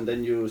blocks, and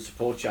then you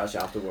support charge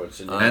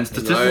afterwards. And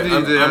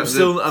statistically, I'm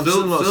still not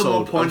more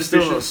sold. point I'm still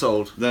not efficient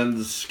sold. than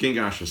the skink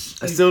ashes.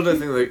 I still don't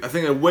think I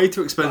think they're way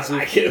too expensive.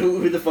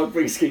 Who the fuck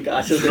brings skink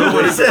archers?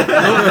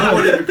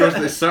 Nobody because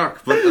they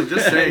suck, but I'm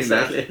just saying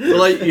Exactly. But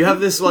like you have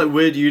this like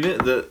weird unit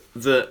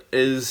that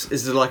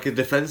is like a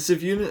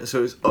defensive unit,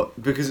 so it's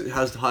because it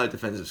has higher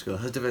defensive skill.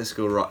 It has defensive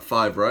skill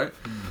 5, right?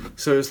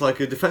 So it's like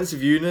a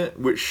defensive unit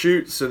which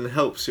shoots and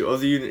helps your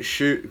other units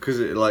shoot because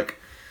it like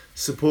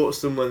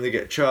supports them when they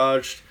get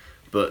charged,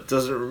 but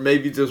does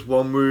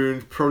 1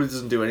 wound, probably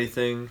doesn't do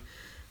anything.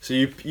 So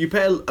you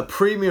pay a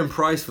premium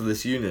price for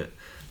this unit.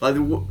 Like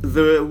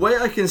the way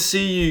I can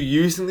see you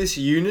using this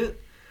unit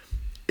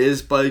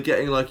is by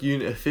getting like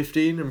unit of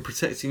 15 and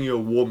protecting your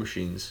war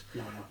machines.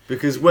 No.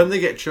 Because when they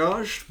get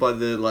charged by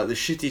the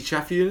shitty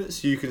chaff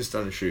units, you can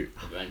stand and shoot.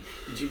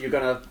 You're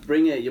gonna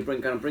bring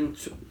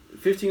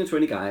 15 or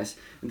 20 guys,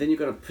 and then you're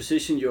gonna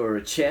position your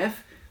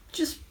chaff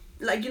just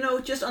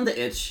just on the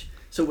edge.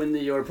 So when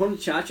your opponent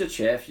charges your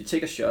chaff, you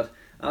take a shot.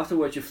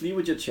 Afterwards, you flee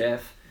with your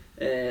chaff,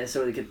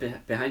 so they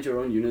get behind your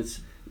own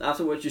units.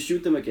 Afterwards, you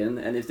shoot them again,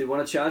 and if they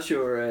want to charge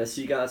your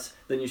sea guards,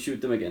 then you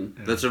shoot them again.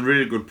 That's a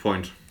really good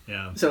point.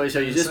 Yeah. So you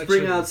It's just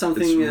bring actually- out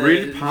something. It's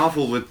really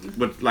powerful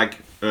with like Chaff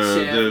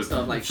the and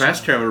stuff like fast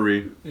chaff.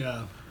 cavalry.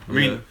 Yeah. I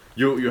mean,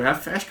 you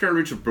have fast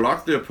cavalry to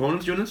block the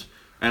opponent's units,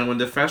 and when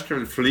the fast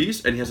traveler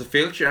flees and he has a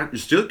failed charge, you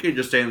still get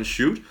your stand and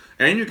shoot,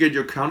 and you get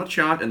your counter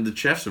charge, and the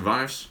chaff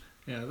survives.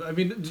 Yeah, I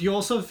mean, you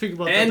also think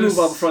about and that move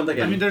up front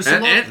again. I mean, there's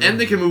and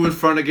they can move in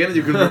front again, and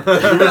you can move it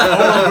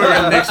all over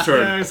again next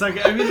turn. Yeah, it's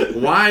like, I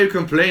mean, Why are you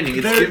complaining?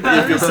 It's if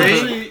you're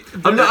paying,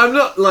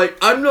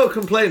 I'm not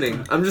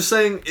complaining. I'm just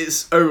saying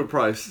it's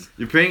overpriced.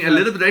 you're paying a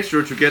little bit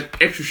extra to get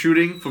extra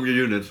shooting from your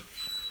unit.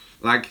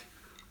 Like,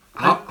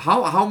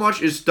 how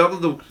much is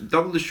double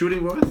the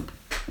shooting worth?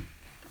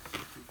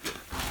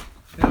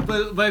 Yeah,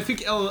 but I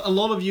think a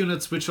lot of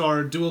units which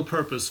are dual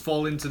purpose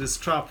fall into this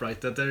trap,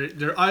 right? That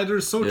they're either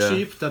so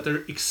cheap that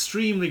they're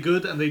extremely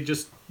good and they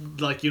just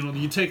like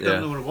you take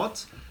them no matter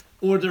what,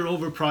 or they're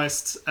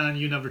overpriced and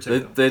you never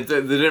take them. They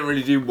didn't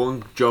really do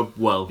one job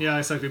well. Yeah,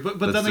 exactly. But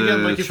That's then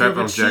again, like if you have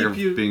a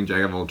cheap being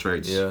jack of all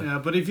trades.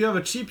 yeah, but if you have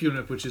a cheap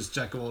unit which is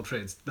jack of all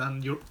trades,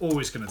 then you're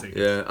always gonna take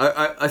it.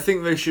 Yeah, I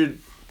think they should.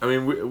 I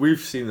mean,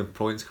 we've seen the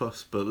points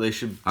cost, but they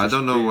should. I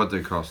don't know what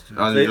they cost.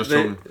 Maybe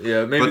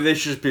they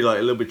should just be like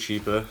a little bit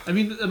cheaper. I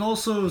mean, and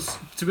also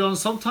to be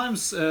honest,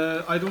 sometimes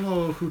I don't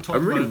know who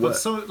talked about it, but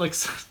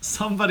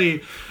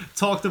somebody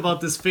talked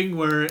about this thing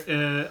where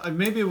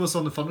maybe it was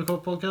on the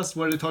Thundercock podcast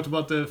where they talked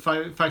about the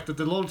fact that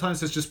a lot of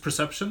times it's just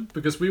perception,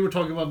 because we were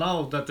talking about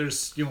now that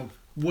there's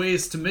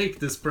ways to make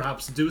this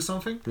perhaps do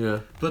something. Yeah.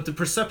 But the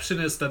perception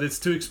is that it's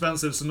too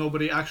expensive, so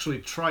nobody actually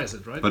tries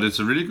it, right? But it's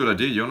a really good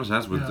idea Jonas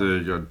has with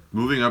you're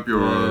moving up your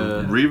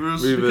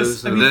reavers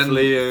Because, and then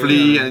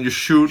flee and you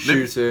shoot.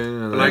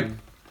 Shooting. And like,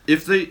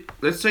 if they,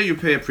 let's say you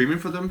pay a premium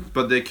for them,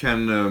 but they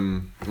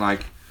can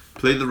like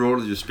play the role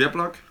of your spear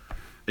block,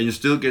 and you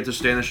still get to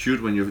stand and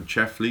shoot when your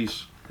chaff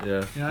flees.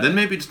 Yeah. Then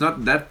maybe it's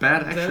not that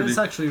bad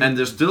actually. And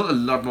there's still a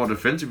lot more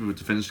defensive with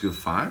defense skill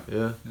 5.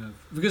 Yeah.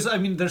 Because I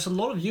mean, there's a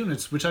lot of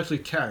units which actually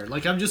care.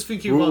 Like I'm just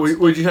thinking about.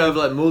 Would you have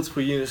like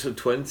multiple units of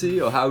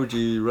 20, or how would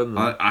you run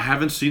them? I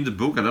haven't seen the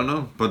book. I don't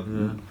know, but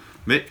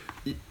maybe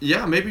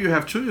you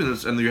have 2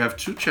 units and you have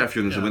 2 chaff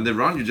units, and when they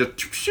run, you just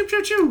choo.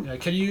 Yeah,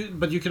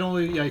 you can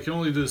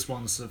only do this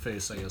once a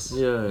phase, I guess.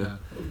 Yeah.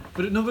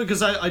 But no,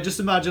 because I just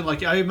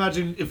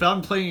imagine if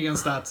I'm playing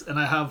against that and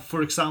I have,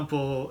 for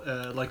example,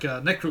 like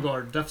a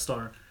Necroguard Death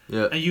Star,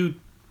 and you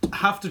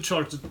have to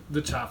charge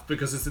the chaff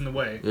because it's in the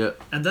way. Yeah.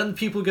 And then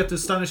people get to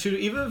stand and shoot,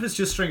 even if it's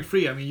just strength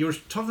 3. I mean, your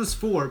toughness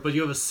 4, but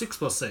you have a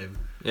 6+ save.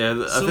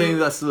 Yeah, I think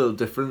that's a little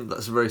different.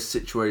 That's very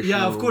situational.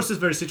 Yeah, of course it's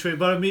very situated.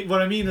 But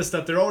what I mean is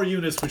that there are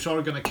units which are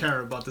gonna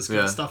care about this kind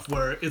of stuff.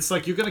 Where it's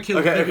like you're gonna kill.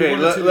 Okay.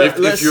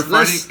 If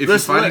you're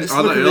fighting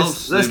other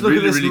elves, let's look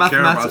at this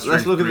mathematically.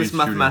 Let's look at this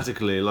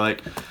mathematically.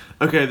 Like,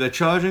 okay, they're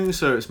charging,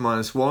 so it's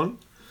 -1.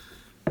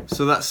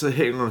 So that's a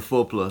hitting on a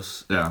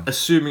 4+. Yeah.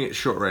 Assuming it's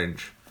short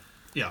range.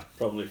 Yeah.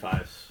 Probably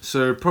 5s.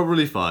 So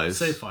probably 5s.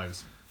 Say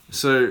 5s.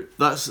 So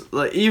that's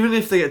like, even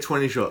if they get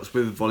 20 shots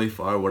with volley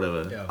fire or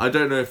whatever. Yeah. I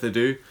don't know if they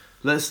do.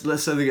 Let's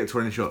say they get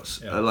 20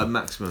 shots, like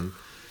maximum.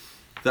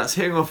 That's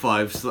hitting on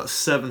 5, so that's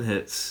 7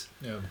 hits.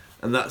 Yeah.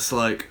 And that's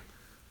like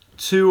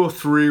 2 or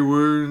 3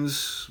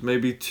 wounds,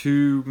 maybe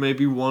 2,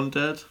 maybe 1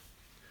 dead.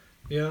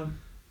 Yeah.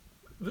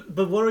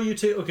 But what are you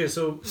taking? Okay,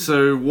 so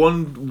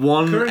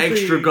one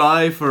extra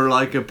guy for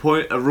like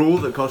a rule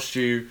that costs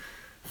you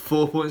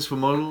 4 points per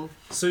model.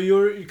 So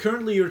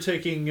you're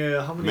taking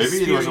how many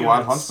Maybe spear it was a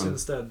wild units huntsman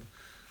instead?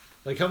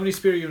 Like how many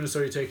spear units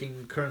are you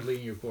taking currently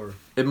in your core?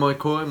 In my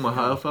core, in my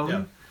high elf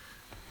army?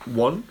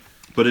 1.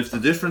 But if the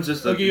difference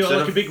is that you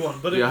like a big one,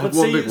 but one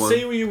say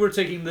you were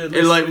taking the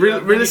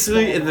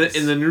realistically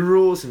in the new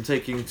rules, I'm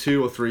taking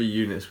 2 or 3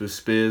 units with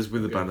spears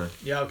with the banner.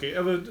 Yeah, okay.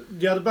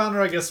 The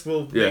banner I guess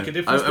will make a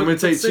difference. I'm going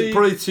to take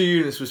probably 2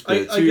 units with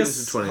spears. I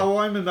guess how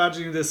I'm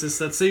imagining this is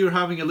that say you're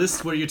having a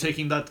list where you're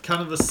taking that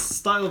kind of a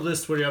style of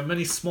list where you have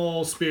many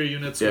small spear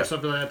units or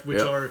something like that, which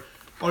are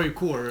your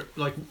core,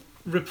 like.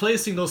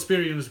 Replacing those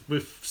spear units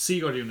with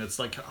Seaguard units,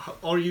 like,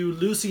 are you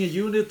losing a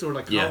unit or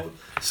like how?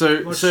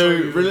 So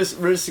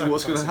realistically,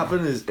 what's going to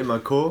happen is in my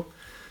core,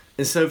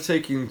 instead of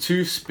taking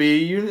 2 spear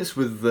units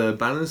with the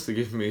banners that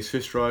give me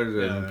Swift Stride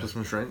and plus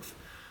my strength,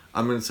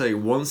 I'm going to take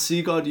 1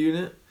 Seaguard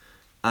unit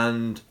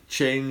and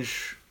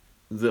change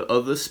the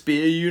other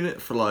spear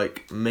unit for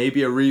like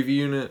maybe a Reaver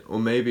unit or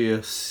maybe a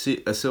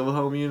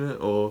Silverhelm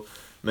unit or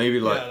maybe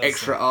like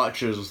extra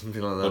archers or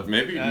something like that. But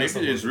maybe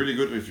it's really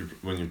good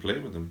when you play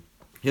with them.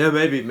 Yeah,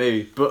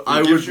 maybe. But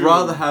I would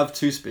rather have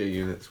 2 spear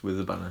units with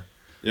the banner.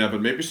 Yeah,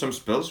 but maybe some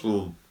spells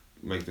will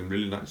make them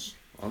really nice.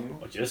 I don't know.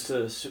 Or just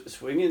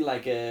swinging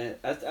like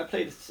I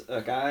played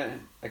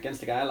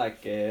against a guy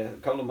like a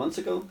couple of months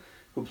ago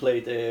who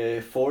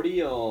played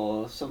 40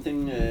 or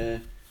something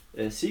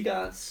Sea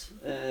Guards,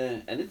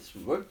 and it's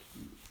worked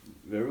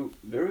very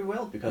very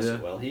well because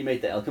he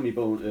made the alchemy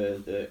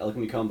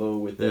combo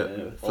with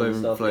all the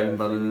stuff, flame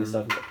and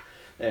stuff.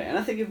 And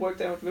I think it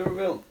worked out very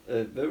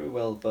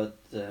well. But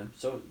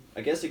so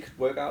I guess it could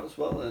work out as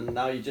well. And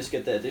now you just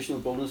get the additional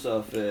bonus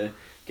of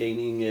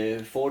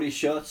gaining 40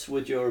 shots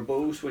with your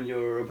bows when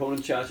your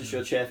opponent charges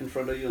your chaff in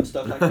front of you and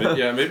stuff like that.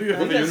 Yeah, maybe you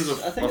have a unit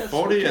of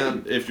 40,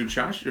 and if you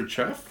charge your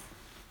chaff,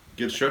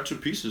 get shot to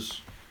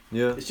pieces.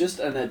 Yeah. It's just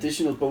an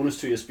additional bonus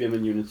to your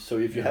spearman unit. So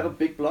if you have a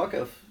big block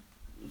of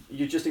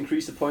you just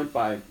increase the point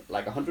by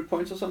like 100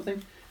 points or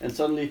something, and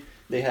suddenly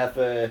they have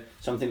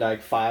something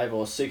like 5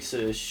 or 6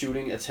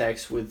 shooting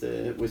attacks with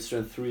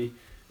strength 3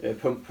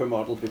 per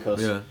model,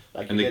 because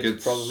like and it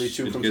gets probably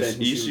 2 from it gets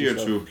stand and easier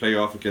shoot, to play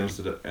off against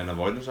an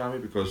avoidance army,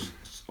 because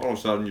all of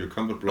a sudden your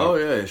combat block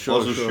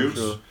also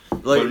shoots.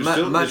 Like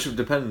matchup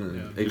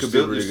dependent. Yeah.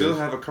 You still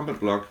have a combat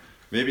block.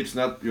 Maybe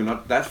you're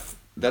not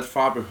that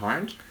far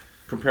behind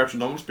compared to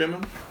normal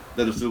spearmen.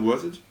 That is still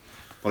worth it.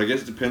 But I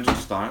guess it depends on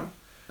style.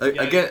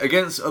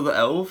 Against other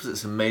elves,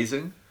 it's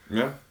amazing.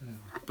 Yeah.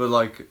 But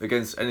like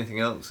against anything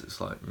else, it's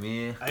like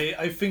meh.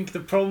 I think the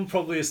problem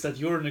probably is that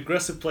you're an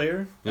aggressive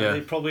player, and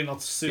they probably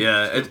not suit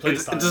it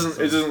playstyle.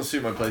 It doesn't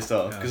suit my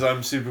playstyle because I'm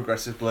a super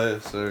aggressive player.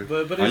 So,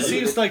 but it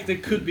seems like there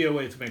could be a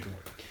way to make it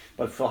work.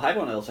 But for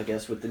Highborn elves, I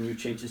guess, with the new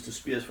changes to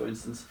spears, for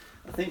instance,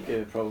 I think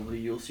probably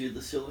you'll see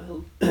the Silver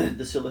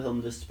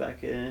Helm list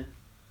back.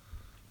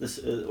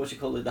 What you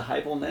call it, the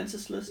Highborn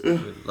Lances list.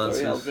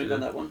 Sorry, I'll drink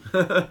on that one.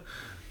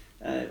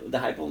 The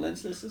Highborn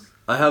Lance lists.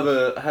 I have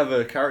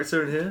a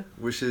character in here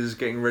which is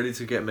getting ready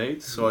to get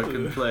made, so I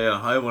can play a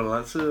Highborn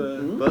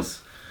Lancer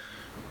bus.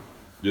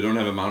 You don't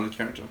have a mounted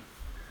character?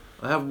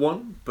 I have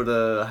one, but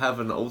I have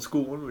an old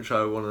school one which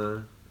I want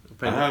to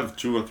paint. I have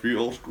 2 or 3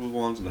 old school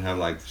ones, and I have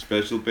like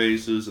special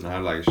bases, and I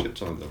have like a shit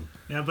ton of them.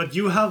 Yeah, but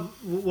you have,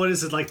 what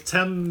is it, like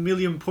 10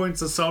 million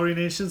points of Sauri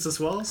Nations as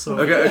well? So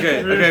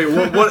Okay.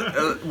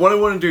 What I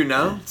want to do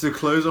now to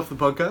close off the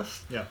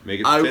podcast? Yeah. Make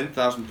it a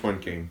 10,000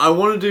 point game. I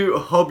want to do a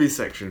hobby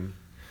section.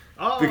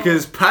 Oh.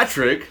 Because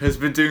Patrick has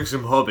been doing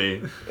some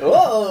hobby.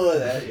 Oh,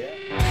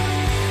 yeah.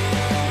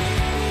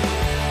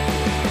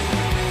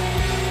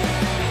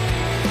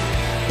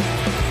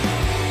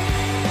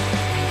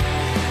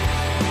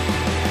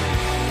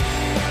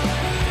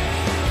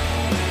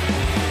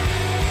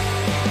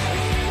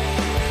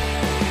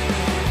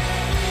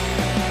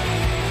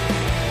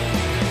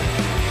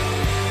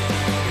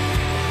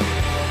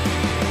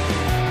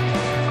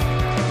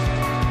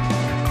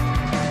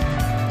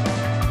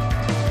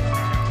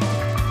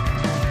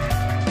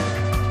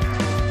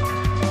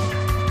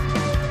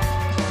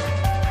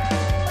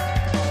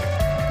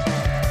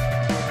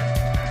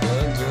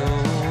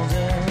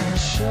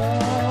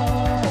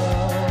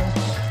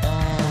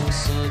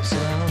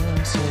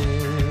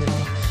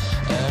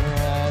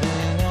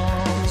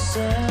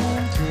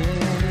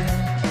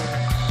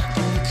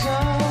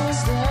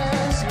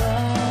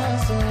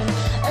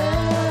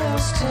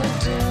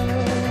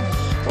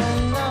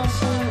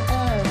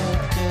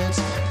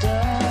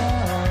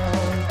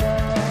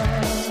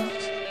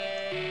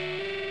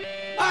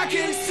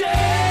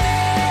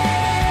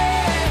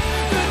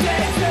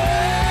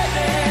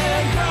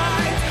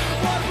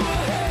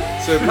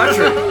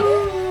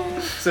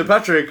 So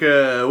Patrick,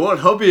 what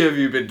hobby have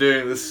you been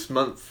doing this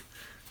month?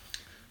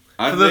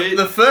 For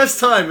the first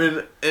time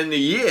in a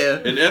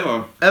year.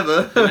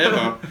 Ever.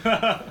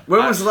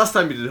 When was the last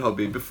time you did a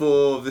hobby?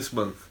 Before this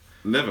month?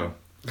 Never.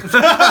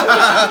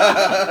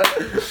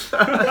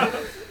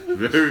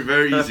 Very,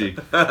 very easy.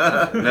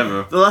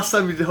 Never. The last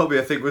time you did a hobby,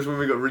 I think, was when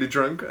we got really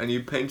drunk and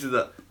you painted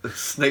that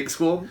snake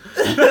swarm.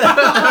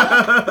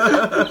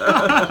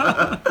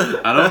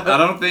 I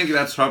don't think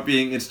that's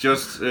hobbying. It's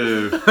just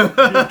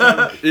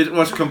it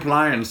was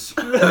compliance.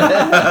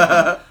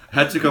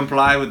 Had to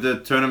comply with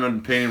the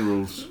tournament painting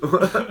rules.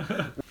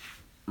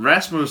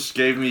 Rasmus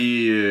gave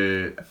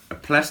me a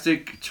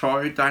plastic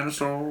toy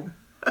dinosaur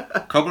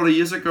a couple of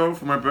years ago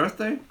for my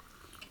birthday,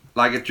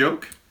 like a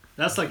joke.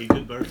 That's like a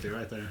good birthday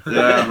right there.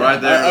 Yeah, right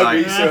there.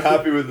 I'd be so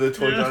happy with the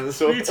toy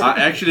dinosaur. I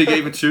actually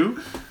gave it 2.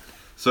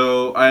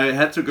 So I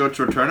had to go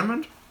to a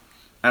tournament,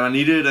 and I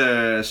needed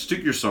a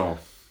Stygiusaur.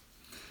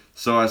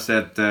 So I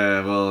said,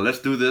 well, let's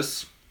do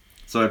this.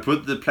 So I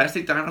put the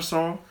plastic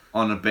dinosaur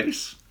on a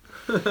base,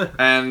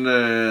 and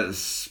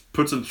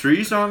put some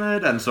trees on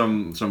it, and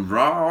some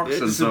rocks,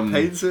 and some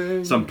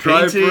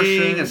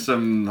painting, and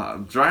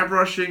some dry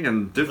brushing,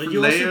 and different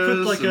layers. But you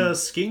also put like a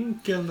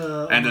skink and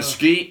a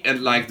skink,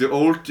 and like the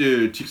old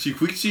Tixi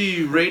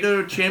Quixi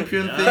Raider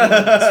champion thing.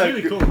 That's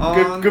really cool.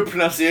 Good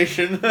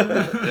pronunciation.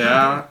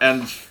 Yeah,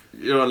 and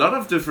a lot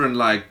of different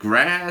like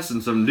grass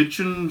and some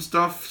lichen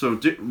stuff. So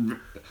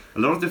a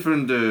lot of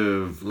different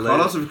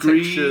colors of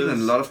green,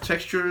 and a lot of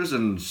textures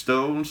and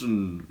stones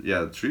and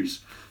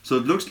trees. So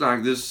it looks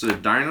like this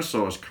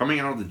dinosaur is coming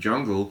out of the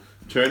jungle,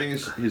 turning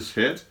his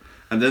head,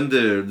 and then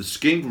the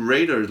skink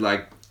raider is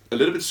like a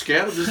little bit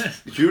scared of this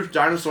huge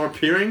dinosaur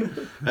appearing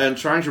and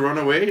trying to run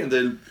away, and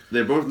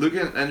they're both looking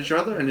at each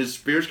other, and his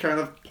spear's kind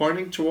of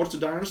pointing towards the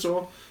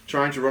dinosaur,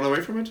 trying to run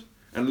away from it,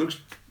 and it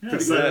looks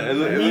pretty good. It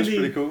looks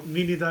pretty cool.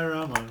 Mini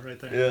diorama right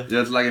there.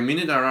 Yeah, it's like a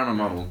mini diorama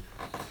model.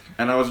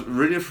 And I was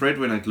really afraid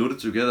when I glued it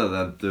together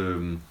that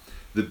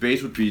the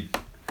base would be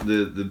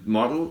the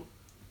model.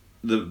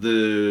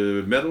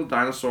 The metal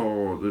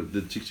dinosaur, the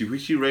Tixi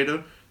Quixi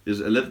Raider, is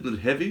a little bit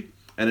heavy,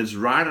 and it's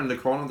right on the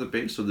corner of the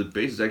base, so the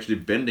base is actually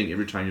bending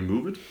every time you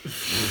move it.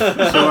 So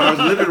I was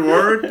a little bit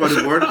worried, but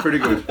it worked pretty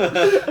good.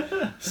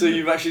 So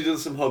you've actually done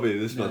some hobby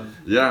this month.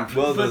 Yeah.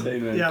 Well But,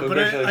 done. yeah, but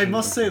I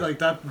must say like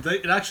that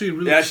it actually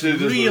really It actually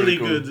does look really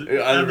cool. good.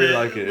 I And, really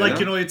like it. Like yeah.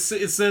 you know,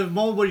 it's a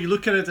mode where you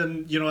look at it and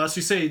you know, as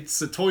you say, it's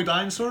a toy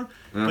dinosaur,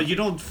 Yeah. but you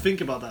don't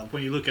think about that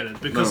when you look at it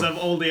because No. of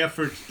all the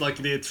effort, like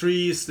the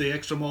trees, the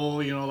extra mole,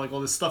 you know, like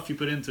all the stuff you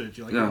put into it.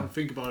 You like you Yeah. don't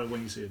think about it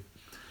when you see it.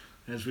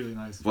 And it's really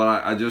nice. Well,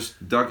 I just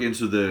dug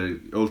into the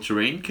old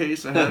terrain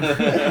case I had,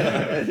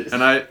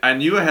 and I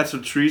knew I had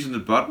some trees in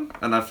the bottom,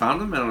 and I found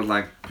them, and I was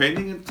like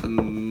painting it,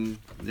 and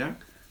yeah,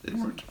 it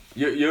worked.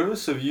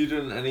 Jonas, have you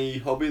done any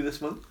hobby this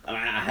month? I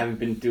mean, I haven't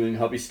been doing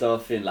hobby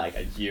stuff in like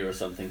a year or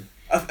something.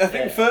 I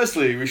think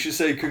firstly we should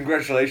say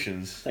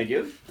congratulations. Thank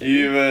you.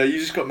 You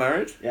just got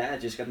married. Yeah, I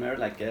just got married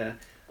like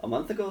a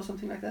month ago or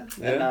something like that.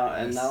 Yeah.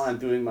 And now I'm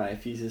doing my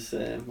thesis,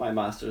 my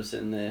master's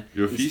in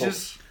Your in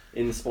thesis?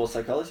 in sports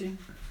psychology.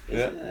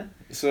 Yeah.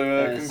 So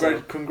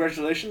So-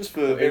 congratulations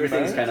for being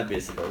Everything's married. kind of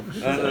busy though.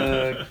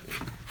 And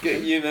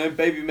getting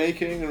baby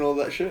making and all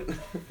that shit.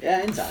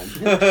 Yeah, in time.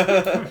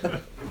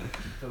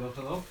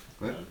 Hello.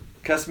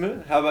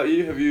 Casimir, how about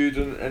you? Have you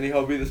done any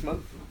hobby this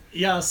month?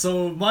 Yeah,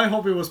 so my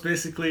hobby was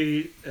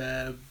basically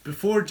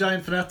before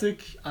Giant Fanatic,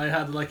 I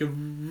had like a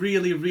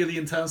really, really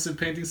intensive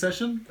painting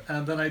session,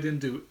 and then I didn't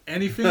do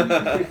anything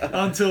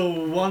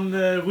until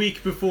 1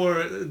 week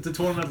before the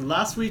tournament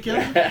last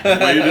weekend.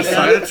 Where you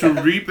decided to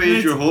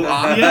repaint your whole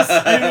arm. Yes,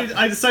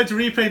 I decided to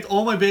repaint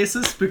all my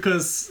bases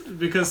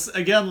because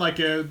again, like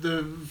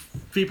the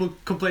people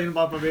complained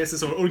about my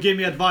bases or gave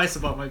me advice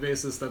about my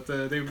bases that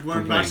they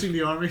weren't matching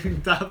the army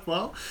that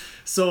well.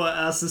 So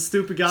as a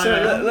stupid guy, So I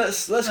am,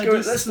 let's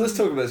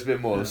talk about this a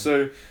bit more. Yeah.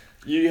 So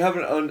you have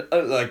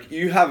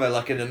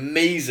an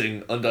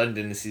amazing Undying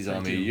Dynasties Thank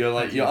army. you. You're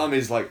like Thank your you. army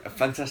is like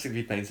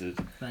fantastically painted,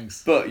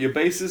 thanks. but your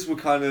bases were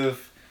kind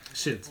of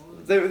Shit.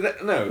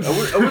 no.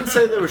 I wouldn't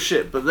say they were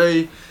shit, but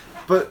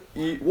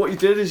what you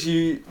did is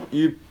you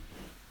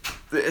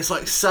it's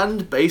like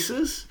sand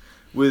bases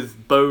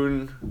with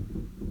bone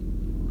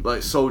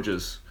like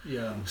soldiers.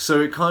 Yeah.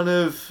 So it kind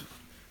of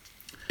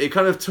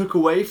took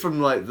away from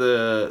like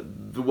the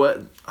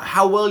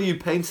how well you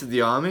painted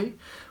the army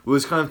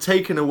was kind of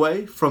taken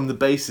away from the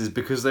bases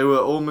because they were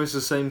almost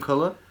the same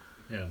color.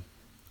 Yeah.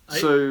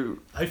 So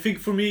I think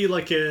for me,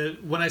 like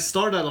when I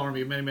started that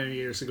army many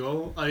years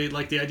ago,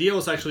 the idea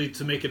was actually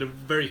to make it a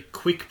very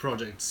quick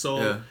project. So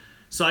Yeah.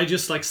 so I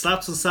just like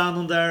slapped some sand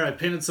on there. I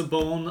painted some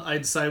bone. I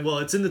decided, well,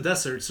 it's in the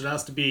desert, so it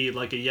has to be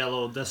like a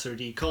yellow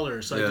desert-y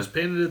color. So I Yeah. just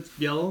painted it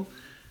yellow,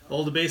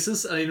 all the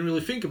bases. And I didn't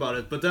really think about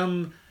it, but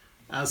then.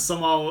 As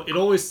somehow it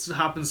always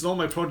happens in all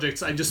my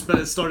projects, I just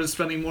started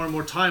spending more and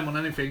more time on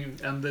anything,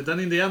 and then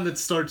in the end it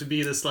started to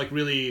be this like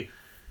really,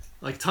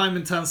 like time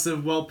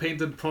intensive, well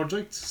painted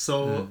project.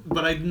 So,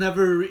 but I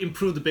never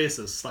improved the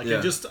bases. Like Yeah.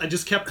 I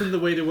just kept them the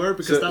way they were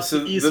because that's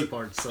the easy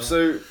part.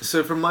 So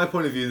from my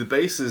point of view, the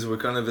bases were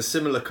kind of a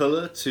similar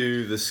color to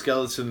the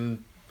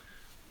skeleton,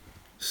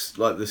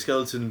 like the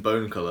skeleton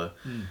bone color,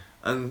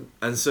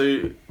 and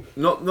so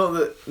not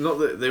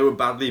that they were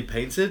badly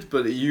painted,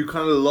 but you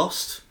kind of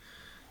lost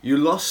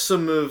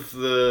some of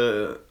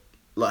the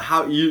like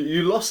how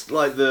you lost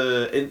like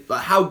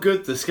like how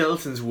good the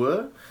skeletons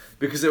were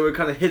because they were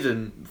kind of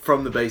hidden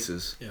from the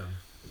bases. Yeah.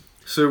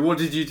 So what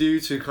did you do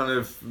to kind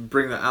of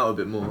bring that out a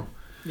bit more?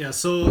 Yeah,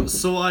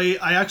 so I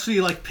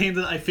actually like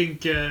painted I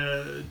think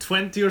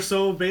 20 or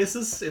so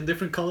bases in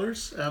different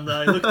colors, and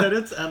I looked at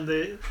it, and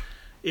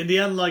in the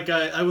end like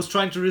I was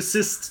trying to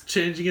resist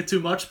changing it too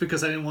much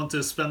because I didn't want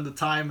to spend the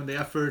time and the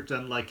effort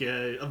and like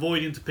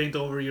avoiding to paint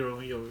over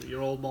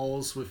your old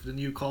moles with the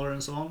new color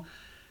and so on.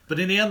 But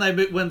in the end, I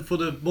went for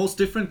the most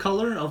different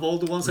color of all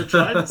the ones I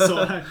tried.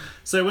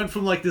 so I went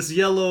from like this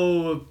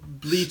yellow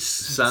bleach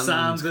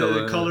sand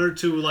color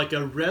to like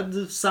a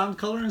red sand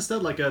color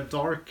instead, like a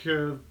dark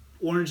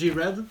orangey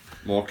red.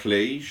 More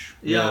clayish.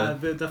 Yeah,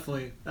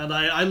 definitely. And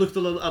I looked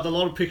at a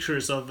lot of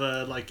pictures of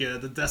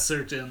the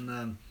desert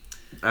in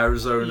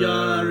Arizona.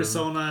 Yeah,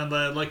 Arizona,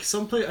 and like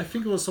some place. I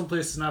think it was some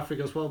places in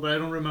Africa as well, but I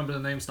don't remember the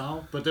names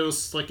now. But there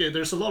was like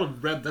there's a lot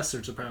of red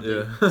deserts apparently.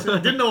 Yeah. So I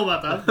didn't know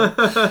about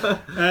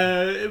that.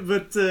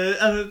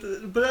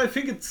 But I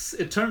think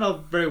it turned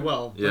out very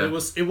well. But Yeah.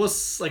 it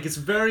was like it's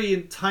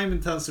very time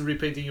intensive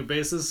repainting your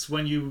bases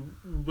when you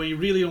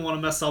really don't want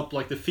to mess up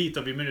like the feet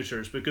of your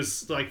miniatures,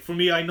 because like for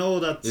me I know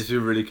that If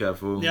you're really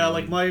careful. yeah,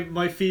 like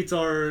my feet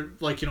are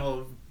like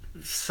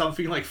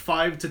something like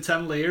 5 to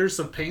 10 layers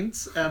of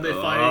paint, and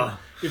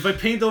if I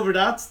paint over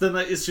that, then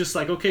it's just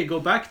like okay, go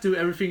back to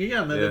everything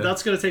again, and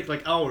that's gonna take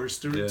like hours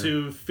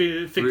to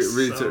fix.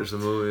 Retouch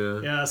them all,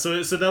 yeah. Yeah,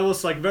 so that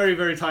was like very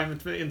very time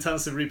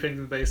intensive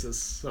repainting the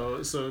bases.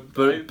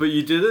 But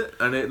you did it,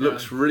 and it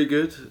looks really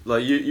good.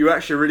 Like you were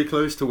actually really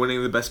close to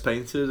winning the best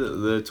painted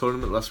at the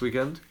tournament last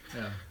weekend.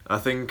 Yeah. I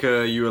think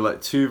you were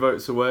like 2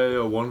 votes away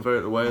or 1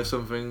 vote away or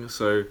something.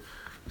 So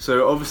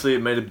obviously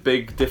it made a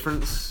big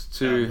difference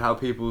to how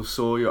people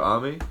saw your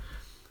army.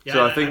 Yeah,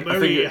 So I'm very I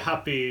think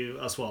happy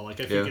as well. Like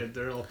I think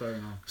they're a lot better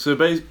now. So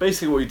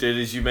basically, what you did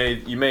is you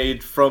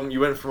went from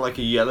like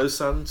a yellow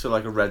sand to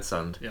like a red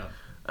sand. Yeah.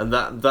 And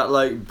that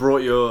like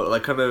brought your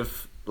like kind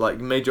of like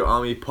made your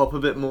army pop a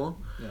bit more.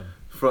 Yeah.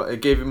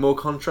 It gave it more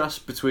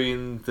contrast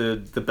between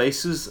the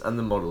bases and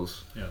the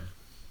models. Yeah.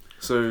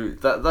 So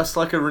that's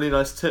like a really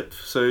nice tip.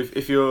 So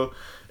if you're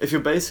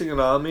basing an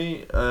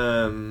army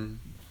and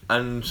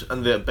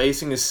the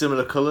basing is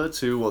similar color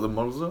to what the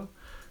models are,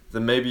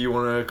 then maybe you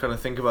want to kind of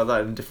think about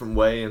that in a different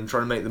way and try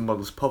to make the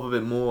models pop a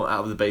bit more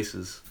out of the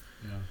bases.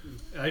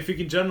 Yeah, I think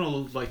in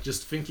general, like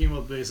just thinking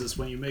about bases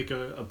when you make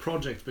a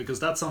project, because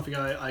that's something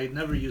I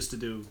never used to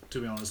do, to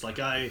be honest. Like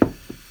I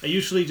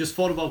usually just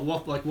thought about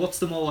what's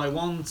the model I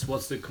want,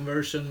 what's the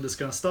conversion, this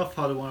kind of stuff,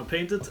 how do I want to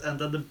paint it, and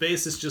then the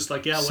base is just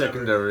like whatever.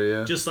 Secondary,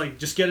 yeah.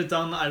 Just get it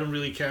done. I don't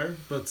really care.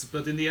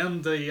 But in the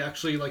end, they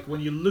actually like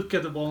when you look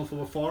at the model from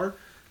afar,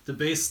 the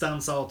base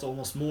stands out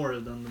almost more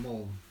than the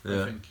model.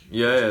 Yeah. I think.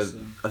 Yeah.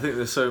 I think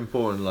they're so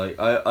important. Like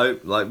I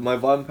like my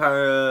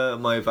vampire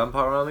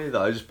army that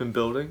I just been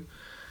building.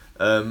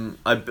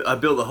 I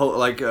built the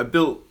whole I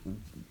built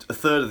a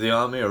third of the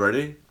army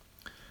already,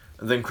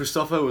 and then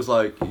Christopher was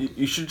like,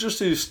 "You should just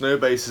do snow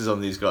bases on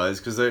these guys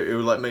because it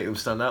would like make them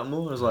stand out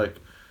more." I was like,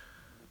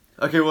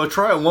 "Okay, well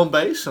try it on one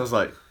base." I was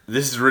like,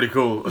 "This is really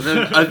cool," and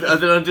then I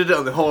did it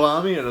on the whole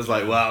army, and I was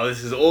like, "Wow,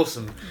 this is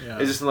awesome." Yeah.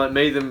 It just like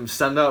made them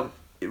stand out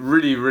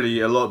really, really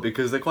a lot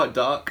because they're quite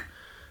dark,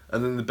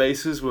 and then the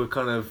bases were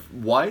kind of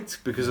white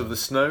because of the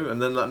snow,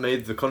 and then that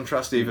made the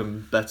contrast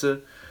even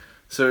better.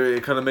 So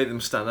it kind of made them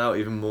stand out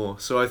even more.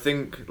 So I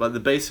think like the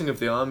basing of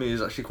the army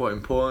is actually quite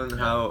important.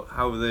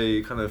 How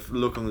they kind of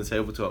look on the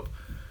tabletop.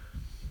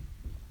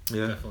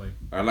 Yeah, Definitely.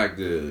 I like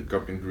the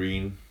goblin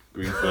green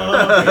flag.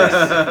 Oh,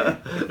 yes.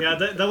 Yeah,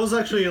 that was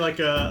actually like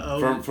a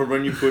From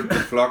when you put the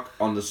flock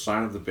on the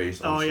side of the base.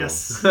 Oh Also.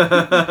 yes.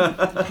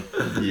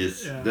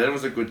 Yes, Yeah. that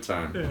was a good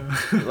time. Yeah.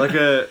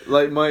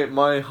 like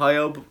my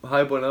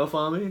highborn elf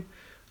army.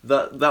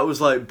 That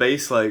was like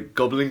base like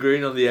goblin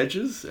green on the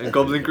edges and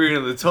goblin green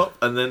on the top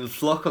and then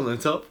flock on the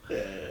top.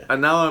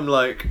 And now I'm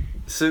like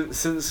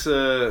since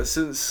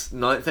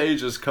Ninth Age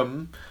has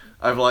come,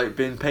 I've like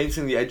been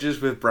painting the edges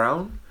with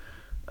brown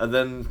and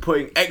then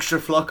putting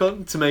extra flock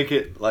on to make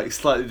it like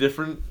slightly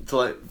different to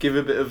like give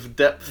a bit of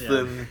depth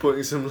and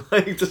putting some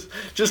like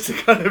just to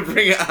kind of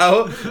bring it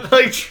out,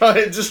 like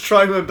try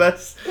my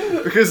best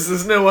because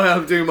there's no way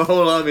I'm doing my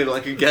whole army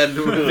like again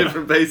with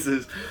different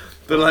bases.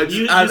 But like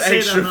just add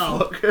extra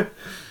flock.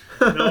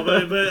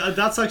 No, but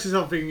that's actually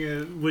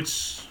something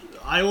which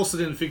I also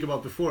didn't think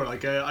about before.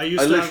 Like I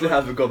used I to literally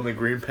have a goblin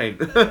green paint.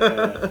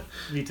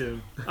 Me too.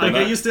 Like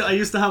I used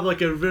to have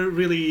like a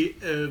really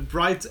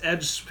bright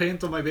edge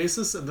paint on my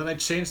bases, and then I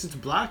changed it to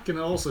black, and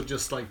it also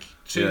just like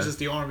changes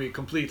the army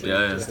completely.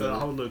 Just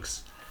how it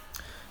looks.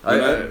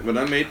 When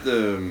I made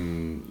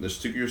the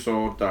sticky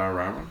sword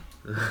diorama,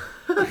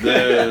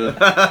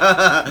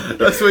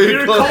 that's what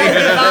you're calling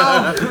it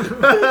now.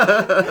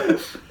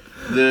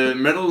 The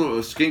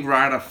metal skink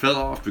rider fell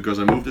off because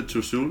I moved it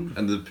too soon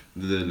and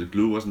the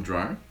glue wasn't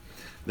dry.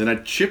 Then I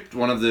chipped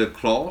one of the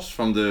claws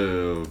from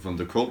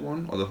the cold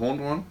one or the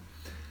horned one.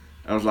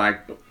 I was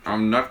like,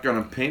 I'm not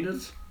gonna paint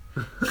it.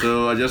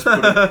 So I just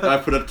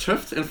put a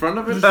tuft in front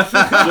of it so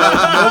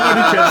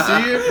nobody can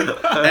see it,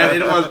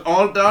 and it was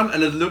all done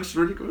and it looks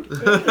really good.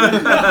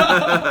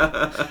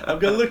 I'm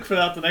gonna look for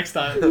that the next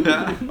time.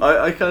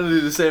 I kind of do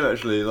the same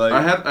actually. Like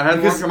I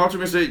had one come up to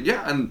me and say,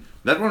 yeah, and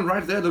that one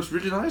right there looks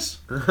really nice.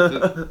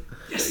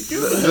 Yes.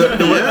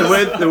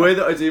 The way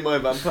that I do my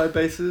vampire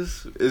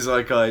bases is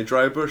like I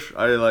dry brush,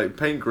 I like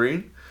paint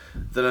green.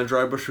 Then I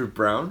dry brush with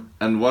brown.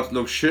 And what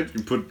looks shit,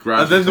 you put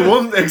grass. And then the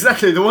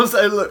ones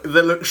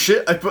that look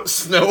shit, I put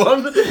snow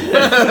on. And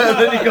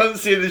then you can't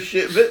see the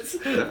shit bits.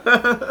 Yeah.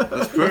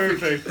 That's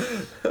perfect.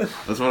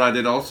 That's what I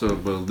did also.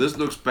 Well, this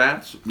looks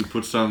bad. We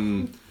put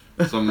some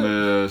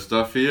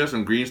stuff here,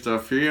 some green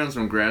stuff here, and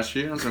some grass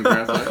here, and some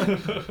grass there.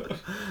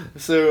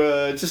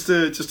 So just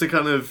to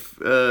kind of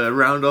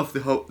round off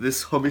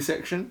this hobby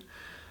section.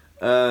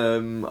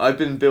 I've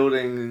been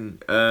building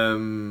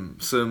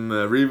some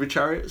Reaver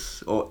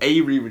chariots, or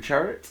a Reaver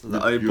chariot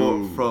that I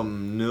bought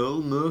from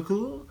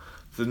Merkel,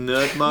 the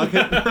nerd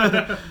market.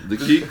 The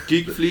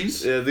geek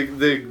fleece. Yeah,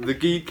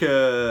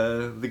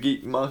 the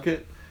geek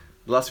market.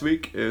 Last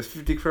week it was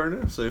 50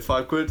 kroner, so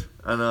 £5,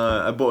 and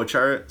I bought a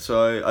chariot.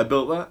 So I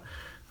built that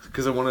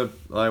because I want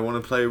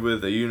to play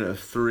with a unit of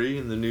 3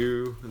 in the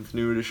new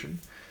edition.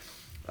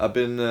 I've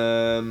been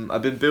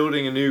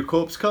building a new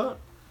corpse cart.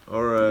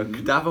 Or a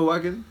cadaver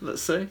wagon,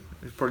 let's say.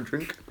 It's probably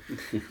drink.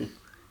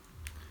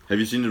 Have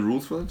you seen the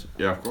rules for it?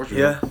 Yeah, of course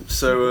you have.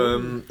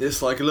 So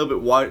it's like a little bit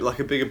wide, like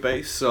a bigger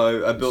base.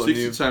 So I built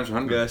 60 times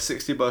 100. Yeah,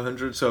 60 by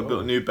 100. So I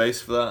built a new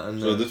base for that.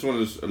 And so this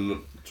one is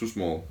too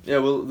small. Yeah,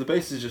 well the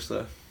base is just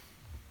there.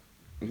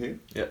 Okay.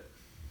 Yeah.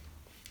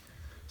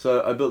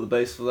 So I built the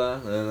base for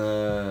that,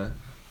 and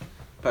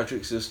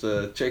Patrick's just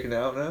checking it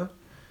out now.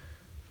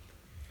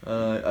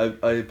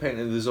 I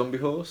painted the zombie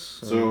horse.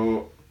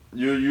 So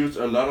you used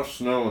a lot of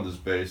snow on this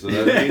base, so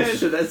that means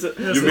So that's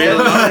you made a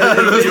lot.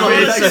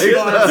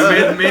 You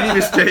made many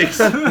mistakes.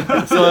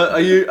 So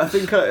I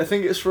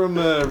think it's from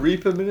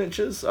Reaper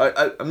Miniatures.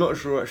 I'm not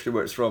sure actually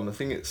where it's from.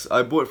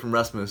 I bought it from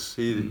Rasmus.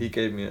 He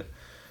gave me it.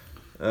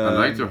 I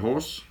like the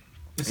horse.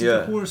 Is Yeah.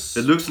 it the horse?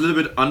 It looks a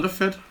little bit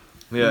underfed.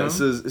 Yeah, No? it's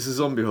a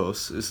zombie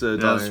horse. It's a Yeah,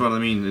 that's what I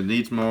mean. It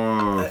needs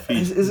more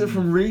feet. Is it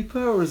from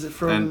Reaper or is it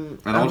from?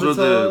 And also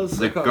Avatars?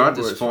 the I can't gut remember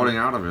is where it's falling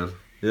from. out of it.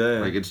 Yeah, yeah.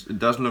 Like it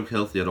doesn't look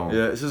healthy at all.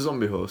 Yeah, it's a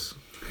zombie horse.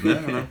 Yeah,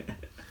 I know.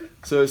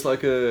 So it's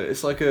like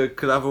a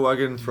cadaver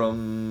wagon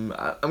from.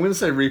 I'm gonna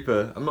say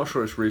Reaper. I'm not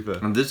sure it's Reaper.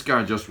 And this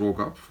guy just woke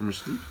up from his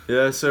sleep.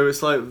 Yeah, so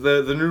it's like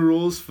the new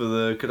rules for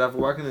the cadaver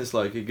wagon is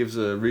like it gives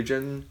a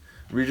regen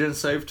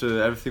save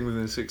to everything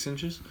within 6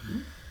 inches.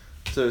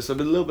 So it's a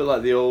little bit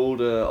like the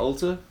old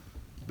altar,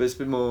 but it's a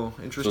bit more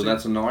interesting. So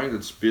that's annoying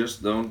that spears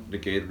don't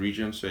negate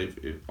regen save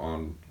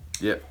on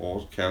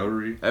horse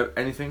cavalry.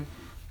 Anything.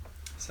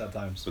 Sad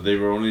times. So they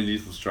were only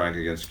lethal strike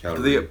against Do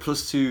cavalry. they get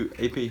 +2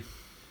 AP?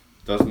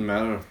 Doesn't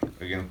matter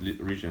against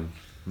regen.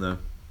 No.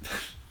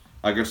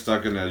 I got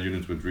stuck in a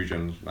unit with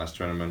regen last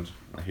tournament.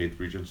 I hate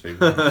regen save.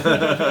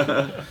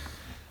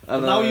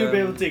 And now you'll be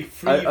able to take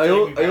free. I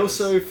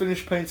also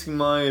finished painting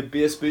my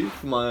BSB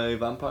for my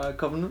Vampire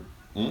Covenant,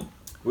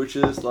 which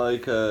is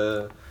like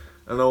an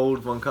old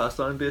Von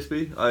Carstein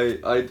BSB.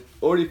 I'd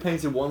already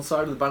painted one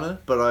side of the banner,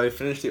 but I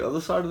finished the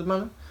other side of the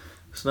banner.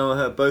 So now I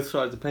have both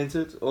sides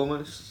painted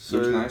almost. So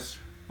Looks nice.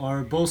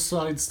 Are both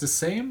sides the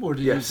same, or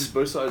do you? Yes,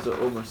 both sides are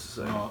almost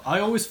the same. I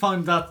always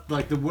find that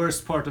like the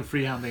worst part of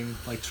freehanding,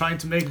 like trying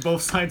to make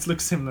both sides look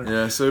similar.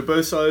 Yeah, so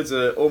both sides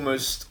are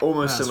almost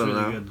That's similar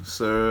really now. good.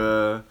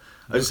 So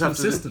I just have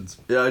consistent.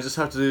 I just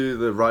have to do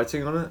the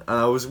writing on it. And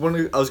I was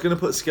gonna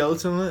put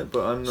skeleton on it,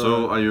 but I'm not.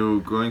 So are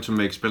you going to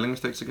make spelling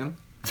mistakes again?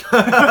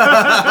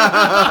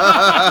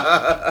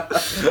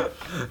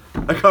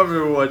 I can't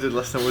remember what I did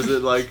last time. Was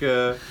it like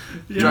made-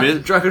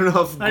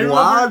 Dragonov I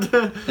Guard?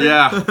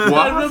 Yeah. I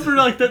What? remember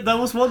like that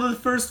was one of the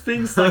first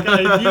things like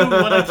I knew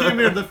when I came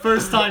here the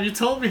first time. You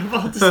told me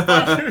about this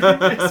pattern.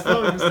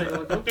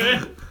 Like, okay.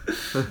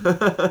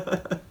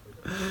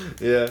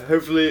 Yeah,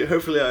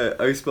 hopefully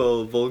I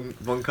spell Von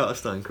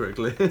Carstein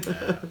correctly.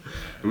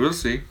 We'll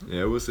see.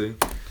 Yeah, we'll see.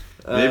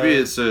 Maybe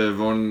it's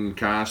Von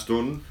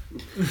Karstun.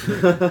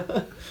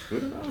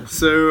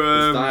 So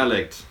It's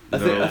dialect. I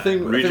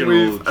think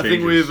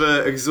we've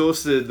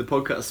exhausted the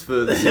podcast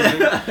for this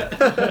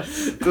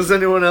evening. Does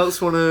anyone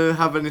else want to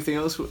have anything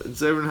else?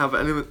 Does anyone have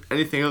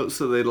anything else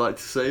that they'd like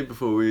to say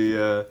before we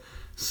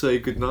say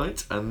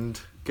goodnight and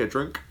get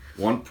drunk?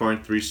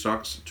 1.3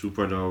 socks,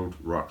 2.0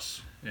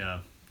 rocks. Yeah,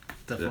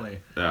 definitely.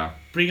 Yeah.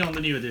 Bring on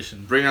the new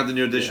edition. Bring out the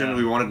new edition. Yeah.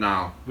 We want it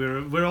now.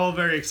 We're all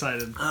very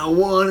excited. I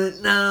want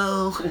it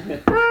now.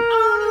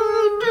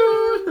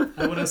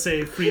 I want to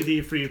say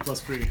 3D free plus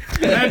free.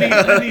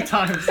 Many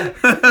times.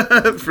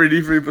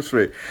 3D 3 plus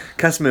 3.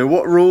 Casimir,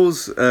 what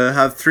rules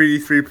have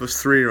 3D 3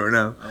 plus 3 right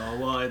now? Oh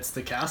well, it's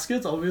the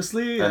casket,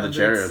 obviously, And the it's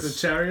chariots. the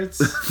chariots.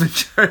 The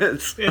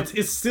chariots.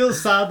 It's still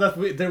sad that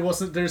there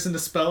isn't a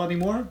spell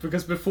anymore,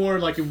 because before,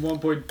 like in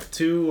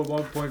 1.2 or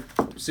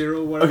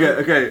 1.0 whatever,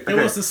 Okay. there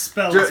was a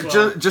spell as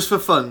well. Just for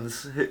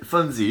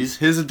funsies,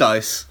 here's a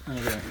dice.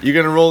 Okay. You're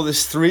gonna roll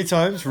this 3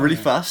 times, really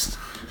fast,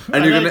 and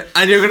Okay.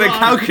 you're gonna Fuck.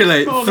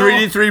 calculate Oh, no.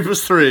 3D 3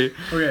 plus 3.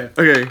 Okay.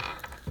 Okay.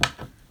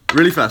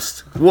 Really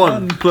fast.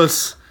 1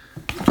 plus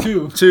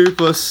 2 2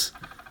 plus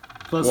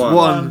plus One.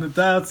 1.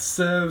 That's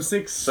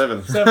 6.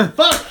 7. 7.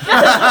 Fuck!